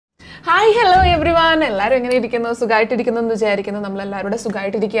Hi, hello everyone. എല്ലാവരും എങ്ങനെ ഇരിക്കുന്നു? സുഖമായിട്ടിരിക്കുന്നു എന്ന് വിചാരിക്കുന്നു. നമ്മൾ എല്ലാവരും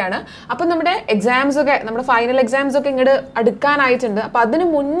സുഖമായിട്ടിരിക്കുകയാണ്. അപ്പോൾ നമ്മുടെ എക്സാംസ് ഒക്കെ നമ്മുടെ ഫൈനൽ എക്സാംസ് ഒക്കെ ഇങ്ങോട്ട് അടുക്കാനായിട്ടുണ്ട്. അപ്പോൾ അതിനു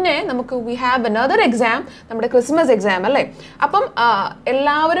മുന്നേ നമുക്ക് we have another exam, നമ്മുടെ ക്രിസ്മസ് എക്സാം അല്ലേ? അപ്പം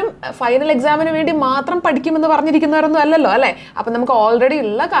എല്ലാവരും ഫൈനൽ എക്സാമിന് വേണ്ടി മാത്രം പഠിക്കുമെന്ന് പറഞ്ഞിരിക്കുന്നവരൊന്നും അല്ലല്ലോ അല്ലേ? അപ്പോൾ നമുക്ക് ഓൾറെഡി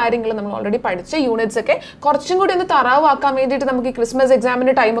ഉള്ള കാര്യങ്ങൾ നമ്മൾ ഓൾറെഡി പഠിച്ച യൂണിറ്റ്സ് ഒക്കെ കുറച്ചും കൂടി ഒന്ന് തറവാക്കാൻ വേണ്ടിയിട്ട് നമുക്ക് ഈ ക്രിസ്മസ്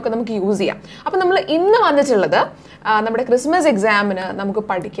എക്സാമിന്റെ ടൈം ഒക്കെ നമുക്ക് യൂസ് ചെയ്യാം. അപ്പോൾ നമ്മൾ ഇന്ന് വന്നിട്ടുള്ളത് നമ്മുടെ ക്രിസ്മസ് എക്സാമിന് നമുക്ക്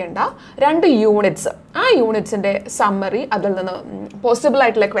പഠിക്കേണ്ട രണ്ട് യൂണിറ്റ്സ്, ആ യൂണിറ്റ്സിന്റെ സമ്മറി, അതിൽ നിന്ന് പോസിബിൾ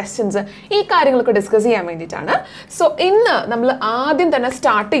ആയിട്ടുള്ള ക്വസ്റ്റ്യൻസ്, ഈ കാര്യങ്ങളൊക്കെ ഡിസ്കസ് ചെയ്യാൻ വേണ്ടിയിട്ടാണ്. സോ ഇന്ന് നമ്മൾ ആദ്യം തന്നെ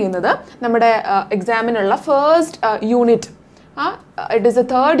സ്റ്റാർട്ട് ചെയ്യുന്നത് നമ്മുടെ എക്സാമിനുള്ള first unit. It is A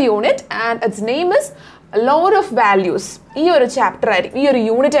third unit and it's name is law of values. ഈ ഒരു ചാപ്റ്റർ ആയിരിക്കും, ഈ ഒരു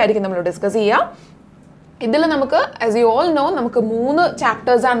യൂണിറ്റ് ആയിരിക്കും നമ്മൾ ഡിസ്കസ് ചെയ്യുക. ഇതിൽ നമുക്ക് ആസ് യു ഓൾ നോ നമുക്ക് 3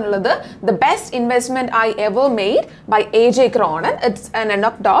 ചാപ്റ്റേഴ്സ് ആണുള്ളത്. The best investment I ever made by A.J. Cronin, it's an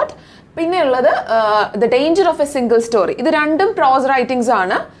anecdote. പിന്നെ ഉള്ളത് the danger of A single story. ഇത് രണ്ടും പ്രോസ് റൈറ്റിംഗ്സ്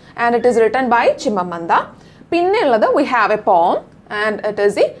ആണ് and it is written by ചിമ്മമന്ദ. പിന്നെ ഉള്ളത് വി ഹാവ് എ പോം and it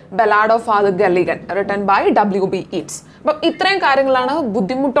is the Ballad of Father Galligan written by W.B. Yeats. അപ്പം ഇത്രയും കാര്യങ്ങളാണ്.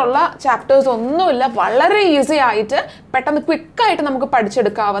 ബുദ്ധിമുട്ടുള്ള ചാപ്റ്റേഴ്സ് ഒന്നുമില്ല, വളരെ ഈസി ആയിട്ട് പെട്ടെന്ന് ക്വിക്കായിട്ട് നമുക്ക്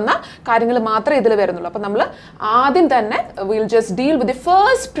പഠിച്ചെടുക്കാവുന്ന കാര്യങ്ങൾ മാത്രമേ ഇതിൽ വരുന്നുള്ളൂ. അപ്പം നമ്മൾ ആദ്യം തന്നെ will just deal with the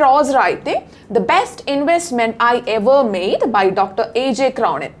first pros writing, the best investment I ever made by doctor A.J.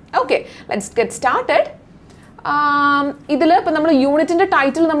 Cronin. Okay, let's get started. ഇതിൽ ഇപ്പം നമ്മൾ യൂണിറ്റിന്റെ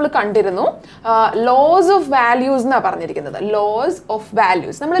ടൈറ്റിൽ നമ്മൾ കണ്ടിരുന്നു, ലോസ് ഓഫ് വാല്യൂസ് എന്നാണ് പറഞ്ഞിരിക്കുന്നത്. Loss of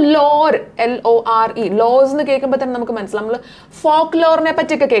values. നമ്മൾ ലോർ LORE ലോസ് എന്ന് കേൾക്കുമ്പോൾ തന്നെ നമുക്ക് മനസ്സിലാവും, നമ്മൾ ഫോക്ക് ലോറിനെ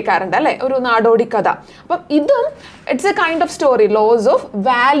പറ്റിയൊക്കെ കേൾക്കാറുണ്ട് അല്ലേ, ഒരു നാടോടി കഥ. അപ്പം ഇതും it's A kind of story, loss of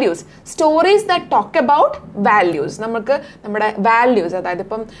values, stories that talk about values. നമുക്ക് നമ്മുടെ വാല്യൂസ്, അതായത്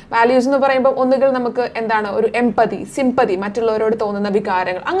ഇപ്പം വാല്യൂസ് എന്ന് പറയുമ്പോൾ ഒന്നുകിൽ നമുക്ക് എന്താണ് ഒരു എംപതി, സിമ്പതി, മറ്റുള്ളവരോട് തോന്നുന്ന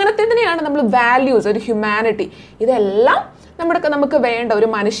വികാരങ്ങൾ, അങ്ങനത്തെ തന്നെയാണ് നമ്മൾ വാല്യൂസ്, ഒരു ഹ്യൂമാനിറ്റി. ഇതെല്ലാം നമുക്ക് വേണ്ട, ഒരു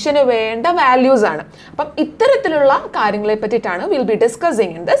മനുഷ്യന് വേണ്ട വാല്യൂസ് ആണ്. അപ്പം ഇത്തരത്തിലുള്ള കാര്യങ്ങളെ പറ്റിയിട്ടാണ് will be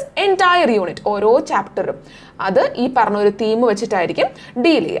discussing in this entire unit. ഓരോ ചാപ്റ്ററും അത് ഈ പറഞ്ഞ ഒരു തീം വെച്ചിട്ടായിരിക്കും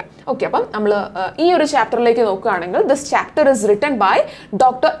ഡീൽ ചെയ്യുക. ഓക്കെ, അപ്പം നമ്മൾ ഈ ഒരു ചാപ്റ്ററിലേക്ക് നോക്കുകയാണെങ്കിൽ this chapter is written by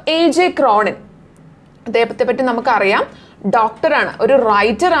doctor A.J. Cronin. അദ്ദേഹത്തെ പറ്റി നമുക്കറിയാം, ഡോക്ടറാണ്, ഒരു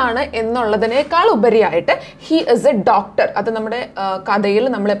റൈറ്റർ ആണ് എന്നുള്ളതിനേക്കാൾ ഉപരിയായിട്ട് ഹി ഇസ് എ ഡോക്ടർ. അത് നമ്മുടെ കഥയിൽ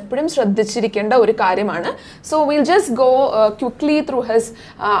നമ്മൾ എപ്പോഴും ശ്രദ്ധിച്ചിരിക്കേണ്ട ഒരു കാര്യമാണ്. So will just go quickly through his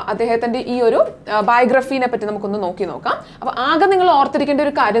അദ്ദേഹത്തിൻ്റെ ഈ ഒരു ബയോഗ്രഫീനെ പറ്റി നമുക്കൊന്ന് നോക്കാം. അപ്പോൾ ആകെ നിങ്ങൾ ഓർത്തിരിക്കേണ്ട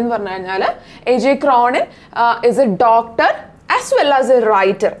ഒരു കാര്യം എന്ന് പറഞ്ഞു കഴിഞ്ഞാൽ A.J. Cronin is A doctor as well as A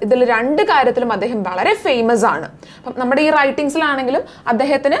writer. ഇതിൽ രണ്ട് കാര്യത്തിലും അദ്ദേഹം വളരെ ഫേമസ് ആണ്. അപ്പം നമ്മുടെ ഈ റൈറ്റിംഗ്സിലാണെങ്കിലും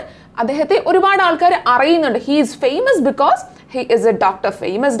അദ്ദേഹത്തെ ഒരുപാട് ആൾക്കാർ അറിയുന്നുണ്ട്. He is famous because he is A doctor,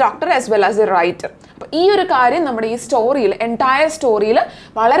 famous doctor as well as A writer. അപ്പം ഈ ഒരു കാര്യം നമ്മുടെ ഈ സ്റ്റോറിയിൽ, എൻറ്റയർ സ്റ്റോറിയിൽ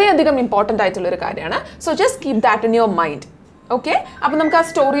വളരെയധികം ഇമ്പോർട്ടൻ്റ് ആയിട്ടുള്ള ഒരു കാര്യമാണ്. So just keep that in your mind. Okay, അപ്പം നമുക്ക് ആ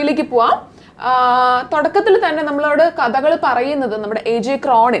സ്റ്റോറിയിലേക്ക് പോവാം. തുടക്കത്തിൽ തന്നെ നമ്മളോട് കഥകൾ പറയുന്നത് നമ്മുടെ A.J.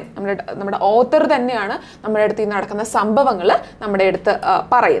 Cronin, നമ്മുടെ ഓത്തർ തന്നെയാണ് നമ്മുടെ അടുത്ത് നടക്കുന്ന സംഭവങ്ങൾ നമ്മുടെ അടുത്ത്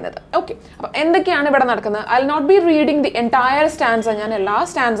പറയുന്നത്. ഓക്കെ, അപ്പം എന്തൊക്കെയാണ് ഇവിടെ നടക്കുന്നത്? I will not be reading the entire stanza. ഞാൻ എല്ലാ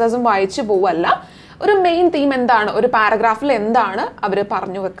സ്റ്റാൻസസും വായിച്ചു പോവല്ല. ഒരു മെയിൻ തീം എന്താണ്, ഒരു പാരഗ്രാഫിൽ എന്താണ് അവർ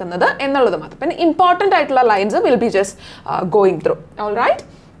പറഞ്ഞു വെക്കുന്നത് എന്നുള്ളത് മാത്രം. പിന്നെ ഇമ്പോർട്ടൻ്റ് ആയിട്ടുള്ള lines will be just going through. All right,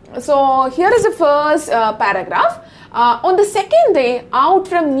 so here is the first paragraph. On the second day out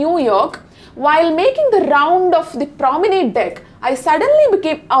from New York, while making the round of the promenade deck, I suddenly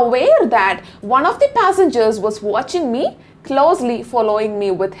became aware that one of the passengers was watching me closely, following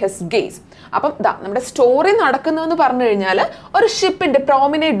me with his gaze. അപ്പം നമ്മുടെ story നടക്കുന്നതെന്ന് പറഞ്ഞു കഴിഞ്ഞാൽ ഒരു ഷിപ്പിൻ്റെ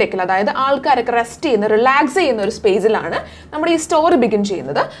പ്രോമിനേറ്റ് ഡെക്കിൽ, അതായത് ആൾക്കാരൊക്കെ rest ചെയ്യുന്ന, relax ചെയ്യുന്ന ഒരു സ്പേസിലാണ് നമ്മുടെ ഈ സ്റ്റോറി ബിഗിൻ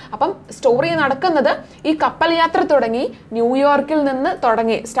ചെയ്യുന്നത്. അപ്പം സ്റ്റോറി നടക്കുന്നത് ഈ കപ്പൽ യാത്ര തുടങ്ങി ന്യൂയോർക്കിൽ നിന്ന്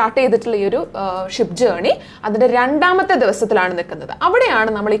സ്റ്റാർട്ട് ചെയ്തിട്ടുള്ള ഈ ഒരു ഷിപ്പ് ജേർണി അതിൻ്റെ 2ാമത്തെ ദിവസത്തിലാണ് നിൽക്കുന്നത്.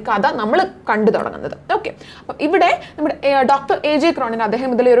 അവിടെയാണ് നമ്മൾ ഈ കഥ നമ്മൾ കണ്ടു തുടങ്ങുന്നത്. ഓക്കെ, അപ്പം ഇവിടെ നമ്മുടെ ഡോക്ടർ A.J. Cronin, അദ്ദേഹം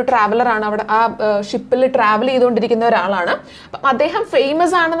ഇതിലെ ഒരു ട്രാവലറാണ്, അവിടെ ആ ഷിപ്പിൽ ട്രാവൽ ചെയ്തുകൊണ്ടിരിക്കുന്ന ഒരാളാണ്. അപ്പം അദ്ദേഹം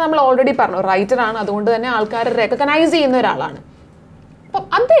ഫേമസ് ആണെന്ന് നമ്മൾ ഓൾറെഡി പറഞ്ഞു, റൈറ്റർ ആണ്, അതുകൊണ്ട് തന്നെ ആൾക്കാർ റെക്കഗ്നൈസ് ചെയ്യുന്ന ഒരാളാണ്. അപ്പം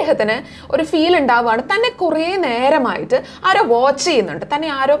അദ്ദേഹത്തിന് ഒരു ഫീൽ ഉണ്ടാവുകയാണ്, തന്നെ കുറേ നേരമായിട്ട് ആരോ വാച്ച് ചെയ്യുന്നുണ്ട്, തന്നെ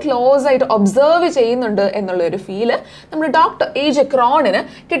ആരോ ക്ലോസ് ആയിട്ട് ഒബ്സർവ് ചെയ്യുന്നുണ്ട് എന്നുള്ള ഒരു ഫീല് നമ്മൾ ഡോക്ടർ A.J. Cronin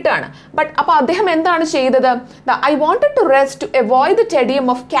കിട്ടുകയാണ്. അപ്പോൾ അദ്ദേഹം എന്താണ് ചെയ്തത്? I wanted to rest to avoid the ടെഡിയം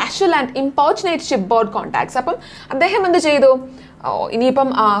of casual and importunate ship board contacts. അപ്പം അദ്ദേഹം എന്ത് ചെയ്തു? ഇനിയിപ്പം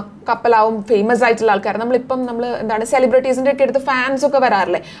കപ്പലാവും ഫേമസ് ആയിട്ടുള്ള ആൾക്കാർ നമ്മൾ എന്താണ് സെലിബ്രിറ്റീസിൻ്റെ ഒക്കെ അടുത്ത് ഫാൻസ് ഒക്കെ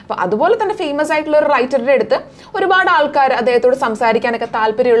വരാറില്ലേ. അപ്പോൾ അതുപോലെ തന്നെ ഫേമസ് ആയിട്ടുള്ള ഒരു റൈറ്ററുടെ അടുത്ത് ഒരുപാട് ആൾക്കാർ അദ്ദേഹത്തോട് സംസാരിക്കാനൊക്കെ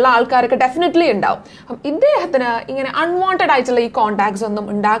താല്പര്യമുള്ള ആൾക്കാരൊക്കെ ഡെഫിനറ്റ്ലി ഉണ്ടാവും. അപ്പം ഇദ്ദേഹത്തിന് ഇങ്ങനെ അൺവാണ്ടഡ് ആയിട്ടുള്ള ഈ കോണ്ടാക്ട്സ് ഒന്നും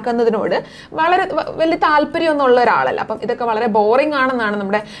ഉണ്ടാക്കുന്നതിനോട് വളരെ വലിയ താല്പര്യമൊന്നും ഉള്ള ഒരാളല്ല. അപ്പം ഇതൊക്കെ വളരെ ബോറിംഗ് ആണെന്നാണ്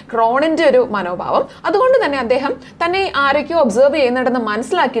നമ്മുടെ ക്രോണിൻ്റെ ഒരു മനോഭാവം. അതുകൊണ്ട് തന്നെ അദ്ദേഹം തന്നെ ആരൊക്കെയോ ഒബ്സർവ് ചെയ്യുന്നുണ്ടെന്ന്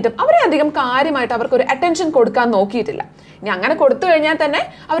മനസ്സിലാക്കിയിട്ടും അവരെ അധികം കാര്യമായിട്ട് അവർക്കൊരു അറ്റൻഷൻ കൊടുക്കാൻ നോക്കിയിട്ടില്ല. ഇനി അങ്ങനെ കൊടുത്തു കഴിഞ്ഞാൽ തന്നെ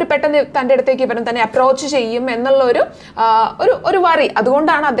അവർ പെട്ടെന്ന് തൻ്റെ അടുത്തേക്ക് ഇവരും തന്നെ അപ്രോച്ച് ചെയ്യും എന്നുള്ള ഒരു വറി.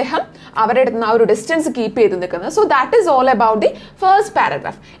 അതുകൊണ്ടാണ് അദ്ദേഹം അവരുടെ അടുത്ത് ആ ഒരു ഡിസ്റ്റൻസ് കീപ്പ് ചെയ്ത് നിൽക്കുന്നത്. So that is all about the first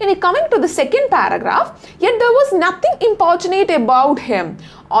paragraph. ഇനി coming to the second paragraph, yet there was nothing ഇമ്പോർട്ടനേറ്റ് about him.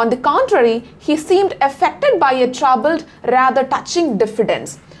 On the contrary, he seemed affected by a troubled, rather touching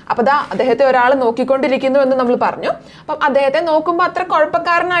diffidence. അപ്പോൾ അദ്ദേഹത്തെ ഒരാൾ നോക്കിക്കൊണ്ടിരിക്കുന്നു എന്ന് നമ്മൾ പറഞ്ഞു. അപ്പം അദ്ദേഹത്തെ നോക്കുമ്പോൾ അത്ര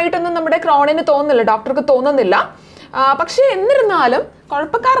കുഴപ്പക്കാരനായിട്ടൊന്നും നമ്മുടെ ക്രോണിന് തോന്നുന്നില്ല, ഡോക്ടർക്ക് തോന്നുന്നില്ല. പക്ഷേ എന്നിരുന്നാലും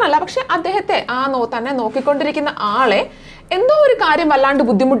കുഴപ്പക്കാരനല്ല. പക്ഷെ അദ്ദേഹത്തെ തന്നെ നോക്കിക്കൊണ്ടിരിക്കുന്ന ആളെ എന്തോ ഒരു കാര്യം വല്ലാണ്ട്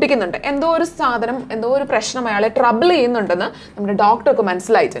ബുദ്ധിമുട്ടിക്കുന്നുണ്ട്, എന്തോ ഒരു സാധനം, എന്തോ ഒരു പ്രശ്നം അയാളെ ട്രബിൾ ചെയ്യുന്നുണ്ടെന്ന് നമ്മുടെ ഡോക്ടർക്ക്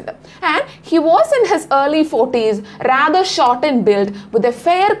മനസ്സിലായിട്ടുണ്ട്. And he was in his early 40s, rather short in build, with a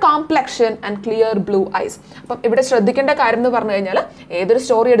fair complexion and clear blue eyes. അപ്പം ഇവിടെ ശ്രദ്ധിക്കേണ്ട കാര്യം എന്ന് പറഞ്ഞു കഴിഞ്ഞാൽ ഏതൊരു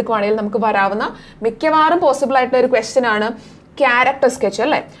സ്റ്റോറി എടുക്കുവാണെങ്കിലും നമുക്ക് വരാവുന്ന മിക്കവാറും പോസിബിൾ ആയിട്ടുള്ള ഒരു ക്വസ്റ്റ്യൻ ആണ് ക്യാരക്ടർ സ്കെച്ച്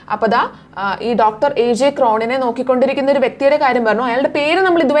അല്ലേ. അപ്പോൾ ഈ ഡോക്ടർ A.J. ക്രോണിനെ നോക്കിക്കൊണ്ടിരിക്കുന്ന ഒരു വ്യക്തിയുടെ കാര്യം പറഞ്ഞു. അയാളുടെ പേര്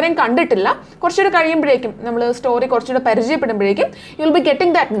നമ്മൾ ഇതുവരെയും കണ്ടിട്ടില്ല. കുറച്ചുകൂടെ കഴിയുമ്പോഴേക്കും നമ്മൾ സ്റ്റോറി കുറച്ചുകൂടെ പരിചയപ്പെടുമ്പോഴേക്കും you will be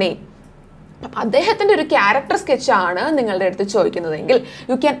getting that name. അപ്പം അദ്ദേഹത്തിൻ്റെ ഒരു ക്യാരക്ടർ സ്കെച്ചാണ് നിങ്ങളുടെ അടുത്ത് ചോദിക്കുന്നതെങ്കിൽ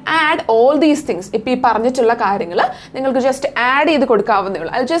you can add all these things. ഇപ്പം ഈ പറഞ്ഞിട്ടുള്ള കാര്യങ്ങൾ നിങ്ങൾക്ക് ജസ്റ്റ് ആഡ് ചെയ്ത് കൊടുക്കാവുന്നേ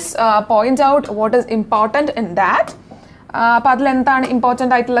ഉള്ളൂ. I just point out what is important in that. അപ്പം അതിലെന്താണ്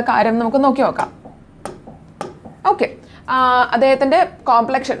ഇമ്പോർട്ടൻ്റ് ആയിട്ടുള്ള കാര്യം നമുക്ക് നോക്കി നോക്കാം. ഓക്കെ, അദ്ദേഹത്തിൻ്റെ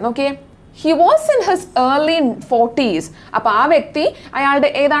കോംപ്ലക്ഷൻ നോക്കിയേ. He was in his early 40s. അപ്പോൾ ആ വ്യക്തി അയാളുടെ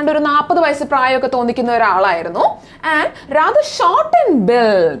ഏതാണ്ട് ഒരു 40 വയസ്സ് പ്രായമൊക്കെ തോന്നിക്കുന്ന ഒരാളായിരുന്നു. And rather short in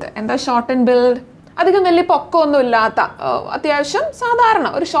build. എന്താ ഷോർട്ട് ഇൻ ബിൽഡ്? അധികം വലിയ പൊക്കമൊന്നും ഇല്ലാത്ത, അത്യാവശ്യം സാധാരണ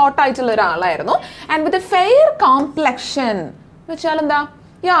ഒരു ഷോർട്ട് ആയിട്ടുള്ള ഒരാളായിരുന്നു. And with a fair complexion എന്ന് വെച്ചാൽ എന്താ,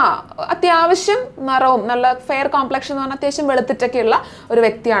 അത്യാവശ്യം നിറവും നല്ല ഫെയർ കോംപ്ലക്ഷൻ എന്ന് പറഞ്ഞാൽ അത്യാവശ്യം വെളുത്തിട്ടൊക്കെയുള്ള ഒരു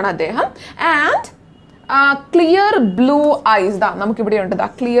വ്യക്തിയാണ് അദ്ദേഹം. And clear blue ice. നമുക്കിവിടെ ഉണ്ട്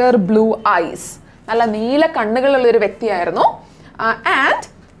ക്ലിയർ ബ്ലൂ ഐസ്, നല്ല നീല കണ്ണുകളുള്ള ഒരു വ്യക്തിയായിരുന്നു. ആൻഡ്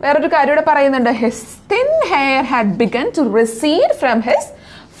വേറൊരു കാര്യം ഇവിടെ പറയുന്നുണ്ട്, his thin hair had begun to റിസീഡ് from his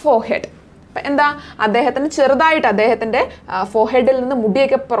forehead. അപ്പം എന്താ, അദ്ദേഹത്തിന് ചെറുതായിട്ട് അദ്ദേഹത്തിൻ്റെ ഫോർഹെഡിൽ നിന്ന്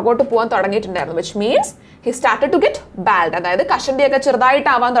മുടിയൊക്കെ പുറകോട്ട് പോകാൻ തുടങ്ങിയിട്ടുണ്ടായിരുന്നു. Which means he started to get ബാൽഡ്, അതായത് കഷണ്ടിയൊക്കെ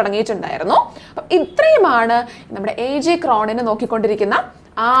ചെറുതായിട്ടാവാൻ തുടങ്ങിയിട്ടുണ്ടായിരുന്നു. അപ്പം ഇത്രയുമാണ് നമ്മുടെ A.J. ക്രോണിനെ നോക്കിക്കൊണ്ടിരിക്കുന്ന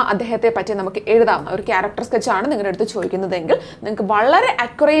അദ്ദേഹത്തെ പറ്റി നമുക്ക് എഴുതാവുന്ന ഒരു ക്യാരക്ടർ സ്കെച്ചാണ് നിങ്ങളുടെ അടുത്ത് ചോദിക്കുന്നതെങ്കിൽ നിങ്ങൾക്ക് വളരെ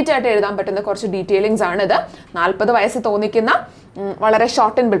അക്യുറേറ്റ് ആയിട്ട് എഴുതാൻ പറ്റുന്ന കുറച്ച് ഡീറ്റെയിലിങ്സ് ആണ് ഇത്. 40 വയസ്സ് തോന്നിക്കുന്ന, വളരെ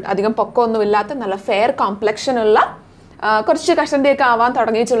ഷോർട്ട് ആൻഡ് ബിൽഡ്, അധികം പൊക്കമൊന്നുമില്ലാത്ത, നല്ല ഫെയർ കോംപ്ലക്ഷൻ ഉള്ള, കുറച്ച് കഷണ്ടിയൊക്കെ ആവാൻ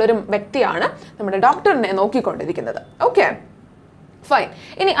തുടങ്ങിയിട്ടുള്ളൊരു വ്യക്തിയാണ് നമ്മുടെ ഡോക്ടറിനെ നോക്കിക്കൊണ്ടിരിക്കുന്നത്. Okay, fine.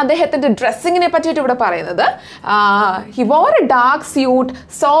 ഇനി അദ്ദേഹത്തിൻ്റെ ഡ്രസ്സിങ്ങിനെ പറ്റിയിട്ട് ഇവിടെ പറയുന്നത്, he war A dark suit,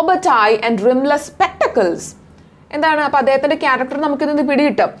 sober tie and rimless spectacles. എന്താണ്, അപ്പോൾ അദ്ദേഹത്തിൻ്റെ ക്യാരക്ടർ നമുക്കിതിന്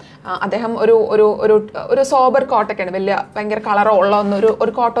പിടികിട്ടും. അദ്ദേഹം ഒരു സോബർ കോട്ടൊക്കെയാണ്, ഭയങ്കര കളറോ ഉള്ള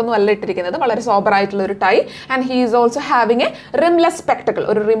ഒരു കോട്ടൊന്നും അല്ല ഇട്ടിരിക്കുന്നത്, വളരെ സോബർ ആയിട്ടുള്ള ഒരു tie. And he is also having A rimless spectacle,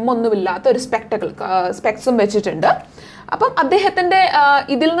 ഒരു റിമ്മൊന്നും ഇല്ലാത്ത ഒരു സ്പെക്സും വെച്ചിട്ടുണ്ട്. അപ്പം അദ്ദേഹത്തിൻ്റെ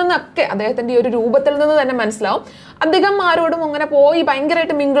ഇതിൽ നിന്നൊക്കെ, അദ്ദേഹത്തിൻ്റെ ഈ ഒരു രൂപത്തിൽ നിന്ന് തന്നെ മനസ്സിലാവും അധികം ആരോടും അങ്ങനെ പോയി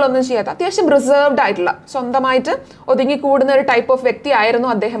ഭയങ്കരമായിട്ട് മിങ്കിളൊന്നും ചെയ്യാത്ത, അത്യാവശ്യം റിസർവ്ഡ് ആയിട്ടുള്ള, സ്വന്തമായിട്ട് ഒതുങ്ങി കൂടുന്ന ഒരു ടൈപ്പ് ഓഫ് വ്യക്തി ആയിരുന്നു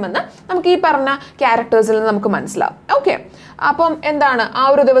അദ്ദേഹം എന്ന് നമുക്ക് ഈ പറഞ്ഞ ക്യാരക്ടേഴ്സിൽ നിന്ന് നമുക്ക് മനസ്സിലാവും. ഓക്കെ, അപ്പം എന്താണ്, ആ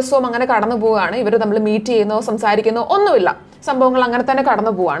ഒരു ദിവസവും അങ്ങനെ കടന്നു പോവുകയാണ്. ഇവർ നമ്മൾ മീറ്റ് ചെയ്യുന്നോ സംസാരിക്കുന്നോ ഒന്നുമില്ല, സംഭവങ്ങൾ അങ്ങനെ തന്നെ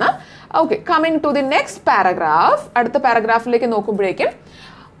കടന്നു പോവാണ്. Okay, coming to the next paragraph. അടുത്ത പാരഗ്രാഫിലേക്ക് നോക്കുമ്പോഴേക്കും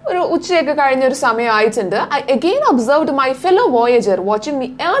ഒരു ഉച്ചയൊക്കെ കഴിഞ്ഞൊരു സമയം ആയിട്ടുണ്ട്. I again observed my fellow Voyager watching me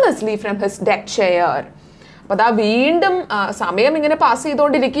ഏർണസ്ലി from his deck chair. അപ്പോൾ വീണ്ടും സമയം ഇങ്ങനെ പാസ്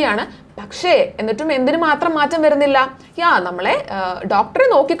ചെയ്തുകൊണ്ടിരിക്കുകയാണ്. പക്ഷേ എന്നിട്ടും എന്തിനു മാത്രം മാറ്റം വരുന്നില്ല? നമ്മളെ ഡോക്ടറെ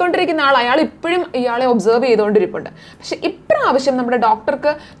നോക്കിക്കൊണ്ടിരിക്കുന്ന ആൾ, അയാൾ ഇപ്പോഴും ഇയാളെ ഒബ്സർവ് ചെയ്തുകൊണ്ടിരിപ്പുണ്ട്. പക്ഷെ ഇപ്രാവശ്യം നമ്മുടെ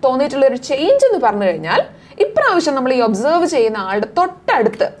ഡോക്ടർക്ക് തോന്നിയിട്ടുള്ള ഒരു ചേഞ്ച് എന്ന് പറഞ്ഞു കഴിഞ്ഞാൽ, ഇപ്രാവശ്യം നമ്മൾ ഈ ഒബ്സർവ് ചെയ്യുന്ന ആളുടെ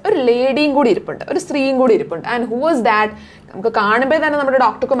തൊട്ടടുത്ത് ഒരു ലേഡിയും കൂടി ഇരിപ്പുണ്ട്, ഒരു സ്ത്രീയും കൂടി ഇരിപ്പുണ്ട്. And who was that? നമുക്ക് കാണുമ്പോൾ തന്നെ നമ്മുടെ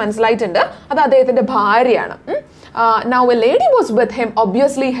ഡോക്ടർക്ക് മനസ്സിലായിട്ടുണ്ട് അത് അദ്ദേഹത്തിൻ്റെ ഭാര്യയാണ്. Now A lady was with him,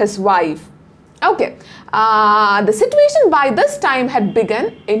 obviously his wife. Okay, the situation by this time had begun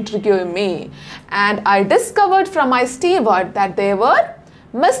intriguing me, and I discovered from my steward that they were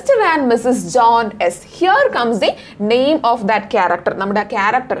Mr. and Mrs. John S. Here comes the name of that character. നമ്മുടെ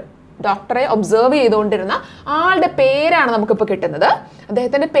character ഡോക്ടറെ observe ചെയ്തുകൊണ്ടിരുന്ന ആളുടെ പേരാണ് നമുക്കിപ്പോൾ കിട്ടുന്നത്.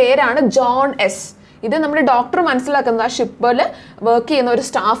 അദ്ദേഹത്തിൻ്റെ പേരാണ് John S. ഇത് നമ്മുടെ ഡോക്ടർ മനസ്സിലാക്കുന്നത് ആ ഷിപ്പിൽ വർക്ക് ചെയ്യുന്ന ഒരു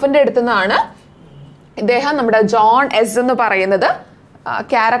സ്റ്റാഫിൻ്റെ അടുത്ത് നിന്നാണ് ഇദ്ദേഹം നമ്മുടെ ജോൺ എസ് എന്ന് പറയുന്നത്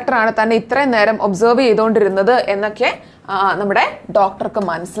ക്യാരക്ടറാണ് തന്നെ ഇത്രയും നേരം ഒബ്സർവ് ചെയ്തുകൊണ്ടിരുന്നത് എന്നൊക്കെ നമ്മുടെ ഡോക്ടർക്ക്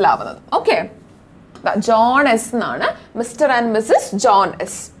മനസ്സിലാവുന്നത്. ഓക്കെ, ജോൺ എസ് എന്നാണ്, mister and Mrs John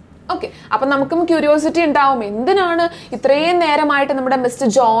S. Okay, അപ്പം നമുക്കും ക്യൂരിയോസിറ്റി ഉണ്ടാവും, എന്തിനാണ് ഇത്രയും നേരമായിട്ട് നമ്മുടെ മിസ്റ്റർ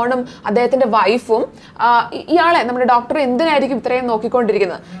ജോണും അദ്ദേഹത്തിൻ്റെ വൈഫും ഇയാളെ നമ്മുടെ ഡോക്ടർ എന്തിനായിരിക്കും ഇത്രയും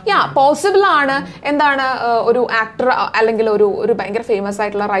നോക്കിക്കൊണ്ടിരിക്കുന്നത്? പോസിബിൾ ആണ്. എന്താണ്, ഒരു ആക്ടർ അല്ലെങ്കിൽ ഒരു ഭയങ്കര ഫേമസ്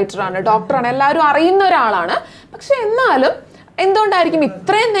ആയിട്ടുള്ള റൈറ്ററാണ്, ഡോക്ടറാണ്, എല്ലാവരും അറിയുന്ന ഒരാളാണ്. പക്ഷെ എന്നാലും എന്തുകൊണ്ടായിരിക്കും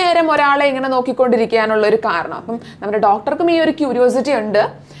ഇത്രയും നേരം ഒരാളെ ഇങ്ങനെ നോക്കിക്കൊണ്ടിരിക്കാനുള്ള ഒരു കാരണം? അപ്പം നമ്മുടെ ഡോക്ടർക്കും ഈ ഒരു ക്യൂരിയോസിറ്റി ഉണ്ട്.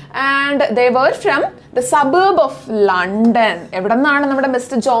 And they were from the suburb of London. എവിടെ നിന്നാണ് നമ്മുടെ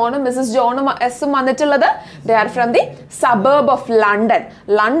മിസ്റ്റർ ജോണും മിസ്സസ് ജോണും എസും വന്നിട്ടുള്ളത്? They are from the suburb of London.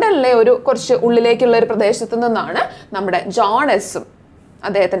 ലണ്ടനിലെ ഒരു കുറച്ച് ഉള്ളിലേക്കുള്ള ഒരു പ്രദേശത്ത് നിന്നാണ് നമ്മുടെ ജോൺ എസും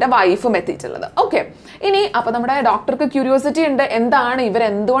അദ്ദേഹത്തിൻ്റെ വൈഫും എത്തിയിട്ടുള്ളത്. ഓക്കെ, ഇനി അപ്പോൾ നമ്മുടെ ഡോക്ടർക്ക് ക്യൂരിയോസിറ്റി ഉണ്ട്, എന്താണ് ഇവർ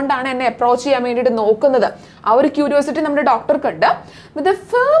എന്തുകൊണ്ടാണ് എന്നെ അപ്രോച്ച് ചെയ്യാൻ വേണ്ടിയിട്ട് നോക്കുന്നത്? ആ ഒരു ക്യൂരിയോസിറ്റി നമ്മുടെ ഡോക്ടർക്ക് ഉണ്ട്. With a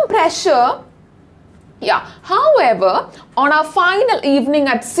firm pressure, however, on our final evening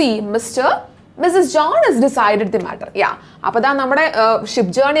at sea, Mrs. John has decided the matter. അപ്പോൾ ഇതാ നമ്മുടെ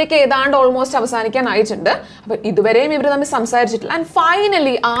ഷിപ്പ് ജേർണിയൊക്കെ ഏതാണ്ട് ഓൾമോസ്റ്റ് അവസാനിക്കാനായിട്ടുണ്ട്. അപ്പോൾ ഇതുവരെയും ഇവർ തമ്മിൽ സംസാരിച്ചിട്ടില്ല. ആൻഡ്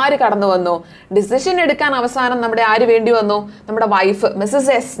ഫൈനലി ആര് കടന്നു വന്നു? ഡിസിഷൻ എടുക്കാൻ അവസാനം നമ്മുടെ ആര് വേണ്ടി വന്നു? നമ്മുടെ വൈഫ്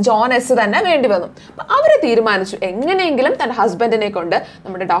മിസ്സസ് ജോൺ എസ് തന്നെ വേണ്ടി വന്നു. അപ്പോൾ അവർ തീരുമാനിച്ചു എങ്ങനെയെങ്കിലും തൻ്റെ ഹസ്ബൻഡിനെ കൊണ്ട്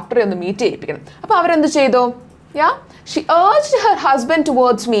നമ്മുടെ ഡോക്ടറെ ഒന്ന് മീറ്റ് ചെയ്യിപ്പിക്കണം. അപ്പോൾ അവരെന്ത് ചെയ്തു? She urged her husband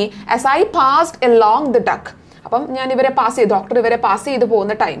towards me as I passed along the deck. അപ്പം ഞാൻ ഡോക്ടർ ഇവരെ പാസ് ചെയ്ത്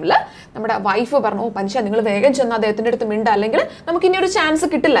പോകുന്ന ടൈമിൽ നമ്മുടെ വൈഫ് പറഞ്ഞു, മനുഷ്യ നിങ്ങൾ വേഗം ചെന്ന് അദ്ദേഹത്തിൻ്റെ അടുത്ത് മിണ്ട, അല്ലെങ്കിൽ നമുക്ക് ഇനി ഒരു ചാൻസ്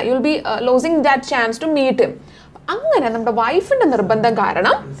കിട്ടില്ല, you will be losing that chance to meet him. അങ്ങനെ നമ്മുടെ വൈഫിൻ്റെ നിർബന്ധം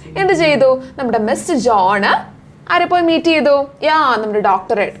കാരണം എന്ത് ചെയ്തു? നമ്മുടെ മിസ്റ്റർ ജോണ് ആരെ പോയി മീറ്റ് ചെയ്തു? നമ്മുടെ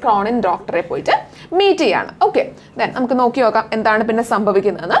ക്രോണിൻ ഡോക്ടറെ പോയിട്ട് മീറ്റ് ചെയ്യാണ്. ഓക്കെ, ദെൻ നമുക്ക് നോക്കി നോക്കാം എന്താണ് പിന്നെ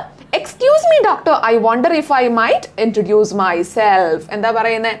സംഭവിക്കുന്നതെന്ന്. Excuse me doctor, I wonder if I might introduce my self. എന്താ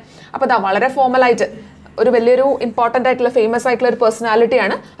പറയുന്നത്? അപ്പോൾ ഇതാ വളരെ ഫോർമലായിട്ട് ഒരു വലിയൊരു ഇമ്പോർട്ടൻ്റ് ആയിട്ടുള്ള ഫേമസ് ആയിട്ടുള്ള ഒരു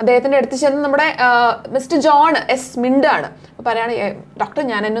പേഴ്സണാലിറ്റിയാണ്. അദ്ദേഹത്തിൻ്റെ അടുത്ത് ചെന്ന് നമ്മുടെ മിസ്റ്റർ ജോൺ എസ് മിണ്ടാണ്. അപ്പോൾ പറയാണ്, ഡോക്ടർ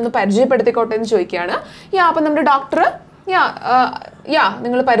ഞാൻ എന്നെ ഒന്ന് പരിചയപ്പെടുത്തിക്കോട്ടെ എന്ന് ചോദിക്കുകയാണ്. അപ്പം നമ്മുടെ ഡോക്ടർ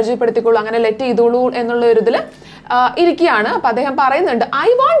നിങ്ങൾ പരിചയപ്പെടുത്തിക്കോളൂ, അങ്ങനെ ലെറ്റ് ചെയ്തോളൂ എന്നുള്ള ഒരു ഇതിൽ ഇരിക്കുകയാണ്. അപ്പം അദ്ദേഹം പറയുന്നുണ്ട്, I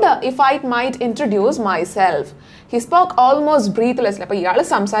wonder if I might introduce my self. He spoke almost ബ്രീത്ത്ലെസ്ലി. അപ്പോൾ ഇയാൾ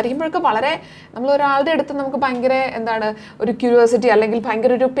സംസാരിക്കുമ്പോഴൊക്കെ വളരെ നമ്മൾ ഒരാളുടെ അടുത്ത് നമുക്ക് ഭയങ്കര ഒരു ക്യൂരിയോസിറ്റി അല്ലെങ്കിൽ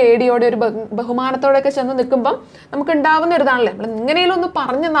ഭയങ്കര ഒരു പേടിയോടെ ഒരു ബഹുമാനത്തോടെയൊക്കെ ചെന്ന് നിൽക്കുമ്പം നമുക്ക് ഉണ്ടാവുന്ന ഒരു ഇതാണല്ലേ, നമ്മൾ ഇങ്ങനെയും ഒന്ന്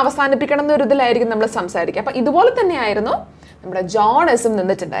പറഞ്ഞൊന്ന് അവസാനിപ്പിക്കണം എന്നൊരു ഇതിലായിരിക്കും നമ്മൾ സംസാരിക്കുക. അപ്പം ഇതുപോലെ തന്നെയായിരുന്നു നമ്മുടെ ജോൺ എസും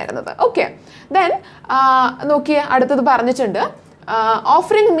നിന്നിട്ടുണ്ടായിരുന്നത്. ഓക്കെ, ദെൻ നോക്കിയേ അടുത്തത് പറഞ്ഞിട്ടുണ്ട്,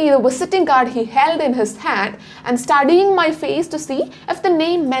 offering me the visiting card he held in his hand and studying my face to see if the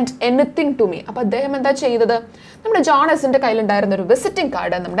name meant anything to me. അപ്പോൾ അദ്ദേഹം എന്താ ചെയ്തത്? നമ്മുടെ ജോൺ എസിൻ്റെ കയ്യിലുണ്ടായിരുന്ന ഒരു വിസിറ്റിംഗ്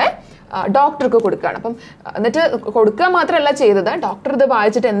കാർഡ് നമ്മുടെ ഡോക്ടർക്ക് കൊടുക്കുകയാണ്. അപ്പം എന്നിട്ട് കൊടുക്കുക മാത്രമല്ല ചെയ്തത്, ഡോക്ടർ ഇത്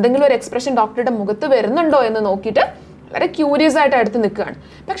വായിച്ചിട്ട് എന്തെങ്കിലും ഒരു എക്സ്പ്രഷൻ ഡോക്ടറുടെ മുഖത്ത് വരുന്നുണ്ടോ എന്ന് നോക്കിയിട്ട് വളരെ ക്യൂരിയസ് ആയിട്ട് അടുത്ത് നിൽക്കുകയാണ്.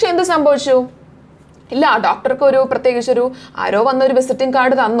 പക്ഷെ എന്ത് സംഭവിച്ചു? ഇല്ല, ഡോക്ടർക്ക് പ്രത്യേകിച്ചൊരു ആരോ വന്നൊരു വിസിറ്റിംഗ്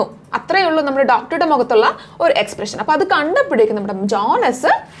കാർഡ് തന്നു, അത്രയേ ഉള്ളൂ നമ്മുടെ ഡോക്ടറുടെ മുഖത്തുള്ള ഒരു എക്സ്പ്രഷൻ. അപ്പോൾ അത് കണ്ടപ്പോഴേക്കും നമ്മുടെ ജോൺ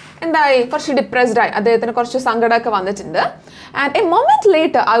എസ് എന്തായി? കുറച്ച് ഡിപ്രസ്ഡ് ആയി, അദ്ദേഹത്തിന് കുറച്ച് സങ്കടമൊക്കെ വന്നിട്ടുണ്ട്. And A moment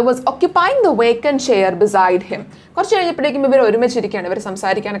later I was occupying the vacant chair beside him. കുറച്ച് കഴിഞ്ഞപ്പോഴേക്കും ഇവർ ഒരുമിച്ചിരിക്കുകയാണ്, ഇവർ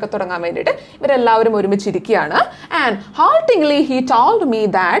സംസാരിക്കാനൊക്കെ തുടങ്ങാൻ വേണ്ടിയിട്ട് ഇവരെല്ലാവരും ഒരുമിച്ചിരിക്കുകയാണ്. And haltingly he told me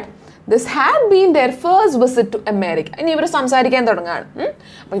that this had been their first visit to America. ഇനി ഇവർ സംസാരിക്കാൻ തുടങ്ങുകയാണ്.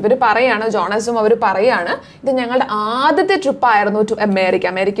 അപ്പോൾ ഇവർ പറയാണ്, ജോണസും അവർ പറയാണ്, ഇത് ഞങ്ങളുടെ ആദ്യത്തെ ട്രിപ്പായിരുന്നു ടു അമേരിക്ക,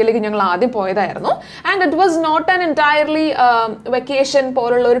 അമേരിക്കയിലേക്ക് ഞങ്ങൾ ആദ്യം പോയതായിരുന്നു. And it was not an entirely vacation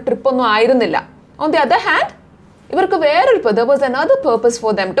പോലുള്ള ഒരു ട്രിപ്പൊന്നും ആയിരുന്നില്ല. ഓൺ ദി അതർ ഹാൻഡ് ഇവർക്ക് വേറൊരു there was another purpose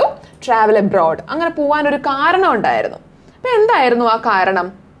for them to travel abroad. അങ്ങനെ പോകാനൊരു കാരണം ഉണ്ടായിരുന്നു. അപ്പം എന്തായിരുന്നു ആ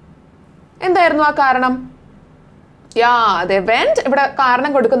കാരണം? they went. ഇവിടെ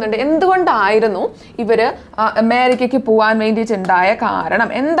കാരണം കൊടുക്കുന്നുണ്ട്, എന്തുകൊണ്ടായിരുന്നു ഇവർ അമേരിക്കയ്ക്ക് പോകാൻ വേണ്ടിയിട്ടുണ്ടായ കാരണം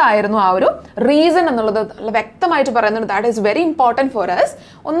എന്തായിരുന്നു, ആ ഒരു റീസൺ എന്നുള്ളത് വ്യക്തമായിട്ട് പറയുന്നുണ്ട്. That is very important for us.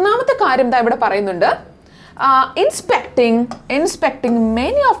 ഒന്നാമത്തെ കാര്യം എന്താ ഇവിടെ പറയുന്നുണ്ട്, inspecting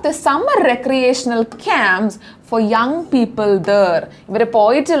many of the summer recreational camps for young people there. ഇവർ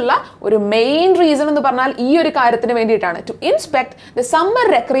പോയിട്ടുള്ള ഒരു മെയിൻ റീസൺ എന്ന് പറഞ്ഞാൽ ഈ ഒരു കാര്യത്തിന് വേണ്ടിയിട്ടാണ്, to inspect the summer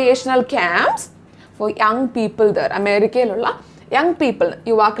recreational camps for young people there. അമേരിക്കയിലുള്ള യങ് പീപ്പിൾ,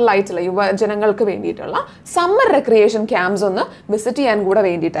 യുവാക്കളായിട്ടുള്ള യുവജനങ്ങൾക്ക് വേണ്ടിയിട്ടുള്ള സമ്മർ റെക്രിയേഷൻ ക്യാമ്പ്സ് ഒന്ന് വിസിറ്റ് ചെയ്യാൻ കൂടെ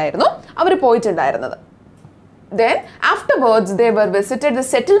വേണ്ടിയിട്ടായിരുന്നു അവർ പോയിട്ടുണ്ടായിരുന്നത്. Then afterwards they were visited the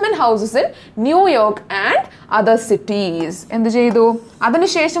settlement houses in New York and other cities. എന്ത് ചെയ്തു?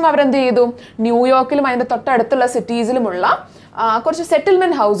 അതിനുശേഷം അവരെന്ത് ചെയ്തു? ന്യൂയോർക്കിലും അതിൻ്റെ തൊട്ടടുത്തുള്ള സിറ്റീസിലുമുള്ള കുറച്ച്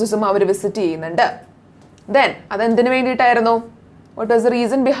സെറ്റിൽമെൻറ്റ് ഹൗസസും അവർ വിസിറ്റ് ചെയ്യുന്നുണ്ട്. Then അതെന്തിനു വേണ്ടിയിട്ടായിരുന്നു? What was the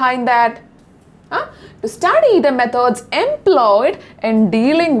reason behind that? To study the methods employed in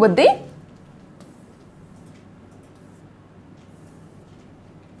dealing with the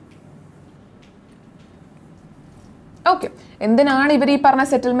okay. എന്തിനാണ് ഇവർ ഈ പറഞ്ഞ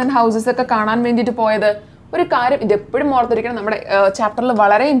സെറ്റിൽമെന്റ് ഹൗസസ് ഒക്കെ കാണാൻ വേണ്ടിയിട്ട് പോയത്? ഒരു കാര്യം ഇത് എപ്പോഴും ഓർത്തിരിക്കണം, നമ്മുടെ ചാപ്റ്ററിൽ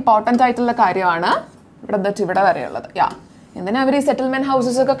വളരെ ഇമ്പോർട്ടൻ്റ് ആയിട്ടുള്ള കാര്യമാണ് ഇവിടെ വരെയുള്ളത്. എന്തിനാ അവർ ഈ സെറ്റിൽമെന്റ്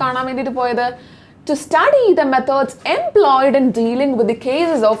ഹൗസസ് ഒക്കെ കാണാൻ വേണ്ടിയിട്ട് പോയത്? To study the methods employed in dealing with the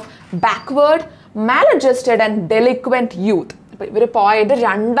cases of backward, maladjusted and delinquent youth. അപ്പോൾ ഇവർ പോയത്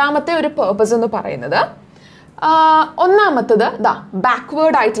രണ്ടാമത്തെ ഒരു പേർപ്പസ് എന്ന് പറയുന്നത്, ഒന്നാമത്തത്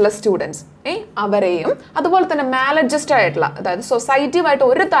ബാക്ക്വേർഡ് ആയിട്ടുള്ള സ്റ്റുഡൻസ് അവരെയും അതുപോലെ തന്നെ മാലഡ്ജസ്റ്റഡ് ആയിട്ടുള്ള, അതായത് സൊസൈറ്റിയുമായിട്ട്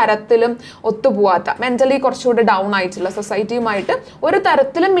ഒരു തരത്തിലും ഒത്തുപോവാത്ത, മെന്റലി കുറച്ചുകൂടി ഡൗൺ ആയിട്ടുള്ള, സൊസൈറ്റിയുമായിട്ട് ഒരു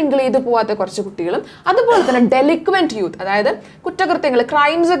തരത്തിലും മിങ്കിൾ ചെയ്ത് പോവാത്ത കുറച്ച് കുട്ടികളും, അതുപോലെ തന്നെ ഡെലിക്വന്റ് യൂത്ത്, അതായത് കുറ്റകൃത്യങ്ങൾ,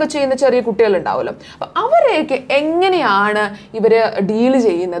 ക്രൈംസ് ഒക്കെ ചെയ്യുന്ന ചെറിയ കുട്ടികൾ ഉണ്ടാവുമല്ലോ. അപ്പൊ അവരെയൊക്കെ എങ്ങനെയാണ് ഇവർ ഡീല്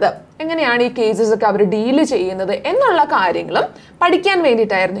ചെയ്യുന്നത്, എങ്ങനെയാണ് ഈ കേസസ് ഒക്കെ അവർ ഡീല് ചെയ്യുന്നത് എന്നുള്ള കാര്യങ്ങളും പഠിക്കാൻ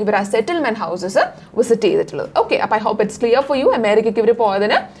വേണ്ടിയിട്ടായിരുന്നു ഇവർ ആ സെറ്റിൽമെന്റ് ഹൗസസ് വിസിറ്റ് ചെയ്തിട്ടുള്ളത്. ഓക്കെ, അപ്പൊ I hope it's clear for you. അമേരിക്കയ്ക്ക് ഇവർ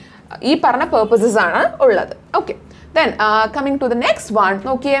പോയതിന് ഈ പറഞ്ഞ പേർപ്പസസ് ആണ് ഉള്ളത്. Okay, then coming to the next one.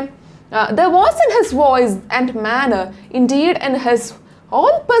 നോക്കിയേ, there was in his voice and manner, indeed in his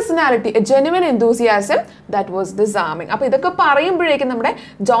whole personality, a genuine enthusiasm that was disarming. അപ്പോൾ ഇതൊക്കെ പറയുമ്പോഴേക്കും നമ്മുടെ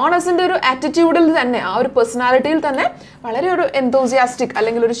ജോണസിന്റെ ഒരു ആറ്റിറ്റ്യൂഡിൽ തന്നെ, ആ ഒരു പേഴ്സണാലിറ്റിയിൽ തന്നെ വളരെ ഒരു എന്തൂസിയാസ്റ്റിക്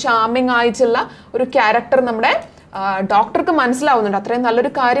അല്ലെങ്കിൽ ഒരു ഷാമിങ് ആയിട്ടുള്ള ഒരു ക്യാരക്ടർ നമ്മുടെ ഡോക്ടർക്ക് മനസ്സിലാവുന്നുണ്ട്. അത്രയും നല്ലൊരു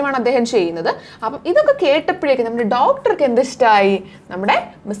കാര്യമാണ് അദ്ദേഹം ചെയ്യുന്നത്. അപ്പം ഇതൊക്കെ കേട്ടപ്പോഴേക്കും നമ്മുടെ ഡോക്ടർക്ക് എന്തിഷ്ടമായി? നമ്മുടെ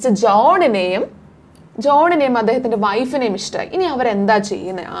മിസ്റ്റർ ജോണിനെയും അദ്ദേഹത്തിന്റെ വൈഫിനെയും ഇഷ്ടമായി. ഇനി അവരെന്താ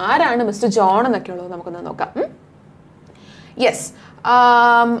ചെയ്യുന്നത്, ആരാണ് മിസ്റ്റർ ജോൺ എന്നൊക്കെ ഉള്ളത് നമുക്കൊന്ന് നോക്കാം. Yes,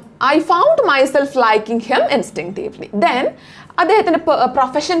 I found myself liking him instinctively. Then അദ്ദേഹത്തിന്റെ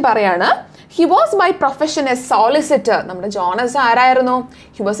പ്രൊഫഷൻ പറയാണ്, he was by profession a solicitor. നമ്മുടെ ജോണസ് ആരായിരുന്നു?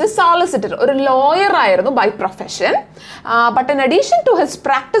 he was a solicitor, ഒരു ലോയർ ആയിരുന്നു by profession. But in addition to his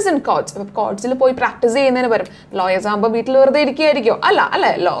practice in courts, കോർട്സിൽ പോയി practice ചെയ്യുന്നതിന് പകരം lawyers ആകുമ്പോൾ വീട്ടിൽ വെറുതെ ഇരിക്കുകയായിരിക്കും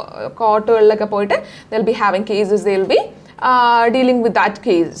അല്ലേ, കോർട്ടുകളിലൊക്കെ പോയിട്ട് they'll be having cases, they'll be dealing with that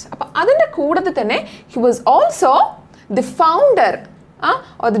cases. അപ്പം അതിൻ്റെ കൂട്ടത്തിൽ തന്നെ he was also the founder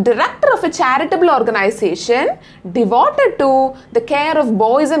or the director of a charitable organization devoted to the care of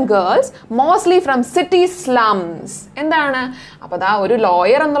boys and girls, mostly from city slums. എന്താണ്? അപ്പോൾ ഒരു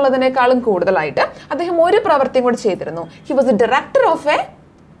lawyer എന്നുള്ളതിനേക്കാളും കൂടുതലായിട്ട് അദ്ദേഹം ഒരു പ്രവൃത്തിയും കൂടി ചെയ്തിരുന്നു. he was the director of a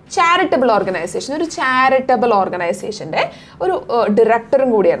charitable organization, ഒരു ചാരിറ്റബിൾ ഓർഗനൈസേഷൻ്റെ ഒരു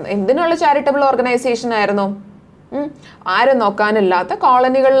ഡയറക്ടറും കൂടിയായിരുന്നു. എന്തിനുള്ള ചാരിറ്റബിൾ ഓർഗനൈസേഷൻ ആയിരുന്നു? ആരും നോക്കാനില്ലാത്ത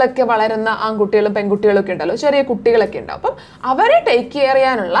കോളനികളിലൊക്കെ വളരുന്ന ആൺകുട്ടികളും പെൺകുട്ടികളും ഒക്കെ ഉണ്ടല്ലോ, ചെറിയ കുട്ടികളൊക്കെ ഉണ്ടാവും. അപ്പം അവരെ ടേക്ക് കെയർ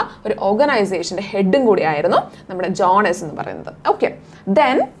ചെയ്യാനുള്ള ഒരു ഓർഗനൈസേഷൻ്റെ ഹെഡും കൂടിയായിരുന്നു നമ്മുടെ ജോണസ് എന്ന് പറയുന്നത്. ഓക്കെ,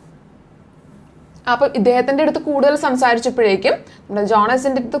 ദെൻ അപ്പം ഇദ്ദേഹത്തിൻ്റെ അടുത്ത് കൂടുതൽ സംസാരിച്ചപ്പോഴേക്കും, നമ്മുടെ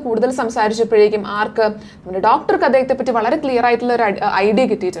ജോണസിൻ്റെ അടുത്ത് കൂടുതൽ സംസാരിച്ചപ്പോഴേക്കും ആർക്ക്? നമ്മുടെ ഡോക്ടർക്ക് അദ്ദേഹത്തെ പറ്റി വളരെ ക്ലിയർ ആയിട്ടുള്ള ഒരു ഐഡിയ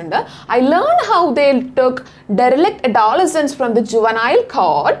കിട്ടിയിട്ടുണ്ട്. I learned how they took derelict adolescents from the juvenile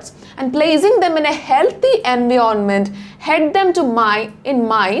courts and placing them in a healthy environment, head them to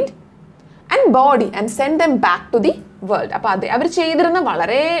mind and body and send them back to the world. അപ്പോൾ അവർ ചെയ്തിരുന്ന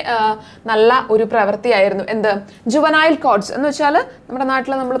വളരെ നല്ല ഒരു പ്രവൃത്തിയായിരുന്നു. എന്ത്? Juvenile courts എന്ന് വെച്ചാൽ നമ്മുടെ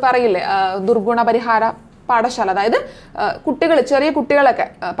നാട്ടിൽ നമ്മൾ പറയില്ലേ ദുർഗുണ പരിഹാര പാഠശാല, അതായത് കുട്ടികൾ, ചെറിയ കുട്ടികളൊക്കെ,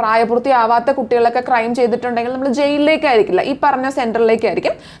 പ്രായപൂർത്തിയാവാത്ത കുട്ടികളൊക്കെ ക്രൈം ചെയ്തിട്ടുണ്ടെങ്കിൽ നമ്മൾ ജയിലിലേക്കായിരിക്കില്ല, ഈ പറഞ്ഞ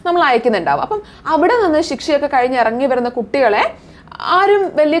സെൻറ്ററിലേക്കായിരിക്കും നമ്മൾ അയക്കുന്നുണ്ടാവും. അപ്പം അവിടെ നിന്ന് ശിക്ഷയൊക്കെ കഴിഞ്ഞ് ഇറങ്ങി വരുന്ന കുട്ടികളെ ആരും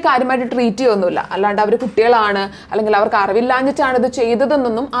വലിയ കാര്യമായിട്ട് ട്രീറ്റ് ചെയ്യൊന്നുമില്ല. അല്ലാണ്ട് അവർ കുട്ടികളാണ് അല്ലെങ്കിൽ അവർക്ക് അറിവില്ലാഞ്ഞിട്ടാണ് ഇത്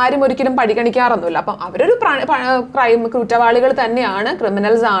ചെയ്തതെന്നൊന്നും ആരും ഒരിക്കലും പരിഗണിക്കാറൊന്നുമില്ല. അപ്പം അവരൊരു ക്രൈം കുറ്റവാളികൾ തന്നെയാണ്,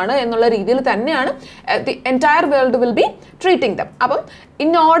 ക്രിമിനൽസ് ആണ് എന്നുള്ള രീതിയിൽ തന്നെയാണ് the entire world will be treating dum. അപ്പം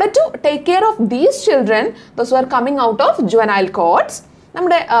in order to take care of these children those are coming out of juvenile courts,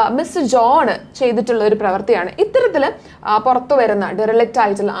 നമ്മുടെ മിസ്റ്റർ ജോൺ ചെയ്തിട്ടുള്ള ഒരു പ്രവൃത്തിയാണ് ഇത്തരത്തിൽ പുറത്തു വരുന്ന ഡെറിലക്റ്റ്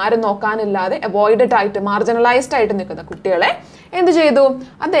ആയിട്ടുള്ള, ആരും നോക്കാനില്ലാതെ അവോയ്ഡഡ് ആയിട്ട് മാർജിനലൈസ്ഡ് ആയിട്ട് നിൽക്കുന്ന കുട്ടികളെ എന്ത് ചെയ്തു?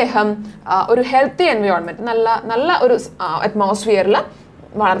 അദ്ദേഹം ഒരു ഹെൽത്തി എൻവയോൺമെൻറ്റ്, നല്ല ഒരു അറ്റ്മോസ്ഫിയറിൽ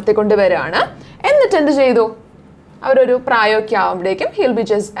വളർത്തിക്കൊണ്ടുവരികയാണ്. എന്നിട്ട് എന്ത് ചെയ്തു? അവരൊരു പ്രായമൊക്കെ ആവുമ്പോഴേക്കും he'll be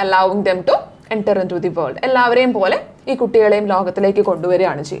just allowing them to enter into the world. എല്ലാവരെയും പോലെ ഈ കുട്ടികളെയും ലോകത്തിലേക്ക്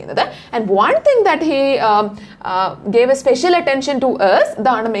കൊണ്ടുവരികയാണ് ചെയ്യുന്നത്. And one thing that he gave A special attention to us,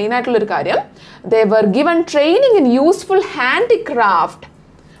 ഇതാണ് മെയിൻ ആയിട്ടുള്ളൊരു കാര്യം. They were given training in useful handicraft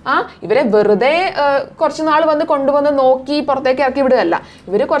ഇവരെ വെറുതെ കുറച്ച് നാൾ വന്ന് കൊണ്ടുവന്ന് നോക്കി പുറത്തേക്ക് ഇറക്കി വിടുകയല്ല.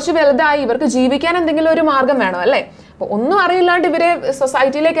 ഇവർ കുറച്ച് വലുതായി, ഇവർക്ക് ജീവിക്കാൻ എന്തെങ്കിലും ഒരു മാർഗം വേണം അല്ലേ. അപ്പോൾ ഒന്നും അറിയില്ലാണ്ട് ഇവരെ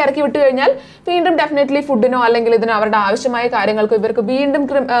സൊസൈറ്റിയിലേക്ക് ഇറക്കി വിട്ട് കഴിഞ്ഞാൽ വീണ്ടും ഡെഫിനറ്റ്ലി ഫുഡിനോ അല്ലെങ്കിൽ ഇതിനോ അവരുടെ ആവശ്യമായ കാര്യങ്ങൾക്കോ ഇവർക്ക് വീണ്ടും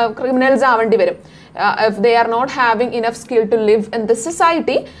ക്രിമിനൽസ് ആവേണ്ടി വരും. If they are not having enough skill to live in this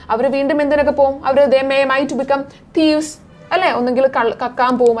society, അവർ വീണ്ടും എന്തിനൊക്കെ പോകും? they might become thieves അല്ലെ. ഒന്നെങ്കിൽ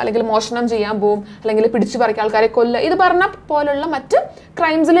കക്കാൻ പോവും, അല്ലെങ്കിൽ മോഷണം ചെയ്യാൻ പോവും, അല്ലെങ്കിൽ പിടിച്ചു പറിക്കാൻ ആൾക്കാരെ കൊല്ലുക, ഇത് പറഞ്ഞ പോലുള്ള മറ്റ്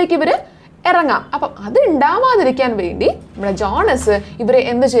ക്രൈംസിലേക്ക് ഇവർ ഇറങ്ങാം. അപ്പം അത് ഉണ്ടാവാതിരിക്കാൻ വേണ്ടി നമ്മുടെ ജോണസ് ഇവരെ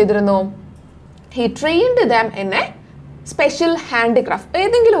എന്ത് ചെയ്തിരുന്നു? He trained them in a special handicraft,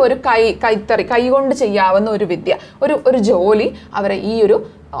 ഏതെങ്കിലും ഒരു കൈത്തറി, കൈ കൊണ്ട് ചെയ്യാവുന്ന ഒരു വിദ്യ, ഒരു ജോലി അവരെ ഈ ഒരു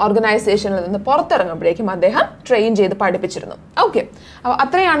ഓർഗനൈസേഷനിൽ നിന്ന് പുറത്തിറങ്ങുമ്പോഴേക്കും അദ്ദേഹം ട്രെയിൻ ചെയ്ത് പഠിപ്പിച്ചിരുന്നു. ഓക്കെ, അപ്പോൾ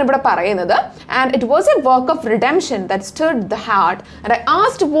അത്രയാണ് ഇവിടെ പറയുന്നത്. And it was A work of redemption that stirred the heart and I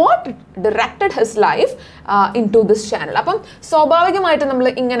asked what directed his life in to this channel. അപ്പം സ്വാഭാവികമായിട്ട് നമ്മൾ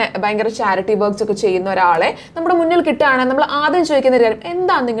ഇങ്ങനെ ഭയങ്കര ചാരിറ്റി വർക്ക്സ് ഒക്കെ ചെയ്യുന്ന ഒരാളെ നമ്മുടെ മുന്നിൽ കിട്ടുകയാണ്, നമ്മൾ ആദ്യം ചോദിക്കുന്ന ഒരു കാര്യം,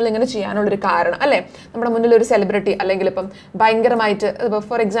 എന്താണ് നിങ്ങൾ ഇങ്ങനെ ചെയ്യാനുള്ളൊരു കാരണം അല്ലേ? നമ്മുടെ മുന്നിൽ ഒരു സെലിബ്രിറ്റി അല്ലെങ്കിൽ ഇപ്പം ഭയങ്കരമായിട്ട്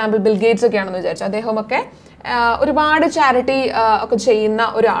ഫോർ എക്സാമ്പിൾ ബിൽ ഗേറ്റ്സ് ഒക്കെ ആണെന്ന് വിചാരിച്ചു, അദ്ദേഹമൊക്കെ ഒരുപാട് ചാരിറ്റി ഒക്കെ ചെയ്യുന്ന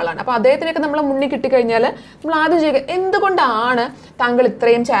ഒരാളാണ്. അപ്പോൾ അദ്ദേഹത്തിനൊക്കെ നമ്മളെ മുന്നിൽ കിട്ടിക്കഴിഞ്ഞാൽ നമ്മൾ ആദ്യം ചെയ്യുക, എന്തുകൊണ്ടാണ് താങ്കൾ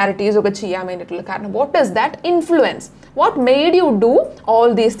ഇത്രയും ചാരിറ്റീസ് ഒക്കെ ചെയ്യാൻ വേണ്ടിയിട്ടുള്ളത്? കാരണം what is that influence, what made you do all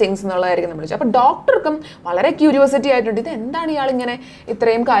these things എന്നുള്ളതായിരിക്കും നമ്മൾ ചോദിച്ചത്. അപ്പോൾ ഡോക്ടർക്കും വളരെ ക്യൂരിയോസിറ്റി ആയിട്ടുണ്ട്, ഇത് എന്താണ് ഇയാൾ ഇങ്ങനെ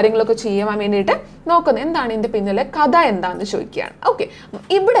ഇത്രയും കാര്യങ്ങളൊക്കെ ചെയ്യാൻ വേണ്ടിയിട്ട് നോക്കുന്നത്, എന്താണ് ഇതിൻ്റെ പിന്നിലെ കഥ എന്താണെന്ന് ചോദിക്കുകയാണ്. ഓക്കെ,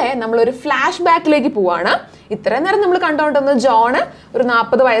 ഇവിടെ നമ്മളൊരു ഫ്ലാഷ് ബാക്കിലേക്ക് പോവാണ്. ഇത്രയും നേരം നമ്മൾ കണ്ടുകൊണ്ടിരുന്നത് ജോണ് ഒരു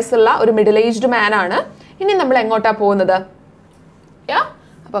 40 വയസ്സുള്ള ഒരു മിഡിൽ ഏജ്ഡ് മാൻ ആണ്. ഇനി നമ്മൾ എങ്ങോട്ടാ പോകുന്നത്?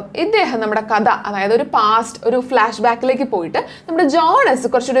 അപ്പം ഇദ്ദേഹം നമ്മുടെ കഥ, അതായത് ഒരു പാസ്റ്റ്, ഒരു ഫ്ലാഷ് ബാക്കിലേക്ക് പോയിട്ട് നമ്മുടെ ജോണസ്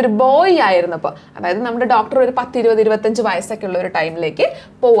കുറച്ചുകൂടി ഒരു ബോയ് ആയിരുന്നപ്പോൾ, അതായത് നമ്മുടെ ഡോക്ടർ ഒരു 10, 20, 25 വയസ്സൊക്കെ ഉള്ള ഒരു ടൈമിലേക്ക്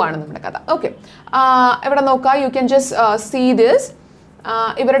പോവാണ് നമ്മുടെ കഥ. ഓക്കെ, ഇവിടെ നോക്കുക, you can just see this.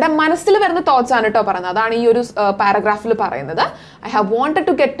 ഇവരുടെ മനസ്സിൽ വരുന്ന തോട്ട്സ് ആണ് കേട്ടോ പറയുന്നത്, അതാണ് ഈ ഒരു പാരഗ്രാഫിൽ പറയുന്നത്. I have wanted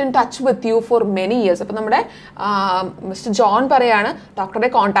to get in touch with you for many years. അപ്പം നമ്മുടെ മിസ്റ്റർ ജോൺ പറയാണ്, ഡോക്ടറെ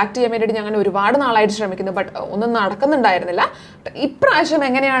കോൺടാക്ട് ചെയ്യാൻ വേണ്ടിയിട്ട് ഞങ്ങൾ ഒരുപാട് നാളായിട്ട് ശ്രമിക്കുന്നു, ബട്ട് ഒന്നും നടക്കുന്നുണ്ടായിരുന്നില്ല. ഇപ്രാവശ്യം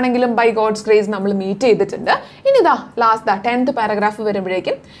എങ്ങനെയാണെങ്കിലും ബൈ ഗോഡ്സ് ഗ്രേസ് നമ്മൾ മീറ്റ് ചെയ്തിട്ടുണ്ട്. ഇനി ഇതാ ലാസ്റ്റ് 10th പാരഗ്രാഫ്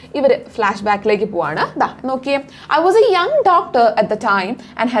വരുമ്പോഴേക്കും ഇവർ ഫ്ലാഷ് ബാക്കിലേക്ക് പോവാണ്. ദാ നോക്കിയേ, I was A young doctor at the time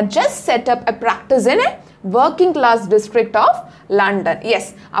and had just set up A practice in A working class district of London. Yes,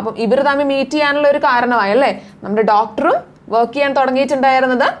 അപ്പം ഇവർ തമ്മിൽ മീറ്റ് ചെയ്യാനുള്ള ഒരു കാരണമായല്ലേ, നമ്മുടെ ഡോക്ടറും വർക്ക് ചെയ്യാൻ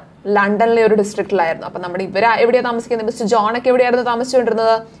തുടങ്ങിയിട്ടുണ്ടായിരുന്നത് ലണ്ടനിലെ ഒരു ഡിസ്ട്രിക്റ്റിലായിരുന്നു. അപ്പം നമ്മുടെ എവിടെയാണ് താമസിക്കുന്നത്? മിസ്റ്റർ ജോണൊക്കെ എവിടെയായിരുന്നു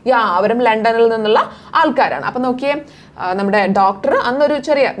താമസിച്ചുകൊണ്ടിരുന്നത്? അവരും ലണ്ടനിൽ നിന്നുള്ള ആൾക്കാരാണ്. അപ്പം നോക്കിയേ, നമ്മുടെ ഡോക്ടർ അന്നൊരു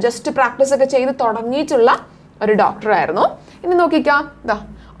ചെറിയ ജസ്റ്റ് പ്രാക്ടീസ് ഒക്കെ ചെയ്ത് തുടങ്ങിയിട്ടുള്ള ഒരു ഡോക്ടറായിരുന്നു. ഇനി നോക്കിക്കാം,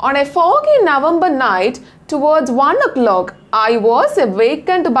 on a foggy November night towards 1 o'clock, I was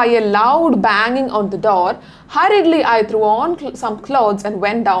awakened by a loud banging on the door. Hurriedly, I threw on some clothes and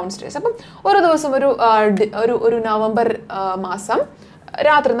went downstairs. അപ്പം ഒരു ദിവസം ഒരു നവംബർ മാസം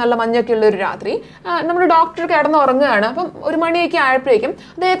രാത്രി, നല്ല മഞ്ഞൊക്കെ ഉള്ള ഒരു രാത്രി, നമ്മുടെ ഡോക്ടർ കിടന്ന് ഉറങ്ങുകയാണ്. അപ്പം 1 മണിയൊക്കെ ആയപ്പോഴേക്കും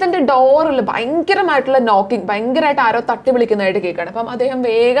അദ്ദേഹത്തിൻ്റെ ഡോറിൽ ഭയങ്കരമായിട്ടുള്ള നോക്കിങ്, ഭയങ്കരമായിട്ട് ആരോ തട്ടി വിളിക്കുന്നതായിട്ട് കേൾക്കുകയാണ്. അപ്പം അദ്ദേഹം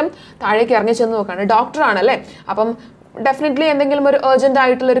വേഗം താഴേക്ക് ഇറങ്ങി ചെന്ന് നോക്കുകയാണ്. ഡോക്ടറാണല്ലേ, അപ്പം ഡെഫിനറ്റ്ലി എന്തെങ്കിലും ഒരു അർജന്റ്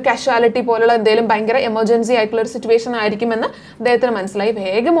ആയിട്ടുള്ള ഒരു കാഷ്വാലിറ്റി പോലുള്ള എന്തെങ്കിലും ഭയങ്കര എമർജൻസി ആയിട്ടുള്ള ഒരു സിറ്റുവേഷൻ ആയിരിക്കുമെന്ന് അദ്ദേഹത്തിന് മനസ്സിലായി.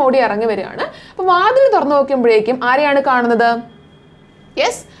 വേഗം ഓടി ഇറങ്ങി വരികയാണ്. അപ്പം വാതിൽ തുറന്നു നോക്കുമ്പോഴേക്കും ആരെയാണ് കാണുന്നത്?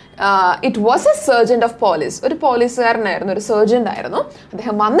 Yes, it was A sergeant of police. ഒരു പോലീസുകാരനായിരുന്നു, ഒരു സർജന്റ് ആയിരുന്നു.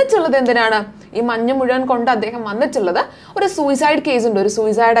 അദ്ദേഹം വന്നിട്ടുള്ളത് എന്തിനാണ്? ഈ മഞ്ഞ് മുഴുവൻ കൊണ്ട് അദ്ദേഹം വന്നിട്ടുള്ളത് ഒരു സൂയിസൈഡ് കേസ് ഉണ്ട്, ഒരു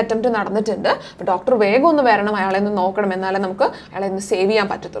സൂയിസൈഡ് അറ്റംപ്റ്റ് നടന്നിട്ടുണ്ട്. അപ്പോൾ ഡോക്ടർ വേഗം ഒന്ന് വരണം, അയാളെ ഒന്ന് നോക്കണം, എന്നാലേ നമുക്ക് അയാളെ ഒന്ന് സേവ് ചെയ്യാൻ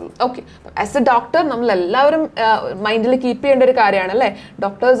പറ്റത്തുള്ളൂ. ഓക്കെ, ആസ് എ ഡോക്ടർ നമ്മളെല്ലാവരും മൈൻഡിൽ കീപ്പ് ചെയ്യേണ്ട ഒരു കാര്യമാണ് അല്ലേ,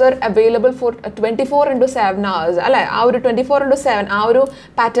 doctors are available for 24/7 hours അല്ലേ. ആ ഒരു 24/7 ആ ഒരു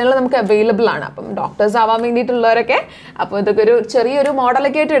പാറ്റേണിൽ നമുക്ക് അവൈലബിൾ ആണ്. അപ്പം ഡോക്ടേഴ്സ് ആവാൻ വേണ്ടിയിട്ടുള്ളവരൊക്കെ അപ്പോൾ ഇതൊക്കെ ഒരു ചെറിയൊരു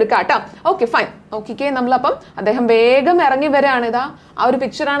മോഡലൊക്കെ ആയിട്ട് എടുക്കാം കേട്ടോ. Okay, fine. നോക്കിക്കേ, നമ്മളപ്പം അദ്ദേഹം വേഗം ഇറങ്ങി വരികയാണ്. ഇതാ ആ ഒരു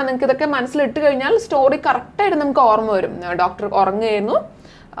പിക്ചറാണ്. നിങ്ങൾക്ക് ഇതൊക്കെ മനസ്സിലിട്ട് കഴിഞ്ഞാൽ സ്റ്റോറി കറക്റ്റായിട്ട് നമുക്ക് ഓർമ്മ വരും. ഡോക്ടർ ഉറങ്ങുകയായിരുന്നു,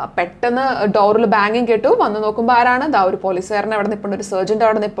 പെട്ടെന്ന് ഡോറിൽ ബാങ്കിങ് കേട്ടു. വന്ന് നോക്കുമ്പോൾ ആരാണ്? ഇതാ ഒരു പോലീസുകാരൻ അവിടെ നിൽപ്പുണ്ട്, ഒരു സർജന്റ്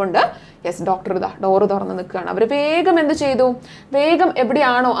അവിടെ നിൽപ്പുണ്ട്. യെസ്, ഡോക്ടർ ഇതാ ഡോറ് തുറന്ന് നിൽക്കുകയാണ്. അവർ വേഗം എന്ത് ചെയ്തു? വേഗം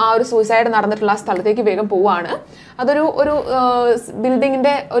എവിടെയാണോ ആ ഒരു സൂയിസൈഡ് നടന്നിട്ടുള്ള ആ സ്ഥലത്തേക്ക് വേഗം പോവാണ്. അതൊരു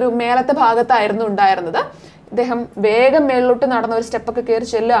ബിൽഡിങ്ങിന്റെ ഒരു മേലത്തെ ഭാഗത്തായിരുന്നു ഉണ്ടായിരുന്നത്. അദ്ദേഹം വേഗം മേളിലോട്ട് നടന്ന ഒരു സ്റ്റെപ്പൊക്കെ കയറി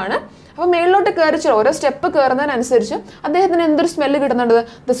ചെല്ലുകയാണ്. അപ്പോൾ മേളിലോട്ട് കയറി ഓരോ സ്റ്റെപ്പ് കയറുന്നതിനനുസരിച്ച് അദ്ദേഹത്തിന് എന്തൊരു സ്മെല്ല് കിട്ടുന്നുണ്ട്?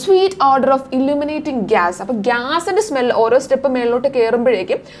 The sweet order of illuminating gas. അപ്പോൾ ഗ്യാസിന്റെ സ്മെല്ല് ഓരോ സ്റ്റെപ്പ് മേളിലോട്ട്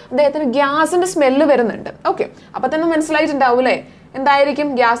കയറുമ്പോഴേക്കും അദ്ദേഹത്തിന് ഗ്യാസിന്റെ സ്മെല്ല് വരുന്നുണ്ട്. ഓക്കെ, അപ്പോൾ തന്നെ മനസ്സിലായിട്ടുണ്ടാവൂലേ എന്തായിരിക്കും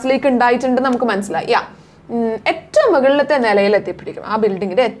ഗ്യാസ് ലീക്ക് ഉണ്ടായിട്ടുണ്ട് നമുക്ക് മനസ്സിലായി. ഏറ്റവും മുകളിലത്തെ നിലയിലെത്തിപ്പിടിക്കും, ആ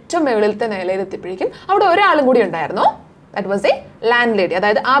ബിൽഡിങ്ങിന്റെ ഏറ്റവും മുകളിലത്തെ നിലയിലെത്തിപ്പിടിക്കും അവിടെ ഒരാളും കൂടി ഉണ്ടായിരുന്നു. That was A land lady,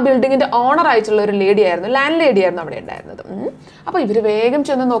 അതായത് ആ ബിൽഡിങ്ങിന്റെ ഓണർ ആയിട്ടുള്ള ഒരു ലേഡി ആയിരുന്നു, ലാൻഡ് ലേഡി ആയിരുന്നു അവിടെ ഉണ്ടായിരുന്നത്. അപ്പോൾ ഇവർ വേഗം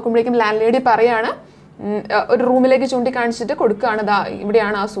ചെന്ന് നോക്കുമ്പോഴേക്കും ലാൻഡ് ലേഡി പറയാണ്, ഒരു റൂമിലേക്ക് ചൂണ്ടിക്കാണിച്ചിട്ട് കൊടുക്കുകയാണ്, ദാ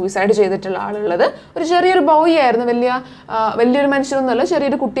ഇവിടെയാണ് ആ സൂയിസൈഡ് ചെയ്തിട്ടുള്ള ആളുള്ളത്. ഒരു ചെറിയൊരു ബോയ് ആയിരുന്നു, വലിയൊരു മനുഷ്യനൊന്നുമല്ല,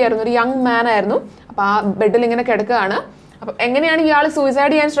 ചെറിയൊരു കുട്ടിയായിരുന്നു, ഒരു യങ് മാൻ ആയിരുന്നു. അപ്പോൾ ആ ബെഡിൽ ഇങ്ങനെ കിടക്കുകയാണ്. അപ്പം എങ്ങനെയാണ് ഇയാൾ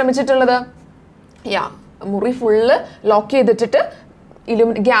സൂയിസൈഡ് ചെയ്യാൻ ശ്രമിച്ചിട്ടുള്ളത്? മുറി ഫുള്ള് ലോക്ക് ചെയ്തിട്ടിട്ട്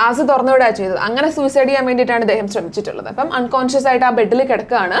ഗ്യാസ് തുറന്നുവിടുക ചെയ്തത്. അങ്ങനെ സൂയിസൈഡ് ചെയ്യാൻ വേണ്ടിയിട്ടാണ് ഇദ്ദേഹം ശ്രമിച്ചിട്ടുള്ളത്. അപ്പം അൺകോൺഷ്യസ് ആയിട്ട് ആ ബെഡിൽ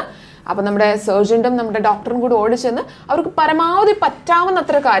കിടക്കുകയാണ്. അപ്പം നമ്മുടെ സർജൻറ്റും നമ്മുടെ ഡോക്ടറും കൂടി ഓടിച്ചെന്ന് അവർക്ക് പരമാവധി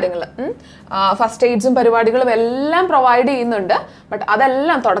പറ്റാവുന്നത്ര കാര്യങ്ങൾ, ഫസ്റ്റ് എയ്ഡ്സും പരിപാടികളും എല്ലാം പ്രൊവൈഡ് ചെയ്യുന്നുണ്ട്. ബട്ട്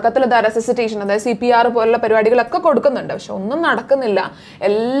അതെല്ലാം തുടക്കത്തിൽ റെസിസിറ്റേഷൻ, അതായത് CPR പോലുള്ള പരിപാടികളൊക്കെ കൊടുക്കുന്നുണ്ട്. പക്ഷെ ഒന്നും നടക്കുന്നില്ല.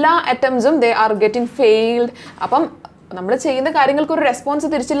 എല്ലാ അറ്റംപ്റ്റ്സും ദേ ആർ ഗെറ്റിംഗ് ഫെയിൽഡ്. അപ്പം നമ്മൾ ചെയ്യുന്ന കാര്യങ്ങൾക്ക് ഒരു റെസ്പോൺസ്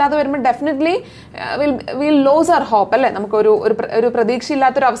തിരിച്ചില്ലാതെ വരുമ്പോൾ definitely will loss our hope, അല്ലേ? നമുക്കൊരു ഒരു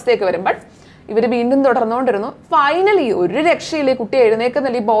പ്രതീക്ഷയില്ലാത്തൊരു അവസ്ഥയൊക്കെ വരും. ബട്ട് ഇവർ വീണ്ടും തുടർന്നുകൊണ്ടിരുന്നു. ഫൈനലി ഒരു രക്ഷയില്ലേ, കുട്ടി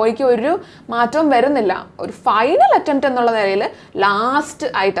എഴുന്നേക്കുന്നില്ല, ഈ ബോയ്ക്ക് ഒരു മാറ്റവും വരുന്നില്ല. ഒരു ഫൈനൽ അറ്റംപ്റ്റ് എന്നുള്ള നിലയിൽ ലാസ്റ്റ്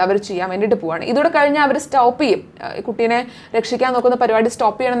ആയിട്ട് അവർ ചെയ്യാൻ വേണ്ടിയിട്ട് പോവാണ്. ഇതോടെ കഴിഞ്ഞാൽ അവർ സ്റ്റോപ്പ് ചെയ്യും, കുട്ടീനെ രക്ഷിക്കാൻ നോക്കുന്ന പരിപാടി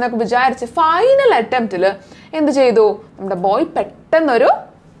സ്റ്റോപ്പ് ചെയ്യണം എന്നൊക്കെ വിചാരിച്ച് ഫൈനൽ അറ്റംപ്റ്റിൽ എന്ത് ചെയ്തു? നമ്മുടെ ബോയ് പെട്ടെന്നൊരു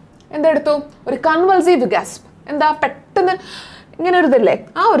എന്തെടുത്തു? ഒരു കൺവൾസീവ് ഗാസ്പ്. എന്താ പെട്ടെന്ന് ഇങ്ങനെ ഒരു ഇതല്ലേ,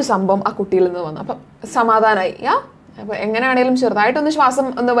 ആ ഒരു സംഭവം ആ കുട്ടിയിൽ നിന്ന് വന്നു. അപ്പം സമാധാനമായി. അപ്പോൾ എങ്ങനെയാണെങ്കിലും ചെറുതായിട്ടൊന്ന് ശ്വാസം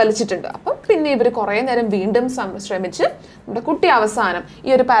ഒന്ന് വലിച്ചിട്ടുണ്ട്. അപ്പം പിന്നെ ഇവർ കുറേ നേരം വീണ്ടും ശ്രമിച്ച് നമ്മുടെ കുട്ടി അവസാനം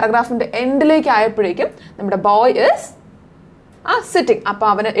ഈ ഒരു പാരഗ്രാഫിൻ്റെ എൻഡിലേക്ക് ആയപ്പോഴേക്കും നമ്മുടെ ബോയ് ഈസ് സിറ്റിംഗ്. അപ്പോൾ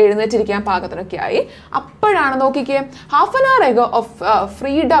അവന് എഴുന്നേറ്റിരിക്കാൻ പാകത്തിനൊക്കെ ആയി. അപ്പോഴാണ് നോക്കിക്കേ, half an hour ago of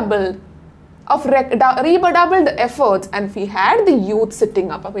redoubled efforts and we had the youth sitting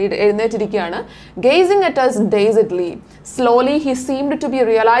up. അപ്പോൾ എഴുന്നേറ്റിരിക്കുകയാണ്, gazing at us dazedly. Slowly he seemed to be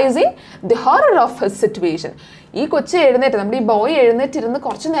realizing the horror of his situation. ഈ കൊച്ചു എഴുന്നേറ്റ്, നമ്മുടെ ഈ ബോയ് എഴുന്നേറ്റിരുന്ന്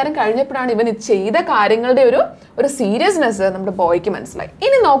കുറച്ചു നേരം കഴിഞ്ഞപ്പോഴാണ് ഇവൻ ചെയ്ത കാര്യങ്ങളുടെ ഒരു സീരിയസ്നെസ് നമ്മുടെ ബോയ്ക്ക് മനസ്സിലായി.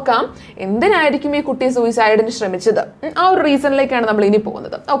 ഇനി നോക്കാം എന്തിനായിരിക്കും ഈ കുട്ടി സൂയിസൈഡിന് ശ്രമിച്ചത്. ആ ഒരു റീസണിലേക്കാണ് നമ്മൾ ഇനി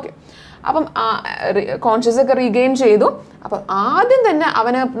പോകുന്നത്. ഓക്കെ, അപ്പം കോൺഷ്യസ് ഒക്കെ റീഗെയിൻ ചെയ്തു. അപ്പം ആദ്യം തന്നെ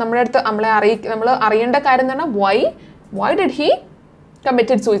അവന് നമ്മുടെ അടുത്ത് നമ്മൾ അറിയേണ്ട കാര്യം എന്ന് പറഞ്ഞാൽ why did he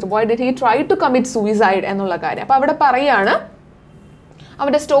committed suicide, why did he try to commit suicide എന്നുള്ള കാര്യം. അപ്പം അവിടെ പറയാണ്,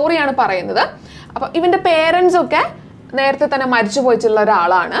 അവൻ്റെ സ്റ്റോറിയാണ് പറയുന്നത്. അപ്പം ഇവൻ്റെ പേരൻസ് ഒക്കെ നേരത്തെ തന്നെ മരിച്ചു പോയിട്ടുള്ള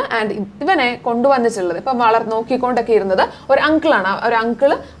ഒരാളാണ്. ആൻഡ് ഇവനെ കൊണ്ടുവന്നിട്ടുള്ളത്, ഇപ്പം നോക്കിക്കൊണ്ടൊക്കെ ഇരുന്നത് ഒരു അങ്കിളാണ്. ഒരു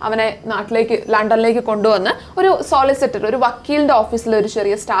അങ്കിള് അവനെ ലണ്ടനിലേക്ക് കൊണ്ടുവന്ന് ഒരു സോളിസിറ്റർ, ഒരു വക്കീലിൻ്റെ ഓഫീസിൽ ഒരു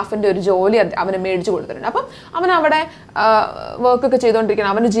ചെറിയ സ്റ്റാഫിൻ്റെ ഒരു ജോലി അവന് മേടിച്ചു കൊടുത്തിട്ടുണ്ട്. അപ്പം അവൻ അവിടെ വർക്കൊക്കെ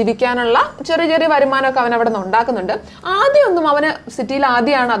ചെയ്തുകൊണ്ടിരിക്കണം. അവന് ജീവിക്കാനുള്ള ചെറിയ ചെറിയ വരുമാനമൊക്കെ അവൻ അവിടെ നിന്ന് ഉണ്ടാക്കുന്നുണ്ട്. ആദ്യമൊന്നും അവന് സിറ്റിയിൽ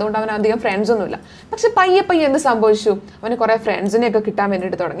ആദ്യമാണ്, അതുകൊണ്ട് അവന് അധികം ഫ്രണ്ട്സ് ഒന്നുമില്ല. പക്ഷെ പയ്യെ എന്ത് സംഭവിച്ചു, അവന് കുറേ ഫ്രണ്ട്സിനെയൊക്കെ കിട്ടാൻ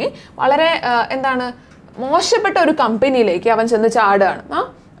വേണ്ടിയിട്ട് തുടങ്ങി. വളരെ മോശപ്പെട്ട ഒരു കമ്പനിയിലേക്ക് അവൻ ചെന്ന് ചാടുകയാണ്.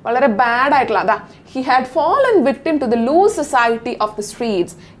 വളരെ ബാഡ് ആയിട്ടുള്ള അതാ, he had fallen victim to the loose society of the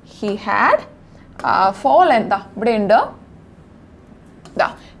streets. He had fallen, ഇവിടെ ഉണ്ട്,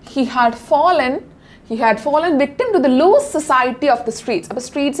 he had fallen victim to the loose society of the streets. അപ്പോൾ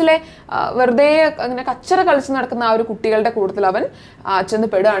സ്ട്രീറ്റ്സിലെ വെറുതെ അങ്ങനെ കച്ചറ കളിച്ച് നടക്കുന്ന ആ ഒരു കുട്ടികളുടെ കൂട്ടത്തിൽ അവൻ ചെന്ന്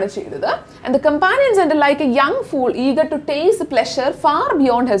പെടുകയാണ് ചെയ്തത്. And the companions and like A young fool eager to taste pleasure far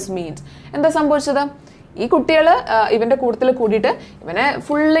beyond his means. എന്താ സംഭവിച്ചത്? ഈ കുട്ടികൾ ഇവൻ്റെ കൂട്ടത്തിൽ കൂടിയിട്ട് ഇവനെ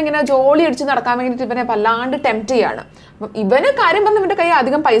ഫുൾ ഇങ്ങനെ ജോലി അടിച്ച് നടക്കാൻ വേണ്ടിയിട്ട് ഇവനെ വല്ലാണ്ട് ടെംപ്റ്റ് ചെയ്യാണ്. അപ്പം ഇവന് കാര്യം പറഞ്ഞാൽ ഇവൻ്റെ കയ്യിൽ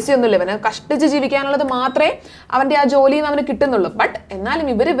അധികം പൈസയൊന്നുമില്ല, ഇവന് കഷ്ടിച്ച് ജീവിക്കാനുള്ളത് മാത്രമേ അവൻ്റെ ആ ജോലിയിൽ നിന്ന് അവന് കിട്ടുന്നുള്ളൂ. ബട്ട് എന്നാലും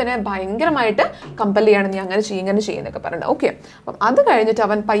ഇവനെ ഭയങ്കരമായിട്ട് കമ്പൽ ചെയ്യാണ്, നീ അങ്ങനെ ചെയ്യുന്നൊക്കെ പറഞ്ഞിട്ട്. ഓക്കെ, അപ്പം അത് കഴിഞ്ഞിട്ട്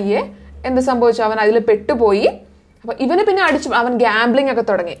അവൻ പയ്യെ എന്ത് സംഭവിച്ചു, അവൻ അതിൽ പെട്ടുപോയി. അപ്പോൾ ഇവന് പിന്നെ അവൻ ഗാംബ്ലിംഗ് ഒക്കെ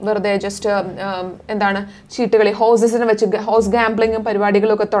തുടങ്ങി. വെറുതെ ജസ്റ്റ് ചീട്ടുകളി, ഹോസസിനെ വെച്ച് ഹോസ് ഗാംബ്ലിങ്ങും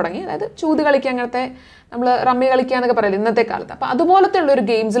പരിപാടികളും ഒക്കെ തുടങ്ങി. അതായത് ചൂത് കളിക്കുക, അങ്ങനത്തെ നമ്മൾ റമ്മി കളിക്കുക എന്നൊക്കെ പറയില്ല ഇന്നത്തെ കാലത്ത്. അപ്പോൾ അതുപോലത്തെ ഉള്ളൊരു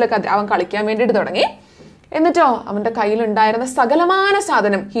ഗെയിംസിലൊക്കെ അവൻ കളിക്കാൻ വേണ്ടിയിട്ട് തുടങ്ങി. എന്നിട്ടോ അവൻ്റെ കയ്യിലുണ്ടായിരുന്ന സകലമാന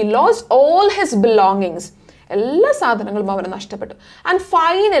സാധനം, he lost all his belongings, എല്ലാ സാധനങ്ങളും അവന് നഷ്ടപ്പെട്ടു. ആൻഡ്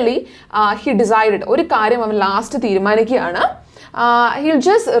ഫൈനലി ഹി ഡിസൈഡഡ്, ഒരു കാര്യം അവൻ ലാസ്റ്റ് തീരുമാനിക്കുകയാണ്, he'll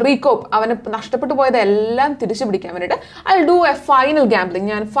just recoup, അവന് നഷ്ടപ്പെട്ടു പോയത് എല്ലാം തിരിച്ചു പിടിക്കാൻ വേണ്ടിയിട്ട് I will do A final gambling.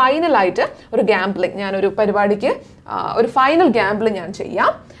 ഞാൻ ഫൈനലായിട്ട് ഒരു ഗാംബ്ലിംഗ്, ഞാനൊരു പരിപാടിക്ക് ഒരു ഫൈനൽ ഗാംബ്ലിംഗ് ഞാൻ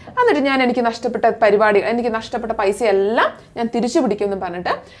ചെയ്യാം. എന്നിട്ട് എനിക്ക് നഷ്ടപ്പെട്ട എനിക്ക് നഷ്ടപ്പെട്ട പൈസയെല്ലാം ഞാൻ തിരിച്ചു പിടിക്കുമെന്ന്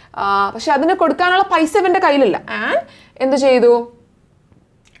പറഞ്ഞിട്ട്, പക്ഷെ അതിന് കൊടുക്കാനുള്ള പൈസ ഇവൻ്റെ കയ്യിലില്ല. ആൻഡ്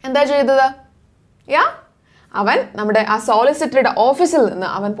എന്താ ചെയ്തത്? അവൻ നമ്മുടെ ആ സോളിസിറ്ററുടെ ഓഫീസിൽ നിന്ന്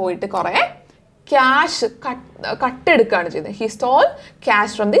അവൻ പോയിട്ട് കുറേ ക്യാഷ് കട്ടെടുക്കുകയാണ് ചെയ്തത്. He stall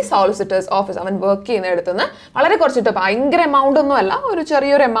cash from the solicitor's office. അവൻ വർക്ക് ചെയ്യുന്ന അടുത്തുനിന്ന് വളരെ കുറച്ചിട്ട്, ഭയങ്കര എമൗണ്ട് ഒന്നും അല്ല, ഒരു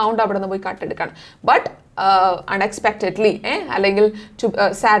ചെറിയൊരു എമൗണ്ട് അവിടെ നിന്ന് പോയി കട്ടെടുക്കുകയാണ്. ബട്ട് അൺഎക്സ്പെക്റ്റഡ്ലി അല്ലെങ്കിൽ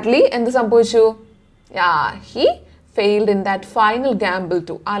സാഡ്ലി എന്ത് സംഭവിച്ചു? He failed in that final Gamble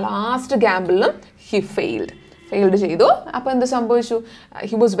to. ആ ലാസ്റ്റ് ഗാംബിളിലും ഹി ഫെയിൽഡ്. ഫെയിൽഡ് ചെയ്തു. അപ്പോൾ എന്ത് സംഭവിച്ചു?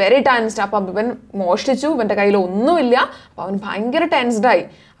 He was very tensed. അപ്പം ഇവൻ മോഷ്ടിച്ചു, ഇവൻ്റെ കയ്യിൽ ഒന്നുമില്ല. അപ്പോൾ അവൻ ഭയങ്കര ടെൻസ്ഡായി.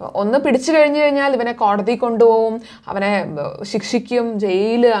 ഒന്ന് പിടിച്ചു കഴിഞ്ഞു കഴിഞ്ഞാൽ ഇവനെ കോടതി കൊണ്ടുപോകും, അവനെ ശിക്ഷിക്കും,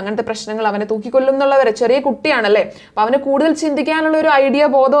 ജയില്, അങ്ങനത്തെ പ്രശ്നങ്ങൾ, അവനെ തൂക്കിക്കൊല്ലും എന്നുള്ളവരെ. ചെറിയ കുട്ടിയാണല്ലേ, അപ്പോൾ അവന് കൂടുതൽ ചിന്തിക്കാനുള്ള ഒരു ഐഡിയ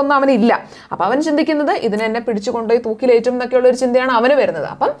ബോധമൊന്നും അവനില്ല. അപ്പോൾ അവൻ ചിന്തിക്കുന്നത് ഇതിനെന്നെ പിടിച്ചു കൊണ്ടുപോയി തൂക്കിലേറ്റും എന്നൊക്കെയുള്ള ഒരു ചിന്തയാണ് അവന് വരുന്നത്.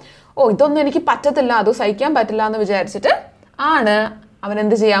 അപ്പം ഇതൊന്നും എനിക്ക് പറ്റത്തില്ല, അത് സഹിക്കാൻ പറ്റില്ല എന്ന് വിചാരിച്ചിട്ട് ആണ് അവൻ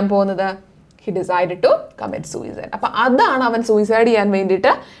എന്ത് ചെയ്യാൻ പോകുന്നത്? He decided to commit suicide. അപ്പോൾ അതാണ് അവൻ സൂയിസൈഡ് ചെയ്യാൻ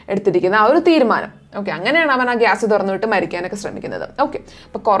വേണ്ടിയിട്ട് എടുത്തിരിക്കുന്ന ആ ഒരു തീരുമാനം. ഓക്കെ, അങ്ങനെയാണ് അവൻ ആ ഗ്യാസ് തുറന്നിട്ട് മരിക്കാനൊക്കെ ശ്രമിക്കുന്നത്. ഓക്കെ,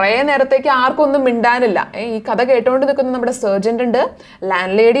 അപ്പോൾ കുറേ നേരത്തേക്ക് ആർക്കും ഒന്നും മിണ്ടാനില്ല. ഈ കഥ കേട്ടുകൊണ്ട് നിൽക്കുന്ന നമ്മുടെ സർജൻ്റ് ഉണ്ട്,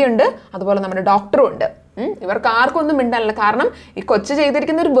 ലാൻഡ് ലേഡി ഉണ്ട്, അതുപോലെ നമ്മുടെ ഡോക്ടറും ഉണ്ട്. ഇവർക്ക് ആർക്കും ഒന്നും മിണ്ടാനില്ല. കാരണം ഈ കൊച്ചു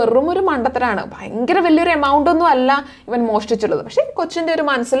ചെയ്തിരിക്കുന്ന വെറും ഒരു മണ്ടത്തരാണ്. ഭയങ്കര വലിയൊരു എമൗണ്ട് ഒന്നും അല്ല ഇവൻ മോഷ്ടിച്ചുള്ളത്. പക്ഷേ കൊച്ചിൻ്റെ ഒരു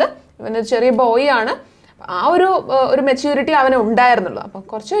മനസ്സിൽ ഇവനൊരു ചെറിയ ബോയ് ആണ്, ആ ഒരു മെച്യൂരിറ്റി അവന് ഉണ്ടായിരുന്നുള്ളൂ. അപ്പം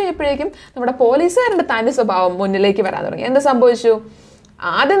കുറച്ച് കഴിഞ്ഞപ്പോഴേക്കും നമ്മുടെ പോലീസുകാരുടെ തനി സ്വഭാവം മുന്നിലേക്ക് വരാൻ തുടങ്ങി. എന്ത് സംഭവിച്ചു?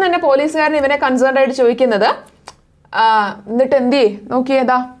 ആദ്യം തന്നെ പോലീസുകാരൻ ഇവനെ കൺസേൺഡ് ആയിട്ട് ചോദിക്കുന്നത്, എന്നിട്ട് എന്ത്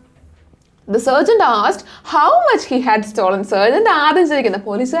നോക്കിയതാ? The sergeant asked how much he had stolen. Sergeant ആദ്യം ചോദിക്കുന്നത്,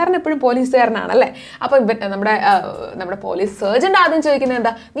 പോലീസുകാരൻ എപ്പോഴും പോലീസുകാരനാണല്ലേ. അപ്പോൾ നമ്മുടെ പോലീസ് സർജൻ്റ് ആദ്യം ചോദിക്കുന്നത്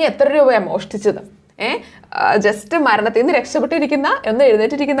എന്താ? നീ എത്ര രൂപയാണ് മോഷ്ടിച്ചത്? ജസ്റ്റ് മരണത്തിൽ നിന്ന് രക്ഷപ്പെട്ടിരിക്കുന്ന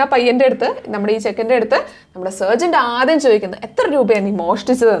എഴുന്നേറ്റിരിക്കുന്ന പയ്യൻ്റെ അടുത്ത്, നമ്മുടെ ഈ ചെക്കൻ്റെ അടുത്ത് നമ്മുടെ സർജൻ്റ് ആദ്യം ചോദിക്കുന്നത് എത്ര രൂപയാണ് നീ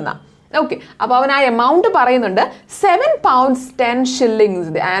മോഷ്ടിച്ചതെന്നാ. ഓക്കെ, അപ്പോൾ അവൻ ആ എമൗണ്ട് പറയുന്നുണ്ട്, 7 pounds 10 shillings.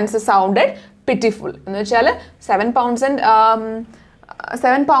 The answer sounded pitiful. എന്ന് വെച്ചാൽ 7 pounds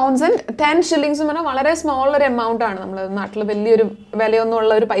and 10 shillings എന്ന് പറഞ്ഞാൽ വളരെ സ്മോൾ ഒരു എമൗണ്ട് ആണ്. നമ്മുടെ നാട്ടിൽ വലിയൊരു വിലയൊന്നും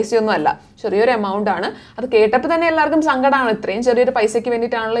ഉള്ള ഒരു പൈസയൊന്നും അല്ല, ചെറിയൊരു എമൗണ്ട് ആണ്. അത് കേട്ടപ്പോൾ തന്നെ എല്ലാവർക്കും സങ്കടമാണ്. ഇത്രയും ചെറിയൊരു പൈസയ്ക്ക്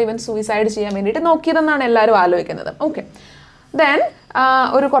വേണ്ടിയിട്ടാണല്ലോ ഇവൻ സൂയിസൈഡ് ചെയ്യാൻ വേണ്ടിയിട്ട് നോക്കിയതെന്നാണ് എല്ലാവരും ആലോചിക്കുന്നത്. ഓക്കെ, ദെൻ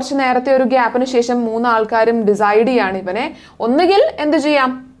ഒരു കുറച്ച് നേരത്തെ ഒരു ഗ്യാപ്പിന് ശേഷം 3 ആൾക്കാരും ഡിസൈഡ് ചെയ്യാണ് ഇവനെ ഒന്നുകിൽ എന്ത് ചെയ്യാം,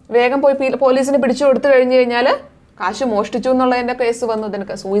 വേഗം പോയി പോലീസിന് പിടിച്ചു കൊടുത്തു കഴിഞ്ഞ് കഴിഞ്ഞാൽ കാശ് മോഷ്ടിച്ചു എന്നുള്ളതിൻ്റെ കേസ് വന്നു,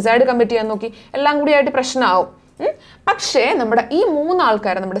 ഇതിനൊക്കെ സൂയിസൈഡ് കമ്മിറ്റ് ചെയ്യാൻ നോക്കി, എല്ലാം കൂടിയായിട്ട് പ്രശ്നമാവും. പക്ഷേ നമ്മുടെ ഈ 3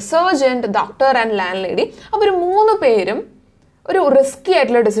 ആൾക്കാർ, നമ്മുടെ sergeant, doctor and land lady, അവർ 3 പേരും ഒരു റിസ്കി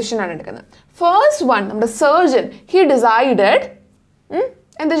ആയിട്ടുള്ള ഡിസിഷനാണ് എടുക്കുന്നത്. ഫസ്റ്റ് വൺ, നമ്മുടെ സർജൻ, ഹി ഡിസൈഡഡ്,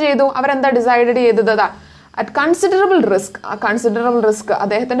 എന്ത് ചെയ്തു? അവരെന്താ ഡിസൈഡ് ചെയ്തത്? അറ്റ് കൺസിഡറബിൾ റിസ്ക്,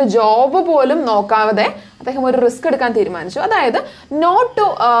 അദ്ദേഹത്തിൻ്റെ ജോബ് പോലും നോക്കാതെ അദ്ദേഹം ഒരു റിസ്ക് എടുക്കാൻ തീരുമാനിച്ചു. അതായത് not to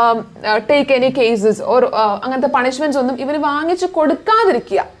take any cases or അങ്ങനത്തെ പണിഷ്മെന്റ്സ് ഒന്നും ഇവന് വാങ്ങിച്ചു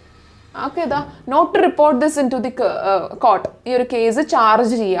കൊടുക്കാതിരിക്കുക. Okay, not to report this in to the court, ഈ ഒരു കേസ്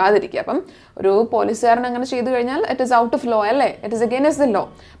ചാർജ് ചെയ്യാതിരിക്കുക. അപ്പം ഒരു പോലീസുകാരൻ അങ്ങനെ ചെയ്തു കഴിഞ്ഞാൽ it is out of law അല്ലേ, it is against the law.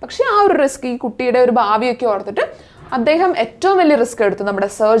 പക്ഷേ ആ ഒരു റിസ്ക്, ഈ കുട്ടിയുടെ ഒരു ഭാവിയൊക്കെ ഓർത്തിട്ട് അദ്ദേഹം ഏറ്റവും വലിയ റിസ്ക് എടുത്തു.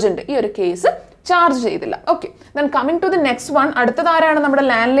 നമ്മുടെ സർജൻറ്റ് ഈ ഒരു കേസ് ചാർജ് ചെയ്തില്ല. Okay, then coming to the next one, അടുത്തതാരാണ്? നമ്മുടെ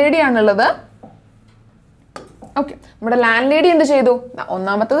ലാൻഡ് ലേഡി ആണുള്ളത്. ഓക്കെ, നമ്മുടെ ലാൻഡ് ലേഡി എന്ത് ചെയ്തു?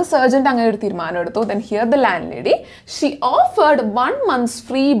 ഒന്നാമത്തത് സർജൻറ്റ് അങ്ങനെ ഒരു തീരുമാനം എടുത്തു. Then here the land lady, she offered 1 month's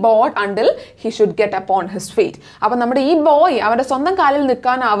free board until he should get upon his fate. അപ്പം നമ്മുടെ ഈ ബോയ് അവൻ്റെ സ്വന്തം കാലിൽ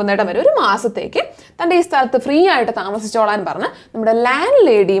നിൽക്കാനാവുന്നിടം വരെ 1 മാസത്തേക്ക് തൻ്റെ ഈ സ്ഥലത്ത് ഫ്രീ ആയിട്ട് താമസിച്ചോളാൻ പറഞ്ഞ് നമ്മുടെ ലാൻഡ്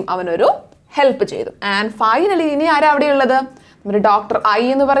ലേഡിയും അവനൊരു ഹെൽപ്പ് ചെയ്തു. ആൻഡ് ഫൈനലി ഇനി ആരാ അവിടെയുള്ളത്? നമ്മുടെ ഡോക്ടർ ഐ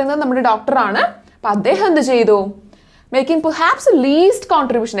എന്ന് പറയുന്നത് നമ്മുടെ ഡോക്ടറാണ്. അപ്പം അദ്ദേഹം എന്ത് ചെയ്തു? മേക്കിംഗ് പെർഹാപ്സ് ലീസ്റ്റ്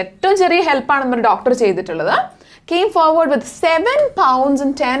കോൺട്രിബ്യൂഷൻ, ഏറ്റവും ചെറിയ ഹെൽപ്പാണ് നമ്മുടെ ഡോക്ടർ ചെയ്തിട്ടുള്ളത്. came forward with 7 pounds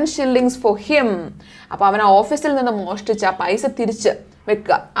and 10 shillings for him. അപ്പോൾ അവൻ ഓഫീസിൽ നിന്ന് മോഷ്ടിച്ച ആ പൈസ തിരിച്ച്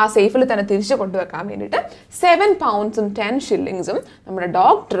വെക്കുക, ആ സേഫിൽ തന്നെ തിരിച്ചു കൊണ്ടുവെക്കാൻ വേണ്ടിയിട്ട് 7 pounds and 10 shillings നമ്മുടെ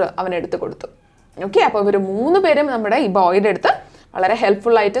ഡോക്ടർ അവനെടുത്ത് കൊടുത്തു. ഓക്കെ, അപ്പോൾ ഇവർ 3 പേരും നമ്മുടെ ഈ ബോയുടെ അടുത്ത് വളരെ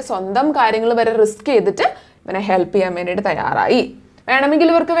ഹെൽപ്ഫുള്ളായിട്ട് സ്വന്തം കാര്യങ്ങൾ വരെ റിസ്ക് ചെയ്തിട്ട് ഇവനെ ഹെൽപ്പ് ചെയ്യാൻ വേണ്ടിയിട്ട് തയ്യാറായി. വേണമെങ്കിൽ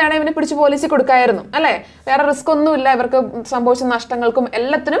ഇവർക്ക് ഇവനെ പിടിച്ച് പോലീസിൽ കൊടുക്കായിരുന്നു അല്ലേ, വേറെ റിസ്ക് ഒന്നുമില്ല, ഇവർക്ക് സംഭവിച്ച നഷ്ടങ്ങൾക്കും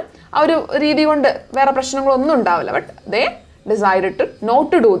എല്ലാത്തിനും ആ ഒരു രീതി കൊണ്ട് വേറെ പ്രശ്നങ്ങളൊന്നും ഉണ്ടാവില്ല. But they decided to not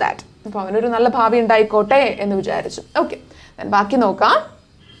to do that. അപ്പോൾ അവനൊരു നല്ല ഭാവി ഉണ്ടായിക്കോട്ടെ എന്ന് വിചാരിച്ചു. ഓക്കെ, ബാക്കി നോക്കാം.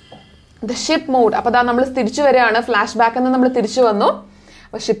 The ship mood. അപ്പോൾ അതാ നമ്മൾ തിരിച്ചു വരികയാണ്, ഫ്ലാഷ് ബാക്ക് എന്ന് നമ്മൾ തിരിച്ചു വന്നു.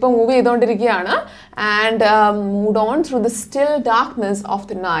 അപ്പോൾ ഷിപ്പ് മൂവ് ചെയ്തുകൊണ്ടിരിക്കുകയാണ്. And mood on through the still darkness of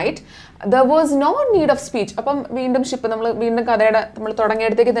the night. There was no need of speech. അപ്പം വീണ്ടും ഷിപ്പ് നമ്മൾ വീണ്ടും കഥയുടെ നമ്മൾ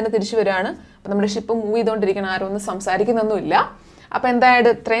തുടങ്ങിയിടത്തേക്ക് തന്നെ തിരിച്ചു വരികയാണ്. അപ്പം നമ്മുടെ ഷിപ്പ് മൂവ് ചെയ്തുകൊണ്ടിരിക്കണം, ആരും ഒന്നും സംസാരിക്കുന്നൊന്നുമില്ല. അപ്പം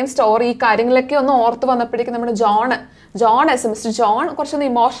എന്തായാലും ഇത്രയും സ്റ്റോറി ഈ കാര്യങ്ങളൊക്കെ ഒന്ന് ഓർത്ത് വന്നപ്പോഴേക്കും നമ്മുടെ മിസ്റ്റർ ജോൺ കുറച്ചൊന്ന്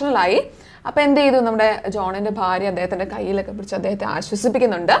ഇമോഷണലായി. അപ്പം എന്ത് ചെയ്തു? നമ്മുടെ ജോണിൻ്റെ ഭാര്യ അദ്ദേഹത്തിൻ്റെ കയ്യിലൊക്കെ പിടിച്ച് അദ്ദേഹത്തെ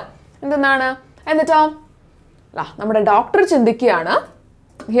ആശ്വസിപ്പിക്കുന്നുണ്ട്. എന്തെന്നാണ്? എന്നിട്ടോ നമ്മുടെ ഡോക്ടർ ചിന്തിക്കുകയാണ്,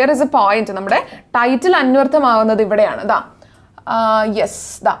 ഹിയർ ഇസ് എ പോയിന്റ്, നമ്മുടെ ടൈറ്റിൽ അന്വർത്ഥമാവുന്നത് ഇവിടെയാണ്. Yes,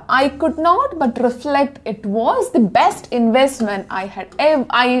 I could not but reflect it was the best investment I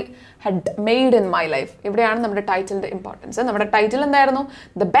had made in my life. ഇവിടെയാണ് നമ്മുടെ ടൈറ്റിലിൻ്റെ ഇമ്പോർട്ടൻസ്. നമ്മുടെ ടൈറ്റിൽ എന്തായിരുന്നു?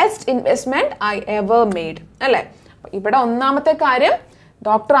 The best investment I ever made അല്ലേ. ഇവിടെ ഒന്നാമത്തെ കാര്യം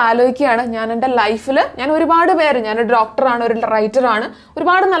ഡോക്ടർ ആലോചിക്കുകയാണ്, ഞാൻ എൻ്റെ ലൈഫിൽ ഞാൻ ഒരുപാട് പേര്, ഞാനൊരു ഡോക്ടറാണ്, ഒരു റൈറ്ററാണ്,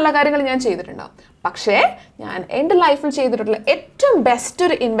 ഒരുപാട് നല്ല കാര്യങ്ങൾ ഞാൻ ചെയ്തിട്ടുണ്ടാവും. പക്ഷേ ഞാൻ എൻ്റെ ലൈഫിൽ ചെയ്തിട്ടുള്ള ഏറ്റവും ബെസ്റ്റ്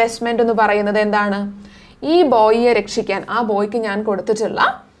ഒരു ഇൻവെസ്റ്റ്മെൻറ്റ് എന്ന് പറയുന്നത് എന്താണ്? ഈ ബോയിയെ രക്ഷിക്കാൻ ആ ബോയ്ക്ക് ഞാൻ കൊടുത്തിട്ടുള്ള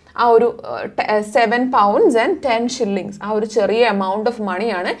ആ ഒരു 7 pounds and 10 shillings, ആ ഒരു ചെറിയ എമൗണ്ട് ഓഫ്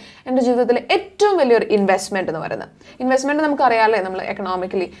മണിയാണ് എൻ്റെ ജീവിതത്തിലെ ഏറ്റവും വലിയൊരു ഇൻവെസ്റ്റ്മെൻറ്റ് എന്ന് പറയുന്നത്. ഇൻവെസ്റ്റ്മെൻറ്റ് നമുക്കറിയാമല്ലേ, നമ്മൾ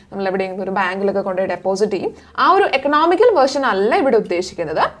എക്കണോമിക്കലി നമ്മൾ എവിടെയെങ്കിലും ഒരു ബാങ്കിലൊക്കെ കൊണ്ടുപോയി ഡെപ്പോസിറ്റ് ചെയ്യും. ആ ഒരു എക്കണോമിക്കൽ വേർഷൻ അല്ല ഇവിടെ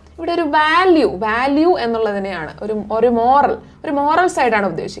ഉദ്ദേശിക്കുന്നത്. ഇവിടെ ഒരു വാല്യൂ എന്നുള്ളതിനെയാണ്, ഒരു മോറൽ സൈഡാണ്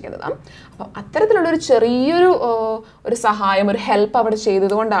ഉദ്ദേശിക്കുന്നത്. അപ്പം അത്തരത്തിലുള്ള ഒരു ചെറിയൊരു ഒരു സഹായം, ഒരു ഹെൽപ്പ് അവിടെ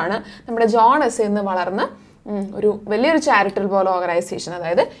ചെയ്തതുകൊണ്ടാണ് നമ്മുടെ ജോൺ എസ് ഇന്ന് വളർന്ന് ഒരു വലിയൊരു ചാരിറ്റബിൾ പോലെ ഓർഗനൈസേഷൻ,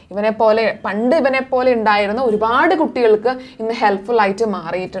 അതായത് പണ്ട് ഇവനെ പോലെ ഉണ്ടായിരുന്ന ഒരുപാട് കുട്ടികൾക്ക് ഇന്ന് ഹെൽപ്ഫുൾ ആയിട്ട്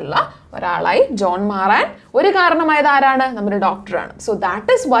മാറിയിട്ടുള്ള ഒരാളായി ജോൺ മാറാൻ ഒരു കാരണമായത് ആരാണ്? നമ്മുടെ ഡോക്ടറാണ്. So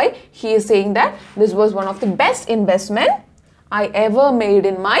that is why he is saying that this was one of the best investment I ever made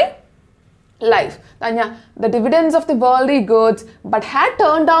in my life. The dividends of the worldly goods but had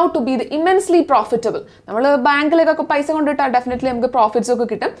turned out to be the immensely profitable. നമ്മൾ ബാങ്കിലേക്കൊക്കെ പൈസ കൊണ്ടിട്ടാൽ definitely നമുക്ക് profits ഒക്കെ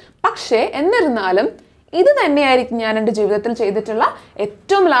കിട്ടും. പക്ഷേ എന്നിരുന്നാലും ഇത് തന്നെയായിരിക്കും ഞാൻ എൻ്റെ ജീവിതത്തിൽ ചെയ്തിട്ടുള്ള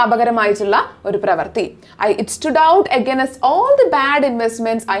ഏറ്റവും ലാഭകരമായിട്ടുള്ള ഒരു പ്രവൃത്തി. It stood out against all the bad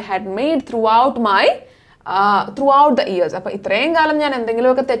investments I had made throughout the years. അപ്പോൾ ഇത്രയും കാലം ഞാൻ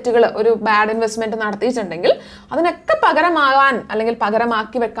എന്തെങ്കിലുമൊക്കെ തെറ്റുകൾ, ഒരു ബാഡ് ഇൻവെസ്റ്റ്മെൻറ്റ് നടത്തിയിട്ടുണ്ടെങ്കിൽ അതിനൊക്കെ പകരമാകാൻ അല്ലെങ്കിൽ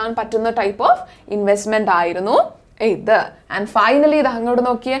പകരമാക്കി വെക്കാൻ പറ്റുന്ന ടൈപ്പ് ഓഫ് ഇൻവെസ്റ്റ്മെൻറ്റ് ആയിരുന്നു ഇത്. ആൻഡ് ഫൈനലി ഇത് അങ്ങോട്ട്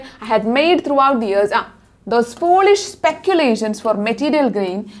നോക്കിയേ, I had made throughout the years those foolish speculations for material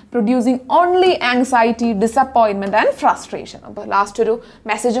gain producing only anxiety, disappointment and frustration. അപ്പോൾ ലാസ്റ്റ് ഒരു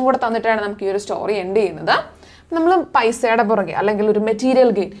മെസ്സേജും കൂടെ തന്നിട്ടാണ് നമുക്ക് ഈ ഒരു സ്റ്റോറി എൻഡ് ചെയ്യുന്നത്. നമ്മൾ പൈസയുടെ പുറകെ അല്ലെങ്കിൽ ഒരു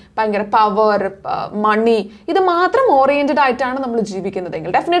മെറ്റീരിയൽ ഗെയിൻ, ഭയങ്കര പവർ, മണി, ഇത് മാത്രം ഓറിയൻറ്റഡ് ആയിട്ടാണ് നമ്മൾ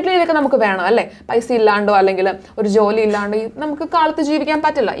ജീവിക്കുന്നതെങ്കിൽ ഡെഫിനറ്റ്ലി ഇതൊക്കെ നമുക്ക് വേണം അല്ലേ? പൈസ ഇല്ലാണ്ടോ അല്ലെങ്കിൽ ഒരു ജോലി ഇല്ലാണ്ടോ നമുക്ക് കാലത്ത് ജീവിക്കാൻ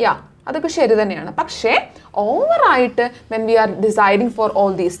പറ്റില്ല. അതൊക്കെ ശരി തന്നെയാണ്. പക്ഷേ ഓവറായിട്ട് when we are deciding for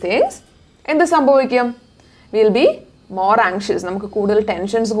all these things, എന്ത് സംഭവിക്കും? We'll be more anxious, നമുക്ക് കൂടുതൽ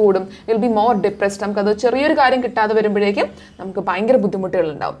ടെൻഷൻസ് കൂടും. Will be more depressed. നമുക്കത് ചെറിയൊരു കാര്യം കിട്ടാതെ വരുമ്പോഴേക്കും നമുക്ക് ഭയങ്കര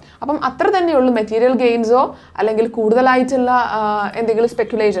ബുദ്ധിമുട്ടുകളുണ്ടാവും. അപ്പം അത്ര തന്നെയുള്ളൂ. മെറ്റീരിയൽ ഗെയിൻസോ അല്ലെങ്കിൽ കൂടുതലായിട്ടുള്ള എന്തെങ്കിലും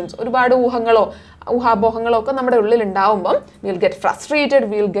സ്പെക്കുലേഷൻസ്, ഒരുപാട് ഊഹാപോഹങ്ങളോ ഒക്കെ നമ്മുടെ ഉള്ളിൽ ഉണ്ടാവുമ്പം will get frustrated,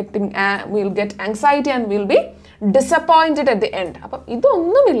 will get anxiety and will be disappointed at the end. അപ്പം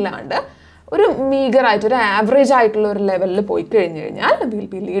ഇതൊന്നുമില്ലാണ്ട് ഒരു മീഗറായിട്ട്, ഒരു ആവറേജ് ആയിട്ടുള്ള ഒരു ലെവലിൽ പോയി കഴിഞ്ഞാൽ വിൽ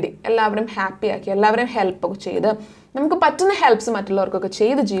ബി ലീഡിങ്. എല്ലാവരും ഹാപ്പി ആക്കി, എല്ലാവരും ഹെൽപ്പൊക്കെ ചെയ്ത്, നമുക്ക് പറ്റുന്ന ഹെൽപ്സ് മറ്റുള്ളവർക്കൊക്കെ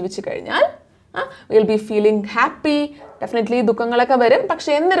ചെയ്ത് ജീവിച്ചു കഴിഞ്ഞാൽ will be feeling happy. Definitely ദുഃഖങ്ങളൊക്കെ വരും,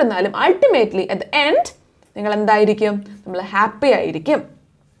 പക്ഷെ എന്നിരുന്നാലും അൾട്ടിമേറ്റ്ലി അറ്റ് ദ എൻഡ് നിങ്ങൾ എന്തായിരിക്കും? നമ്മൾ ഹാപ്പി ആയിരിക്കും.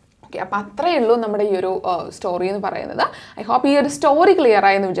 ഓക്കെ, അപ്പം അത്രയേ ഉള്ളൂ നമ്മുടെ ഈ ഒരു സ്റ്റോറി എന്ന് പറയുന്നത്. ഐ ഹോപ്പ് ഈ ഒരു സ്റ്റോറി ക്ലിയർ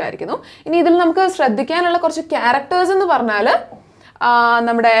ആയെന്ന് വിചാരിക്കുന്നു. ഇനി ഇതിൽ നമുക്ക് ശ്രദ്ധിക്കാനുള്ള കുറച്ച് ക്യാരക്ടേഴ്സ് എന്ന് പറഞ്ഞാൽ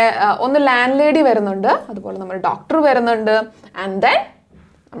നമ്മുടെ ഒന്ന് ലാൻഡ് ലേഡി വരുന്നുണ്ട്, അതുപോലെ നമ്മുടെ ഡോക്ടർ വരുന്നുണ്ട്, ആൻഡ് ദെൻ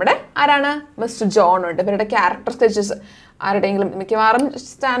നമ്മുടെ ആരാണ്? മിസ്റ്റർ ജോൺ ഉണ്ട്. ഇവരുടെ ക്യാരക്ടർ സ്കെച്ചസ് ആരുടെയെങ്കിലും മിക്കവാറും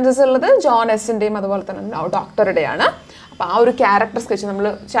സ്റ്റാൻസസ് ഉള്ളത് ജോൺ എസിൻ്റെയും അതുപോലെ തന്നെ ഡോക്ടറുടെയാണ്. അപ്പോൾ ആ ഒരു ക്യാരക്ടർ സ്കെച്ച് നമ്മൾ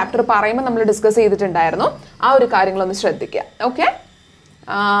ചാപ്റ്റർ പറയുമ്പോൾ നമ്മൾ ഡിസ്കസ് ചെയ്തിട്ടുണ്ടായിരുന്നു. ആ ഒരു കാര്യങ്ങളൊന്ന് ശ്രദ്ധിക്കുക. Okay,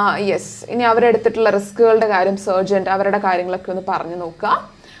 yes. ഇനി അവരെടുത്തിട്ടുള്ള റിസ്കുകളുടെ കാര്യം, സർജൻറ്റ്, അവരുടെ കാര്യങ്ങളൊക്കെ ഒന്ന് പറഞ്ഞു നോക്കുക.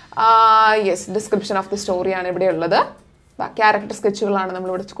 യെസ്, ഡിസ്ക്രിപ്ഷൻ ഓഫ് ദി സ്റ്റോറിയാണ് ഇവിടെ ഉള്ളത്. ക്യാരക്ടർ സ്കെച്ചുകളാണ്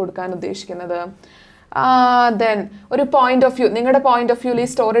നമ്മളിവിടെ കൊടുക്കാൻ ഉദ്ദേശിക്കുന്നത്. ദെൻ ഒരു പോയിന്റ് ഓഫ് വ്യൂ, നിങ്ങളുടെ പോയിന്റ് ഓഫ് വ്യൂവിൽ ഈ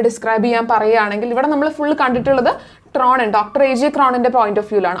സ്റ്റോറി ഡിസ്ക്രൈബ് ചെയ്യാൻ പറയുകയാണെങ്കിൽ ഇവിടെ നമ്മൾ ഫുൾ കണ്ടിട്ടുള്ളത് doctor A J ക്രോണിൻ്റെ point of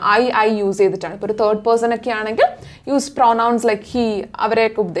വ്യൂവിലാണ്. I use ചെയ്തിട്ടാണ്. ഇപ്പോൾ ഒരു തേർഡ് പേഴ്സൺ ഒക്കെ ആണെങ്കിൽ യൂസ് പ്രൊനൗൺസ് ലൈക്ക് ഹി,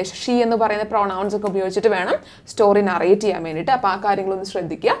 അവരെയൊക്കെ ഉദ്ദേശിച്ച് ഷീ എന്ന് പറയുന്ന പ്രൊനൗൺസ് ഒക്കെ ഉപയോഗിച്ചിട്ട് വേണം സ്റ്റോറി നറേറ്റ് ചെയ്യാൻ വേണ്ടിയിട്ട്. അപ്പോൾ ആ കാര്യങ്ങളൊന്ന്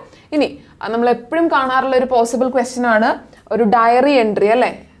ശ്രദ്ധിക്കുക. ഇനി നമ്മൾ എപ്പോഴും കാണാറുള്ള ഒരു പോസിബിൾ ക്വസ്റ്റ്യൻ ആണ് ഒരു ഡയറി എൻട്രി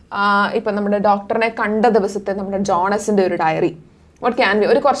അല്ലേ? ഇപ്പം നമ്മുടെ ഡോക്ടറിനെ കണ്ട ദിവസത്തെ നമ്മുടെ ജോണസിൻ്റെ ഒരു ഡയറി. What can be?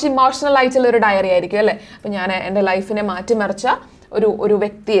 ഒരു കുറച്ച് ഇമോഷണൽ ആയിട്ടുള്ള ഒരു ഡയറി ആയിരിക്കും അല്ലേ? അപ്പം ഞാൻ എൻ്റെ ലൈഫിനെ മാറ്റിമറിച്ച ഒരു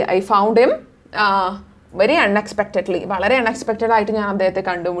വ്യക്തിയെ, I found him very unexpectedly, വളരെ അൺഎക്സ്പെക്റ്റഡ് ആയിട്ട് ഞാൻ അദ്ദേഹത്തെ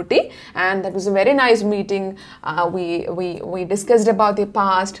കണ്ടുമുട്ടി. And that was A very nice meeting. We discussed about the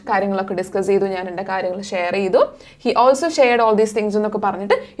past, കാര്യങ്ങളൊക്കെ ഡിസ്കസ് ചെയ്തു, ഞാൻ എൻ്റെ കാര്യങ്ങൾ ഷെയർ ചെയ്തു. He also shared all these things എന്നൊക്കെ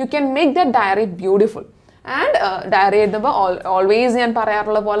പറഞ്ഞിട്ട് you can make that diary beautiful. And dairy എഴുതുമ്പോൾ ഓൾവേസ് ഞാൻ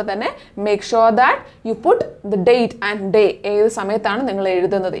പറയാറുള്ള പോലെ തന്നെ make sure that you put the date and day, ഏത് സമയത്താണ് നിങ്ങൾ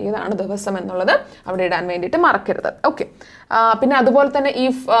എഴുതുന്നത്, ഏതാണ് ദിവസം എന്നുള്ളത് അവിടെ ഇടാൻ വേണ്ടിയിട്ട് മറക്കരുത്. ഓക്കെ, പിന്നെ അതുപോലെ തന്നെ ഈ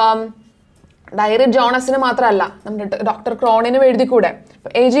ഡയറി ജോണസിന് മാത്രമല്ല, നമ്മുടെ ഡോക്ടർ ക്രോണിനും എഴുതിക്കൂടെ?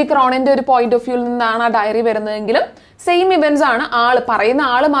 എ ജി ക്രോണിൻ്റെ ഒരു പോയിന്റ് ഓഫ് വ്യൂവിൽ നിന്നാണ് ആ ഡയറി വരുന്നതെങ്കിലും സെയിം ഇവൻറ്റ്സ് ആണ്, പറയുന്ന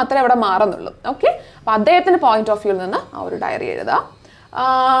ആൾ മാത്രമേ അവിടെ മാറുന്നുള്ളൂ. ഓക്കെ, അപ്പോൾ അദ്ദേഹത്തിൻ്റെ പോയിന്റ് ഓഫ് വ്യൂവിൽ നിന്ന് ആ ഒരു ഡയറി എഴുതുക.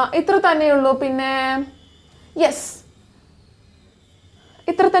 ഇത്ര തന്നെയുള്ളൂ. പിന്നെ യെസ്,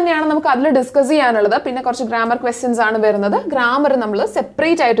 ഇത്ര തന്നെയാണ് നമുക്ക് അതിൽ ഡിസ്കസ് ചെയ്യാനുള്ളത്. പിന്നെ കുറച്ച് ഗ്രാമർ ക്വസ്റ്റ്യൻസ് ആണ് വരുന്നത്. ഗ്രാമർ നമ്മൾ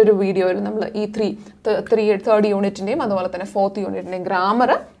സെപ്പറേറ്റ് ആയിട്ടൊരു വീഡിയോയിൽ നമ്മൾ ഈ തേർഡ് യൂണിറ്റിൻ്റെയും അതുപോലെ തന്നെ ഫോർത്ത് യൂണിറ്റിൻ്റെയും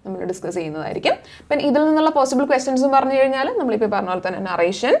ഗ്രാമർ നമ്മൾ ഡിസ്കസ് ചെയ്യുന്നതായിരിക്കും. പിന്നെ ഇതിൽ നിന്നുള്ള പോസിബിൾ ക്വസ്റ്റ്യൻസും പറഞ്ഞു കഴിഞ്ഞാൽ നമ്മളിപ്പോൾ പറഞ്ഞ പോലെ തന്നെ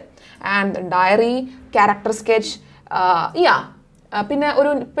narration and dairy, character sketch, പിന്നെ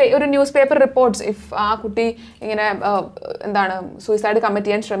ഒരു ന്യൂസ് പേപ്പർ റിപ്പോർട്ട്സ്, ഇഫ് ആ കുട്ടി ഇങ്ങനെ എന്താണ് സൂയിസൈഡ് കമ്മിറ്റ്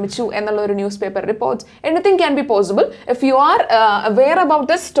ചെയ്യാൻ ശ്രമിച്ചു എന്നുള്ള ഒരു news paper reports, anything can be possible if you are aware about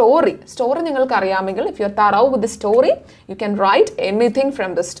the story നിങ്ങൾക്ക് അറിയാമെങ്കിൽ, if you are തറവ് with the story you can write anything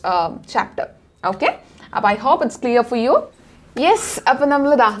from this chapter. Okay, അപ്പോൾ I hope it's clear for you. Yes, അപ്പോൾ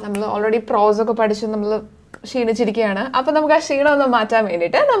നമ്മൾ already പ്രോസൊക്കെ പഠിച്ച് നമ്മൾ ക്ഷീണിച്ചിരിക്കുകയാണ്. അപ്പോൾ നമുക്ക് ആ ക്ഷീണം ഒന്ന് മാറ്റാൻ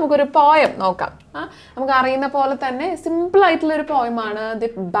വേണ്ടിയിട്ട് നമുക്കൊരു പോയം നോക്കാം. നമുക്ക് അറിയുന്ന പോലെ തന്നെ സിമ്പിൾ ആയിട്ടുള്ള ഒരു പോയമാണ് ദി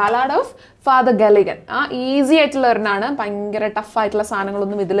ബാലാഡ് ഓഫ് ഫാദർ ഗലിഗൻ. ഈസി ആയിട്ടുള്ള ഒരെണ്ണമാണ്. ഭയങ്കര ടഫായിട്ടുള്ള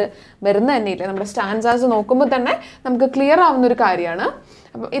സാധനങ്ങളൊന്നും ഇതിൽ വരുന്ന തന്നെ ഇല്ല. നമ്മുടെ സ്റ്റാൻസാസ് നോക്കുമ്പോൾ തന്നെ നമുക്ക് ക്ലിയർ ആവുന്ന ഒരു കാര്യമാണ്.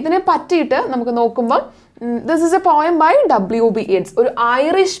 അപ്പം ഇതിനെ പറ്റിയിട്ട് നമുക്ക് നോക്കുമ്പോൾ this is A poem by W.B. Yeats. ഒരു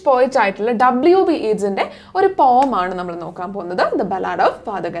ഐറിഷ് പോയറ്റ് ആയിട്ടുള്ള W.B. Yeatsന്റെ ഒരു പോമാണ് നമ്മൾ നോക്കാൻ പോകുന്നത്, ദ ബാലാഡ് ഓഫ്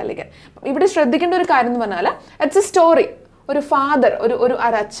ഫാദർ ഗലിഗൻ. ഇവിടെ ശ്രദ്ധിക്കേണ്ട ഒരു കാര്യം എന്ന് പറഞ്ഞാൽ ഇറ്റ്സ് എ സ്റ്റോറി. ഒരു ഫാദർ, ഒരു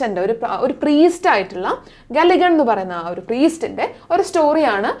അച്ഛൻ്റെ ഒരു പ്രീസ്റ്റ് ആയിട്ടുള്ള ഗലിഗൻ എന്ന് പറയുന്ന ആ ഒരു പ്രീസ്റ്റിൻ്റെ ഒരു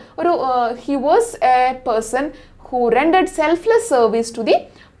സ്റ്റോറിയാണ്. He was A person who rendered selfless service to the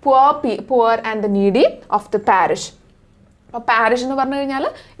poor and the needy of the parish. അപ്പോൾ പാരിഷ് എന്ന് പറഞ്ഞു കഴിഞ്ഞാൽ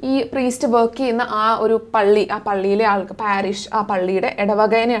ഈ പ്രീസ്റ്റ് വർക്ക് ചെയ്യുന്ന ആ ഒരു പള്ളി, ആ പള്ളിയിലെ ആൾക്ക് പാരിഷ്, ആ പള്ളിയുടെ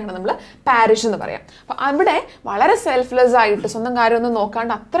ഇടവകേനെയാണ് നമ്മൾ പാരിഷ് എന്ന് പറയാം. അപ്പോൾ അവിടെ വളരെ സെൽഫ്ലെസ് ആയിട്ട് സ്വന്തം കാര്യമൊന്നും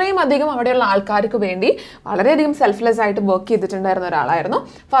നോക്കാണ്ട് അത്രയും അധികം അവിടെയുള്ള ആൾക്കാർക്ക് വേണ്ടി വളരെയധികം സെൽഫ്ലെസ് ആയിട്ട് വർക്ക് ചെയ്തിട്ടുണ്ടായിരുന്ന ഒരാളായിരുന്നു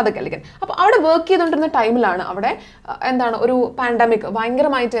ഫാദർ ഗലിഗൻ. അപ്പോൾ അവിടെ വർക്ക് ചെയ്തുകൊണ്ടിരുന്ന ടൈമിലാണ് അവിടെ ഒരു പാൻഡമിക്,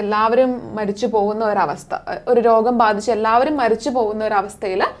 ഭയങ്കരമായിട്ട് എല്ലാവരും മരിച്ചു പോകുന്ന ഒരവസ്ഥ, ഒരു രോഗം ബാധിച്ച് എല്ലാവരും മരിച്ചു പോകുന്ന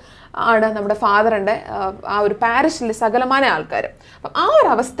ഒരവസ്ഥയിൽ ആണ് നമ്മുടെ ഫാദറിൻ്റെ ആ ഒരു പാരിഷിലെ സകലമായ ആൾക്കാർ. അപ്പം ആ ഒരു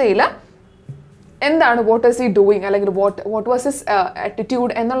അവസ്ഥയിൽ വാട്ട് ഈസ് ഹി ഡൂയിങ്, അല്ലെങ്കിൽ വാട്ട് വാസ് ഹിസ്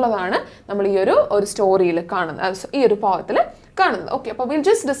ആറ്റിറ്റ്യൂഡ് എന്നുള്ളതാണ് നമ്മൾ ഈ ഒരു സ്റ്റോറിയിൽ കാണുന്നത്, ഈ ഒരു പോയത്തിൽ കാണുന്നത്. ഓക്കെ, അപ്പോൾ will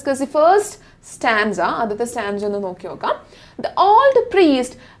just discuss the first stanza. ആദ്യത്തെ സ്റ്റാൻസ ഒന്ന് നോക്കി നോക്കാം. The old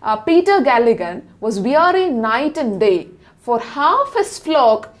priest Peter ഗാലിഗൻ was weary night and day, for half his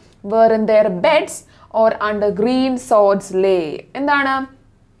flock were in their beds or under green swords lay. എന്താണ്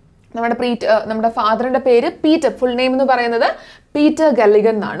നമ്മുടെ ഫാദറിന്റെ പേര് പീറ്റർ, ഫുൾ നെയിം എന്ന് പറയുന്നത് Peter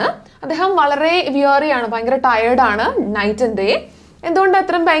ഗലിഗൻ എന്നാണ്. അദ്ദേഹം വളരെ വിയറിയാണ്, ഭയങ്കര ടയേർഡാണ് നൈറ്റ് ആൻഡ് ഡേ. എന്തുകൊണ്ട്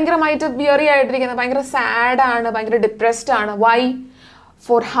അത്രയും ഭയങ്കരമായിട്ട് വിയറി ആയിട്ടിരിക്കുന്നത്? ഭയങ്കര സാഡാണ്, ഭയങ്കര ഡിപ്രസ്ഡ് ആണ്. Y?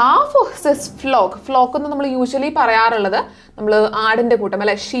 For half of his flock എന്ന് നമ്മൾ യൂഷ്വലി പറയാറുള്ളത് നമ്മൾ ആടിന്റെ കൂട്ടം,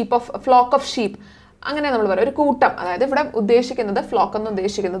 അല്ലെ, ഫ്ലോക്ക് ഓഫ് ഷീപ്പ്, അങ്ങനെ നമ്മൾ പറയാം, ഒരു കൂട്ടം. അതായത് ഇവിടെ ഉദ്ദേശിക്കുന്നത്, ഫ്ലോക്ക് എന്ന്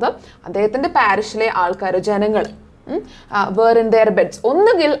ഉദ്ദേശിക്കുന്നത് അദ്ദേഹത്തിന്റെ പാരിഷിലെ ആൾക്കാർ, ജനങ്ങൾ. were in their beds.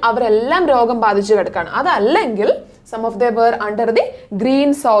 ഒന്നുകിൽ അവരെല്ലാം രോഗം ബാധിച്ചു കിടക്കാണ്, അതല്ലെങ്കിൽ some of them were under the green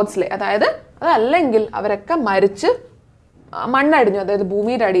swords lay, അതായത് അതല്ലെങ്കിൽ അവരൊക്കെ മരിച്ച് മണ്ണടിഞ്ഞു, അതായത്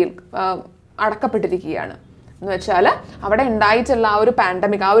ഭൂമിയുടെ അടിയിൽ അടക്കപ്പെട്ടിരിക്കുകയാണ്. എന്ന് വെച്ചാൽ അവിടെ ഉണ്ടായിട്ടുള്ള ആ ഒരു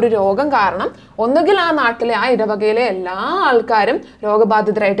പാൻഡമിക്, ആ ഒരു രോഗം കാരണം ഒന്നുകിൽ ആ നാട്ടിലെ, ആ ഇടവകയിലെ എല്ലാ ആൾക്കാരും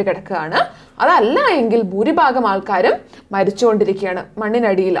രോഗബാധിതരായിട്ട് കിടക്കുകയാണ്, അതല്ല എങ്കിൽ ഭൂരിഭാഗം ആൾക്കാരും മരിച്ചുകൊണ്ടിരിക്കുകയാണ്,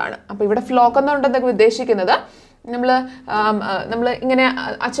 മണ്ണിനടിയിലാണ്. അപ്പോൾ ഇവിടെ ഫ്ലോക്ക് എന്നുണ്ടെന്നൊക്കെ ഉദ്ദേശിക്കുന്നത് നമ്മൾ ഇങ്ങനെ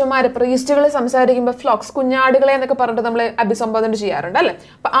അച്ഛന്മാർ, പ്രീസ്റ്റുകൾ സംസാരിക്കുമ്പോൾ ഫ്ലോക്സ്, കുഞ്ഞാടുകളെ എന്നൊക്കെ പറഞ്ഞിട്ട് നമ്മൾ അഭിസംബോധന ചെയ്യാറുണ്ട്, അല്ലേ?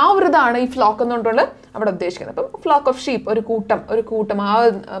 അപ്പം ആ ഒരു ഇതാണ് ഈ ഫ്ലോക്ക് എന്നുകൊണ്ട് അവിടെ ഉദ്ദേശിക്കുന്നത്. അപ്പം ഫ്ലോക്ക് ഓഫ് ഷീപ്പ്, ഒരു കൂട്ടം ആ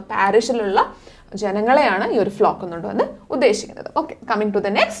പാരിഷിലുള്ള ജനങ്ങളെയാണ് ഈ ഒരു ഫ്ലോക്ക് എന്നുകൊണ്ട് ഉദ്ദേശിക്കുന്നത്. Okay, coming to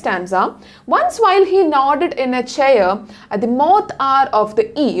the next stanza. Once while he nodded in a chair at the moth hour of the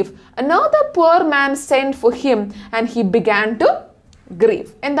eve, another poor man sent for him and he began to grieve.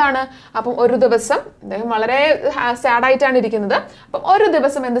 എന്താണ്? അപ്പം ഒരു ദിവസം അദ്ദേഹം വളരെ സാഡായിട്ടാണ് ഇരിക്കുന്നത്. അപ്പം ഒരു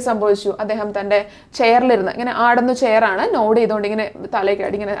ദിവസം എന്ത് സംഭവിച്ചു? അദ്ദേഹം തൻ്റെ ചെയറിലിരുന്ന്, ഇങ്ങനെ ആടുന്ന ചെയറാണ്, നോഡ് ചെയ്തുകൊണ്ട് ഇങ്ങനെ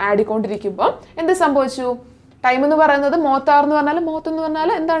തലയ്ക്കാടി ഇങ്ങനെ ആടിക്കൊണ്ടിരിക്കുമ്പോൾ എന്ത് സംഭവിച്ചു? ടൈം എന്ന് പറയുന്നത് മോത്താർ എന്ന് പറഞ്ഞാൽ, മോത്ത് എന്ന്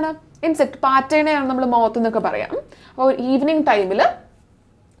പറഞ്ഞാൽ എന്താണ്? ഇൻസെക്ട്, പാറ്റേണെയാണ് നമ്മൾ മോത്ത് എന്നൊക്കെ പറയാം. അപ്പോൾ ഈവനിങ് ടൈമിൽ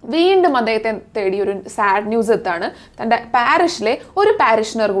വീണ്ടും അദ്ദേഹത്തെ തേടി ഒരു സാഡ് ന്യൂസ് എത്താണ്. തൻ്റെ പാരിഷിലെ ഒരു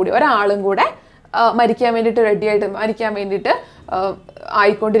പാരിഷണർ കൂടി, ഒരാളും കൂടെ മരിക്കാൻ വേണ്ടിയിട്ട്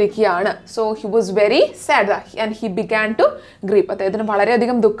ആയിക്കൊണ്ടിരിക്കുകയാണ്. So he was very sad and he began to grip. അദ്ദേഹത്തിന്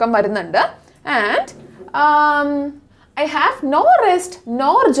വളരെയധികം ദുഃഖം വരുന്നുണ്ട്. And I have no rest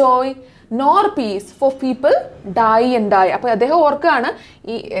nor Joy nor piece for people dye and dye. അപ്പോൾ അദ്ദേഹം ഓർക്കുകയാണ്,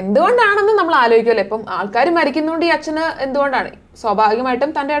 ഈ എന്തുകൊണ്ടാണെന്ന് നമ്മൾ ആലോചിക്കുമല്ലോ. ഇപ്പം ആൾക്കാർ മരിക്കുന്നതുകൊണ്ട് ഈ അച്ഛന് എന്തുകൊണ്ടാണ്?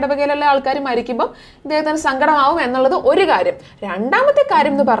 സ്വാഭാവികമായിട്ടും തൻ്റെ ഇടവകയിലുള്ള ആൾക്കാർ മരിക്കുമ്പോൾ ഇദ്ദേഹത്തിന് സങ്കടമാവും എന്നുള്ളത് ഒരു കാര്യം. രണ്ടാമത്തെ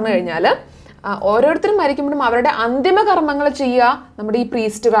കാര്യം എന്ന് പറഞ്ഞു കഴിഞ്ഞാൽ ഓരോരുത്തരും മരിക്കുമ്പോഴും അവരുടെ അന്തിമ കർമ്മങ്ങൾ ചെയ്യുക നമ്മുടെ ഈ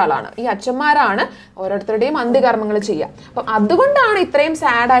പ്രീസ്റ്റുകളാണ്, ഈ അച്ഛന്മാരാണ് ഓരോരുത്തരുടെയും അന്ത്യകർമ്മങ്ങൾ ചെയ്യുക. അപ്പം അതുകൊണ്ടാണ് ഇത്രയും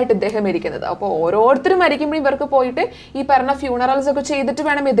സാഡായിട്ട് ഇദ്ദേഹം ഇരിക്കുന്നത്. അപ്പോൾ ഓരോരുത്തരും മരിക്കുമ്പോഴും ഇവർക്ക് പോയിട്ട് ഈ പറഞ്ഞ ഫ്യൂണറൽസ് ഒക്കെ ചെയ്തിട്ട്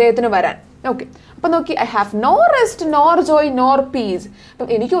വേണം ഇദ്ദേഹത്തിന് വരാൻ. ഓക്കെ, അപ്പം നോക്കി, I have no rest nor Joy nor piece.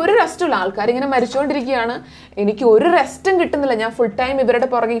 അപ്പം എനിക്ക് ഒരു റെസ്റ്റുള്ള ആൾക്കാർ ഇങ്ങനെ മരിച്ചുകൊണ്ടിരിക്കുകയാണ്, എനിക്ക് ഒരു റെസ്റ്റും കിട്ടുന്നില്ല, ഞാൻ ഫുൾ ടൈം ഇവരുടെ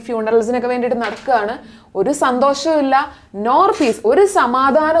പുറകെ ഈ ഫ്യൂണറൽസിനൊക്കെ വേണ്ടിയിട്ട് നടക്കുകയാണ്, ഒരു സന്തോഷവും ഇല്ല, നോർ പീസ്, ഒരു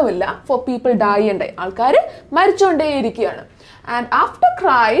സമാധാനവും ഇല്ല, for people dye and dye, ആൾക്കാർ മരിച്ചുകൊണ്ടേ ഇരിക്കുകയാണ്. And after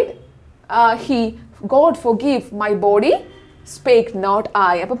cried he God forgive my body സ്പേക്ക് not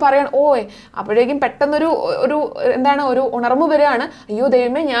I. അപ്പോൾ പറയണം, അപ്പോഴേക്കും പെട്ടെന്നൊരു എന്താണ് ഒരു ഉണർവ് വരികയാണ്, അയ്യോ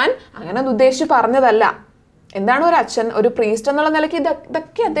ദൈവമേ ഞാൻ അങ്ങനെ ഉദ്ദേശിച്ച് പറഞ്ഞതല്ല. എന്താണ് ഒരു അച്ഛൻ, ഒരു പ്രീസ്റ്റ് എന്നുള്ള നിലയ്ക്ക്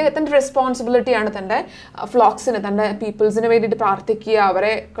ഇതൊക്കെ അദ്ദേഹത്തിൻ്റെ റെസ്പോൺസിബിലിറ്റിയാണ്. തൻ്റെ ഫ്ലോക്സിന്, തൻ്റെ പീപ്പിൾസിന് വേണ്ടിയിട്ട് പ്രാർത്ഥിക്കുക,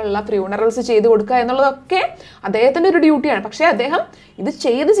 അവരെ ഉള്ള ഫ്യൂണറൽസ് ചെയ്ത് കൊടുക്കുക എന്നുള്ളതൊക്കെ അദ്ദേഹത്തിൻ്റെ ഒരു ഡ്യൂട്ടിയാണ്. പക്ഷേ അദ്ദേഹം ഇത്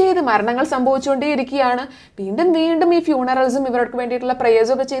ചെയ്ത് മരണങ്ങൾ സംഭവിച്ചുകൊണ്ടേയിരിക്കുകയാണ്. വീണ്ടും ഈ ഫ്യൂണറൽസും ഇവർക്ക് വേണ്ടിയിട്ടുള്ള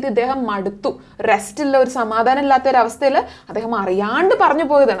പ്രേയേഴ്സും ഒക്കെ ചെയ്ത് ഇദ്ദേഹം മടുത്തു, റെസ്റ്റ് ഇല്ല, ഒരു സമാധാനം ഇല്ലാത്ത ഒരു അവസ്ഥയിൽ അദ്ദേഹം അറിയാണ്ട് പറഞ്ഞു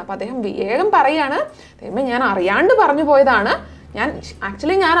പോയതാണ്. അപ്പം അദ്ദേഹം വേഗം പറയാണ്, ദൈവമേ ഞാൻ അറിയാണ്ട് പറഞ്ഞു പോയതാണ്,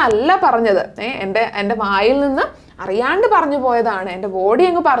 ഞാനല്ല പറഞ്ഞത്, എൻ്റെ വായിൽ നിന്ന് അറിയാണ്ട് പറഞ്ഞു പോയതാണ്, എൻ്റെ ബോഡി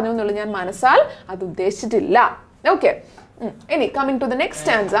അങ്ങ് പറഞ്ഞു എന്നുള്ളൂ, ഞാൻ മനസ്സാൽ അത് ഉദ്ദേശിച്ചിട്ടില്ല. ഓക്കെ, ഇനി coming to the next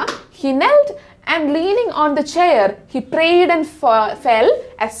stanza. He knelt and leaning on the chair he prayed and fell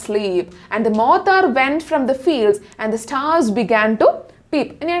asleep and the mortar went from the fields and the stars began to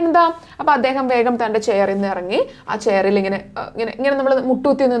peep. ഇനി എന്താ, അപ്പോൾ അദ്ദേഹം വേഗം തൻ്റെ ചെയറിൽ നിന്ന് ഇറങ്ങി ആ ചെയറിൽ ഇങ്ങനെ നമ്മൾ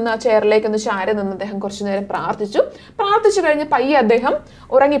മുട്ടൂത്തി നിന്ന് ആ ചെയറിലേക്ക് ഒന്ന് ചാരി നിന്ന് അദ്ദേഹം കുറച്ചു നേരം പ്രാർത്ഥിച്ചു കഴിഞ്ഞ് പയ്യെ അദ്ദേഹം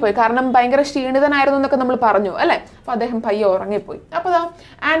ഉറങ്ങിപ്പോയി. കാരണം ഭയങ്കര ക്ഷീണിതനായിരുന്നു എന്നൊക്കെ നമ്മൾ പറഞ്ഞു അല്ലേ. അപ്പോൾ അദ്ദേഹം പയ്യെ ഉറങ്ങിപ്പോയി. അപ്പോൾ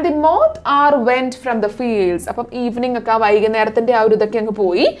and the moth R went from the fields. അപ്പം ഈവനിങ് ഒക്കെ വൈകുന്നേരത്തിൻ്റെ ആ ഒരു ഇതൊക്കെ അങ്ങ്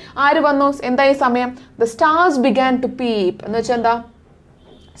പോയി. ആര് വന്നു, എന്താ ഈ സമയം, the stars began to peep എന്ന് വെച്ചാൽ എന്താ,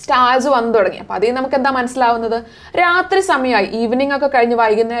 സ്റ്റാർസ് വന്നു തുടങ്ങി. അപ്പോൾ അതിൽ നമുക്ക് എന്താ മനസ്സിലാവുന്നത്, രാത്രി സമയമായി, ഈവനിങ് ഒക്കെ കഴിഞ്ഞ്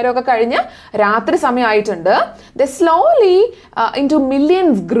വൈകുന്നേരമൊക്കെ കഴിഞ്ഞ് രാത്രി സമയമായിട്ടുണ്ട്. The slowly in to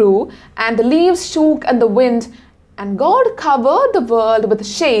millions Gru and the leaves shook and the wind and God covered the world with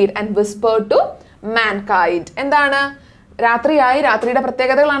shade and whispered to mankind. എന്താണ്, രാത്രിയായി, രാത്രിയുടെ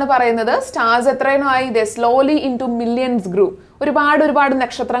പ്രത്യേകതകളാണ് പറയുന്നത്. സ്റ്റാർസ് എത്രയായി, the slowly in to millions ഗ്രൂ, ഒരുപാട്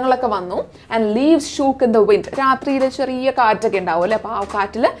നക്ഷത്രങ്ങളൊക്കെ വന്നു. And leaves shook in the wind, രാത്രിയിൽ ചെറിയ കാറ്റൊക്കെ ഉണ്ടാവും അല്ലേ, അപ്പോൾ ആ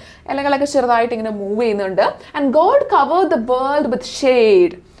കാറ്റിൽ ഇലകളൊക്കെ ചെറുതായിട്ട് ഇങ്ങനെ മൂവ് ചെയ്യുന്നുണ്ട്. And God covered the world with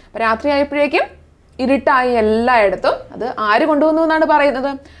shade, അപ്പോൾ രാത്രി ആയപ്പോഴേക്കും ഇരുട്ടായി എല്ലായിടത്തും. അത് ആര് കൊണ്ടുവന്നു എന്നാണ്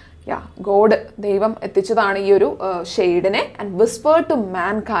പറയുന്നത്, ഗോഡ്, ദൈവം എത്തിച്ചതാണ് ഈ ഒരു ഷെയ്ഡിനെ. ആൻഡ് വിസ്പേർഡ് ടു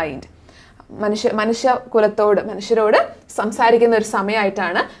മാൻകൈൻഡ്, മനുഷ്യരോട് സംസാരിക്കുന്ന ഒരു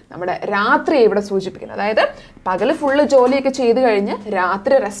സമയമായിട്ടാണ് നമ്മുടെ രാത്രിയെ ഇവിടെ സൂചിപ്പിക്കുന്നത്. അതായത് പകല് ഫുള്ള് ജോലിയൊക്കെ ചെയ്ത് കഴിഞ്ഞ്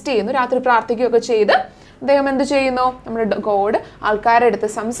രാത്രി റെസ്റ്റ് ചെയ്യുന്നു, രാത്രി പ്രാർത്ഥിക്കുകയൊക്കെ ചെയ്ത് അദ്ദേഹം എന്ത് ചെയ്യുന്നു, നമ്മുടെ ഗോഡ് ആൾക്കാരുടെ അടുത്ത്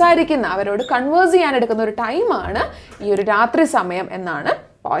സംസാരിക്കുന്ന, അവരോട് കൺവേഴ്സ് ചെയ്യാൻ എടുക്കുന്ന ഒരു ടൈമാണ് ഈ ഒരു രാത്രി സമയം എന്നാണ്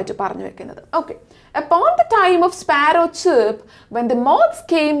പോയിട്ട് പറഞ്ഞു വെക്കുന്നത്. Okay, upon the time of sparrow chirp when the moths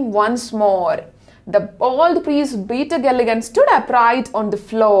came once more the old priest beat a galley and stood upright on the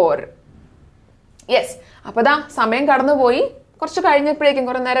floor. Yes, അപ്പോൾ സമയം കടന്നുപോയി. കുറച്ച് കഴിഞ്ഞപ്പോഴേക്കും,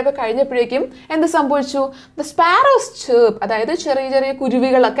 കുറേ നേരമൊക്കെ കഴിഞ്ഞപ്പോഴേക്കും എന്ത് സംഭവിച്ചു, ദ സ്പാരോസ് ചിർപ്പ്, അതായത് ചെറിയ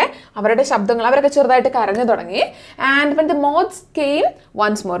കുരുവികളൊക്കെ അവരുടെ ശബ്ദങ്ങൾ, അവരൊക്കെ ചെറുതായിട്ട് കരഞ്ഞു തുടങ്ങി. And when the moths came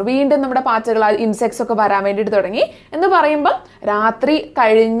once more, വീണ്ടും നമ്മുടെ പാറ്റകൾ, ഇൻസെക്ട്സ് ഒക്കെ വരാൻ വേണ്ടിയിട്ട് തുടങ്ങി. എന്ന് പറയുമ്പോൾ രാത്രി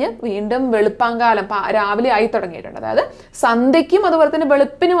കഴിഞ്ഞ് വീണ്ടും വെളുപ്പാങ്കാലം രാവിലെ ആയി തുടങ്ങിയിട്ടുണ്ട്. അതായത് സന്ധ്യയ്ക്കും അതുപോലെ തന്നെ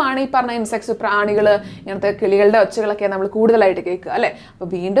വെളുപ്പിനുമാണ് ഈ പറഞ്ഞ ഇൻസെക്ട്സ്, പ്രാണികൾ, ഇങ്ങനത്തെ കിളികളുടെ ഒച്ചകളൊക്കെ നമ്മൾ കൂടുതലായിട്ട് കേൾക്കുക അല്ലേ. അപ്പോൾ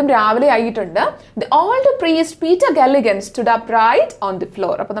വീണ്ടും രാവിലെ ആയിട്ടുണ്ട്. The old priest Peter ഗല്ലിഗൻ stood up right on the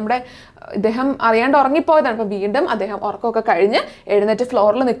floor. അപ്പോൾ നമ്മുടെ ഇദ്ദേഹം അറിയാണ്ട് ഉറങ്ങിപ്പോയതാണ്. അപ്പോൾ വീണ്ടും അദ്ദേഹം ഉറക്കമൊക്കെ കഴിഞ്ഞ് എഴുന്നേറ്റ്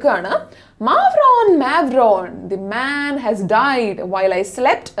ഫ്ലോറിൽ നിൽക്കുകയാണ്. മാവ്രോൺ the man has died while I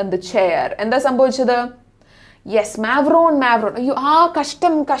slept in the chair. എന്താ സംഭവിച്ചത്, യെസ്, മാവ്രോൺ, അയ്യോ,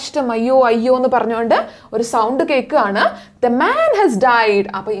 കഷ്ടം, അയ്യോ എന്ന് പറഞ്ഞുകൊണ്ട് ഒരു സൗണ്ട് കേൾക്കുകയാണ്. The man has died.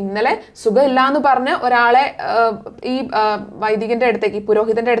 അപ്പോൾ ഇന്നലെ സുഖമില്ല എന്ന് പറഞ്ഞ് ഒരാളെ ഈ വൈദികന്റെ അടുത്തേക്ക്,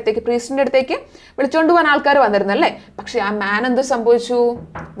 പുരോഹിതന്റെ അടുത്തേക്ക്, പ്രീസ്റ്റിന്റെ അടുത്തേക്ക് വിളിച്ചുകൊണ്ട് പോകാൻ ആൾക്കാർ വന്നിരുന്നല്ലേ. പക്ഷെ ആ മാൻ എന്ത് സംഭവിച്ചു,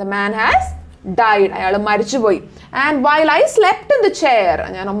 ദ മാൻ ഹാസ് ഡൈഡ്, അയാൾ മരിച്ചുപോയി. And while I slept in the chair,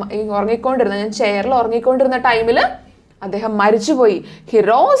 ഞാൻ ചെയറിൽ ഉറങ്ങിക്കൊണ്ടിരുന്ന ടൈമിൽ അദ്ദേഹം മരിച്ചുപോയി. He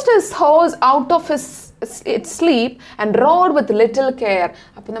റോസ്ഡ് his horse out of his sleep and road with little care.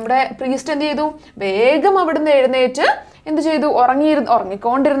 അപ്പം നമ്മുടെ പ്രീസ്റ്റ് എന്ത് ചെയ്തു, വേഗം അവിടുന്ന് എഴുന്നേറ്റ് എന്ത് ചെയ്തു,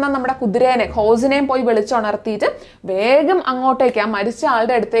 ഉറങ്ങിക്കൊണ്ടിരുന്ന നമ്മുടെ കുതിരേനെ, ഹോസിനെയും പോയി വിളിച്ചുണർത്തിയിട്ട് വേഗം അങ്ങോട്ടേക്ക്, ആ മരിച്ച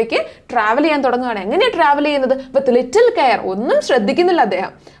ആളുടെ അടുത്തേക്ക് ട്രാവൽ ചെയ്യാൻ തുടങ്ങുകയാണ്. എങ്ങനെയാണ് ട്രാവൽ ചെയ്യുന്നത്, വിത്ത് ലിറ്റിൽ കെയർ, ഒന്നും ശ്രദ്ധിക്കുന്നില്ല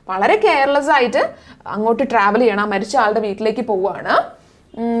അദ്ദേഹം, വളരെ കെയർലെസ് ആയിട്ട് അങ്ങോട്ട് ട്രാവൽ ചെയ്യണം, ആ മരിച്ച ആളുടെ വീട്ടിലേക്ക് പോവുകയാണ്.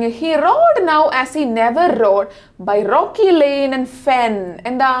 He rode now as he never rode by rocky lane and fen.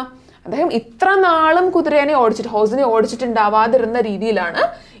 എന്താ, അദ്ദേഹം ഇത്ര നാളും കുതിരേനെ ഓടിച്ചിട്ട് ഹോഴ്സിനെ ഓടിച്ചിട്ടുണ്ടാവാതിരുന്ന രീതിയിലാണ്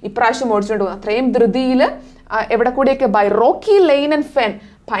ഇപ്രാവശ്യം ഓടിച്ചുകൊണ്ട് പോകുന്നത്. അത്രയും ധൃതിയിൽ എവിടെ കൂടിയൊക്കെ ബൈ റോക്കി ലെയിൻ ആൻഡ് ഫെൻ,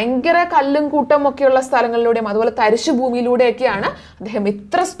 ഭയങ്കര കല്ലും കൂട്ടം ഒക്കെയുള്ള സ്ഥലങ്ങളിലൂടെയും അതുപോലെ തരിശു ഭൂമിയിലൂടെയൊക്കെയാണ് അദ്ദേഹം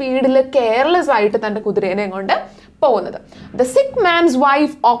ഇത്ര സ്പീഡിൽ കെയർലെസ് ആയിട്ട് തൻ്റെ കുതിരേനെ കൊണ്ട് പോകുന്നത്. ദ സിക്ക് man's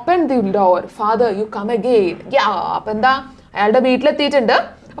wife open the door. Father you come again. അപ്പം എന്താ, അയാളുടെ വീട്ടിലെത്തിയിട്ടുണ്ട്.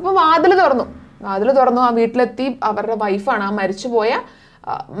 അപ്പം വാതിൽ തുറന്നു. ആ വീട്ടിലെത്തി അവരുടെ വൈഫാണ്, ആ മരിച്ചുപോയ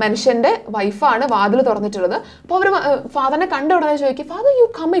മനുഷ്യന്റെ വൈഫാണ് വാതിൽ തുറന്നിട്ടുള്ളത്. അപ്പോൾ അവർ ഫാദറിനെ കണ്ട ഉടനെ ചോദിക്കും, ഫാദർ യു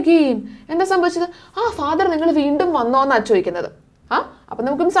കം അഗെയിൻ. എന്താ സംഭവിച്ചത്? ഫാദർ നിങ്ങൾ വീണ്ടും വന്നോന്നാണ് ചോദിക്കുന്നത്. അപ്പം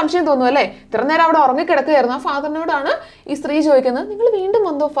നമുക്കൊന്ന് സംശയം തോന്നും അല്ലേ, ഇത്ര നേരം അവിടെ ഉറങ്ങിക്കിടക്കുകയായിരുന്നു. ആ ഫാദറിനോടാണ് ഈ സ്ത്രീ ചോദിക്കുന്നത്, നിങ്ങൾ വീണ്ടും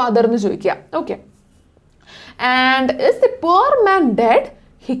വന്നോ ഫാദർ എന്ന് ചോദിക്കുക. Okay. And is the poor man dead?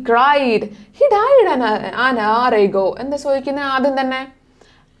 He cried. He died an hour ago. എന്താ ചോദിക്കുന്നത് ആദ്യം തന്നെ?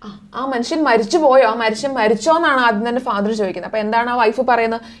 ആ മനുഷ്യൻ മരിച്ചു പോയോ, ആ മനുഷ്യൻ മരിച്ചോ എന്നാണ് ആദ്യം തന്നെ ഫാദർ ചോദിക്കുന്നത്. അപ്പൊ എന്താണ് ആ വൈഫ്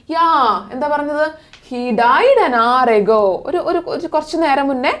പറയുന്നത്? എന്താ പറഞ്ഞത്? He died an hour ago. ഒരു കുറച്ചു നേരം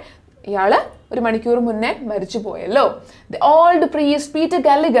മുന്നേ, ഇയാള് ഒരു മണിക്കൂർ മുന്നേ മരിച്ചു പോയല്ലോ. The old priest Peter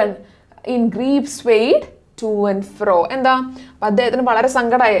ഗല്ലിഗൻ in grief സ്വെയ്ഡ് two and fro. എന്താ, അപ്പം അദ്ദേഹത്തിന് വളരെ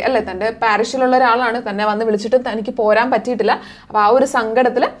സങ്കടമായി അല്ലേ, തൻ്റെ പാരിഷിലുള്ള ഒരാളാണ്, തന്നെ വന്ന് വിളിച്ചിട്ട് തനിക്ക് പോരാൻ പറ്റിയിട്ടില്ല. അപ്പോൾ ആ ഒരു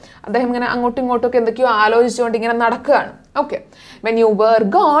സങ്കടത്തിൽ അദ്ദേഹം ഇങ്ങനെ അങ്ങോട്ടും ഇങ്ങോട്ടും ഒക്കെ എന്തൊക്കെയോ ആലോചിച്ചുകൊണ്ട് ഇങ്ങനെ നടക്കുകയാണ്. Okay. When you where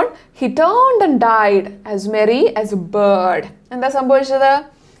gone he turned and died as merry as A bird. എന്താ സംഭവിച്ചത്?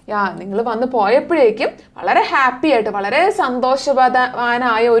 നിങ്ങൾ വന്ന് പോയപ്പോഴേക്കും വളരെ ഹാപ്പി ആയിട്ട്, വളരെ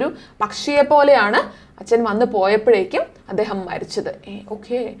സന്തോഷവാനായ ഒരു പക്ഷിയെ പോലെയാണ് അച്ഛൻ വന്ന് പോയപ്പോഴേക്കും അദ്ദേഹം മരിച്ചത്.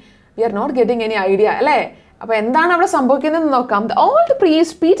 Okay, V are not getting any idea അല്ലേ? അപ്പൊ എന്താണ് അവിടെ സംഭവിക്കുന്നതെന്ന് നോക്കാം. The old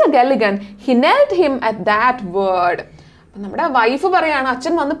priest Peter ഗല്ലിഗൻ he നെൽഡ് him at that word. അപ്പം നമ്മുടെ വൈഫ് പറയാണ്,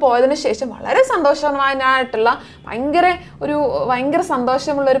 അച്ഛൻ വന്ന് പോയതിനു ശേഷം വളരെ സന്തോഷവാനായിട്ടുള്ള ഭയങ്കര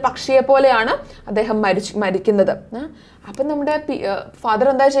സന്തോഷമുള്ള ഒരു പക്ഷിയെ പോലെയാണ് അദ്ദേഹം മരിക്കുന്നത്. അപ്പം നമ്മുടെ ഫാദർ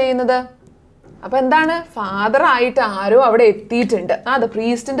എന്താ ചെയ്യുന്നത്? അപ്പൊ എന്താണ്, ഫാദർ ആയിട്ട് ആരോ അവിടെ എത്തിയിട്ടുണ്ട്. ദ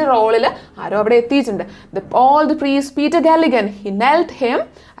പ്രീസ്റ്റിന്റെ റോളിൽ ആരോ അവിടെ എത്തിയിട്ടുണ്ട്. All the priest Peter ഗല്ലിഗൻ he നെൽഡ് him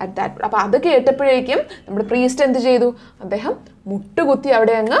at that. അപ്പൊ അത് കേട്ടപ്പോഴേക്കും നമ്മുടെ പ്രീസ്റ്റ് എന്ത് ചെയ്തു? അദ്ദേഹം മുട്ടുകുത്തി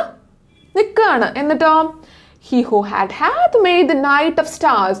അവിടെ അങ്ങ് നിൽക്കുകയാണ്. എന്നിട്ടോ, he who hath made the night of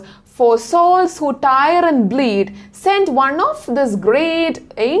stars for souls who tire and bleed sent one of these great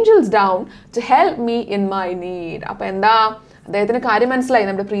angels down to help me in my need. അപ്പൊ എന്താ, അദ്ദേഹത്തിന് കാര്യം മനസ്സിലായി,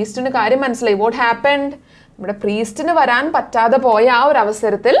 നമ്മുടെ പ്രീസ്റ്റിന് കാര്യം മനസ്സിലായി. What happened? നമ്മുടെ പ്രീസ്റ്റിന് വരാൻ പറ്റാതെ പോയ ആ ഒരു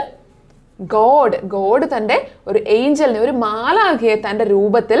അവസരത്തിൽ ഗോഡ് തൻ്റെ ഒരു ഏഞ്ചലിനെ, ഒരു മാലാഖയെ തൻ്റെ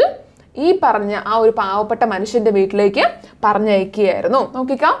രൂപത്തിൽ ഈ പറഞ്ഞ ആ ഒരു പാവപ്പെട്ട മനുഷ്യന്റെ വീട്ടിലേക്ക് പറഞ്ഞയക്കുകയായിരുന്നു.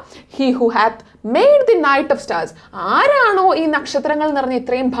 നോക്കിക്കാം. He who Haat made the knight of stars. ആരാണോ ഈ നക്ഷത്രങ്ങൾ നിറഞ്ഞ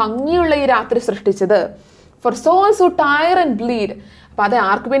ഇത്രയും ഭംഗിയുള്ള ഈ രാത്രി സൃഷ്ടിച്ചത്? Four souls who tyre and bleed. അപ്പൊ അത്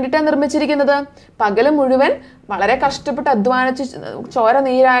ആർക്ക് വേണ്ടിയിട്ടാണ് നിർമ്മിച്ചിരിക്കുന്നത്? പകല് മുഴുവൻ വളരെ കഷ്ടപ്പെട്ട് അധ്വാനിച്ച് ചോര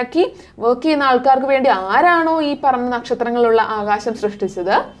നീരാക്കി വർക്ക് ചെയ്യുന്ന ആൾക്കാർക്ക് വേണ്ടി ആരാണോ ഈ പറഞ്ഞ നക്ഷത്രങ്ങളുള്ള ആകാശം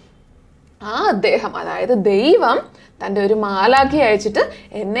സൃഷ്ടിച്ചത്, അദ്ദേഹം, അതായത് ദൈവം തൻ്റെ ഒരു മാലാഖി അയച്ചിട്ട്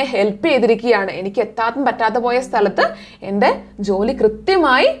എന്നെ ഹെൽപ്പ് ചെയ്തിരിക്കുകയാണ്. എനിക്ക് എത്താൻ പറ്റാതെ പോയ സ്ഥലത്ത് എൻ്റെ ജോലി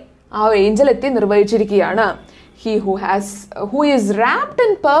കൃത്യമായി ആ ഏഞ്ചൽ എത്തി നിർവഹിച്ചിരിക്കുകയാണ്. He who is wrapped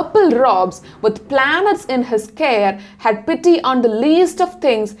in purple robes with planets in his care had pity on the least of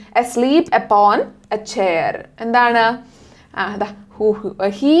things asleep upon a chair. എന്താണ്?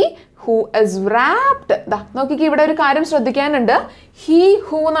 he who is wrapped. നോക്കിക്ക്, ഇവിടെ ഒരു കാര്യം ശ്രദ്ധിക്കാനുണ്ട്. he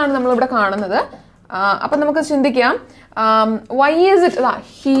who എന്നാണ് നമ്മളിവിടെ കാണുന്നത്. അപ്പം നമുക്ക് ചിന്തിക്കാം, why is it?